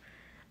off.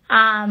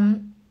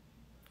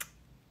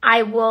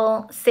 I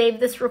will save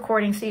this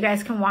recording so you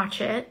guys can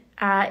watch it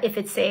if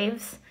it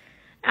saves.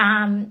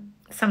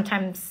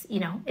 Sometimes,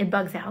 it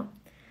bugs out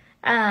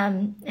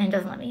and it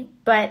doesn't let me.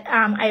 But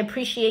I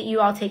appreciate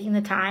you all taking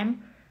the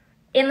time.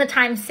 In the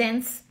time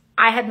since,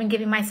 I have been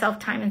giving myself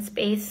time and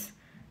space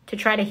to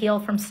try to heal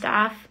from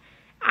stuff.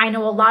 I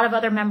know a lot of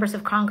other members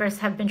of Congress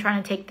have been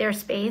trying to take their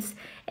space.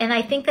 And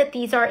I think that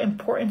these are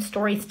important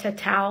stories to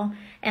tell.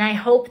 And I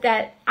hope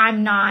that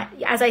I'm not,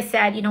 as I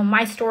said,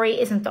 my story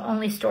isn't the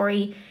only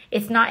story.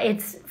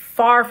 It's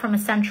far from a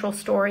central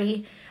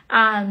story.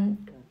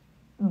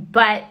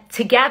 But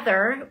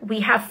together we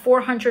have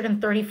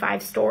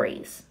 435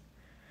 stories.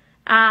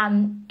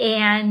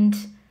 And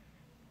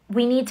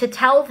we need to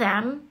tell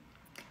them,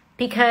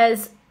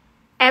 because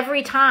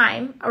every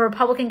time a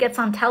Republican gets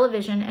on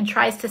television and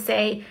tries to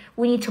say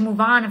we need to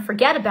move on and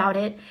forget about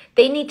it,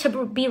 they need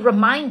to be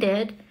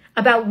reminded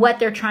about what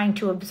they're trying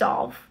to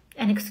absolve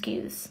and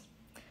excuse.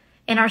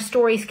 And our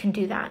stories can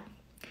do that.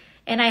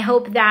 And I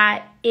hope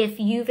that if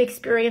you've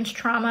experienced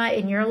trauma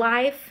in your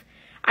life,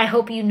 I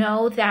hope you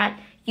know that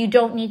you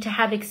don't need to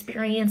have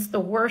experienced the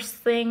worst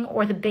thing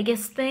or the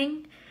biggest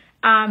thing.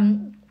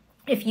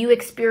 If you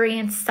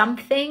experience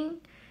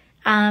something,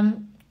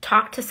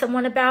 talk to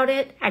someone about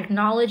it,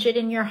 acknowledge it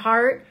in your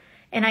heart,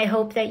 and I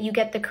hope that you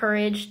get the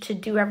courage to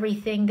do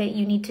everything that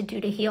you need to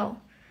do to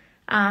heal.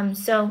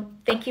 So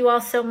thank you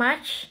all so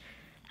much.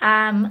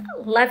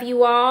 Love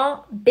you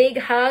all. Big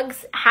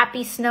hugs.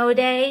 Happy snow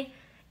day.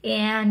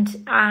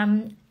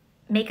 And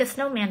make a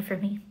snowman for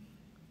me.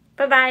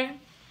 Bye-bye.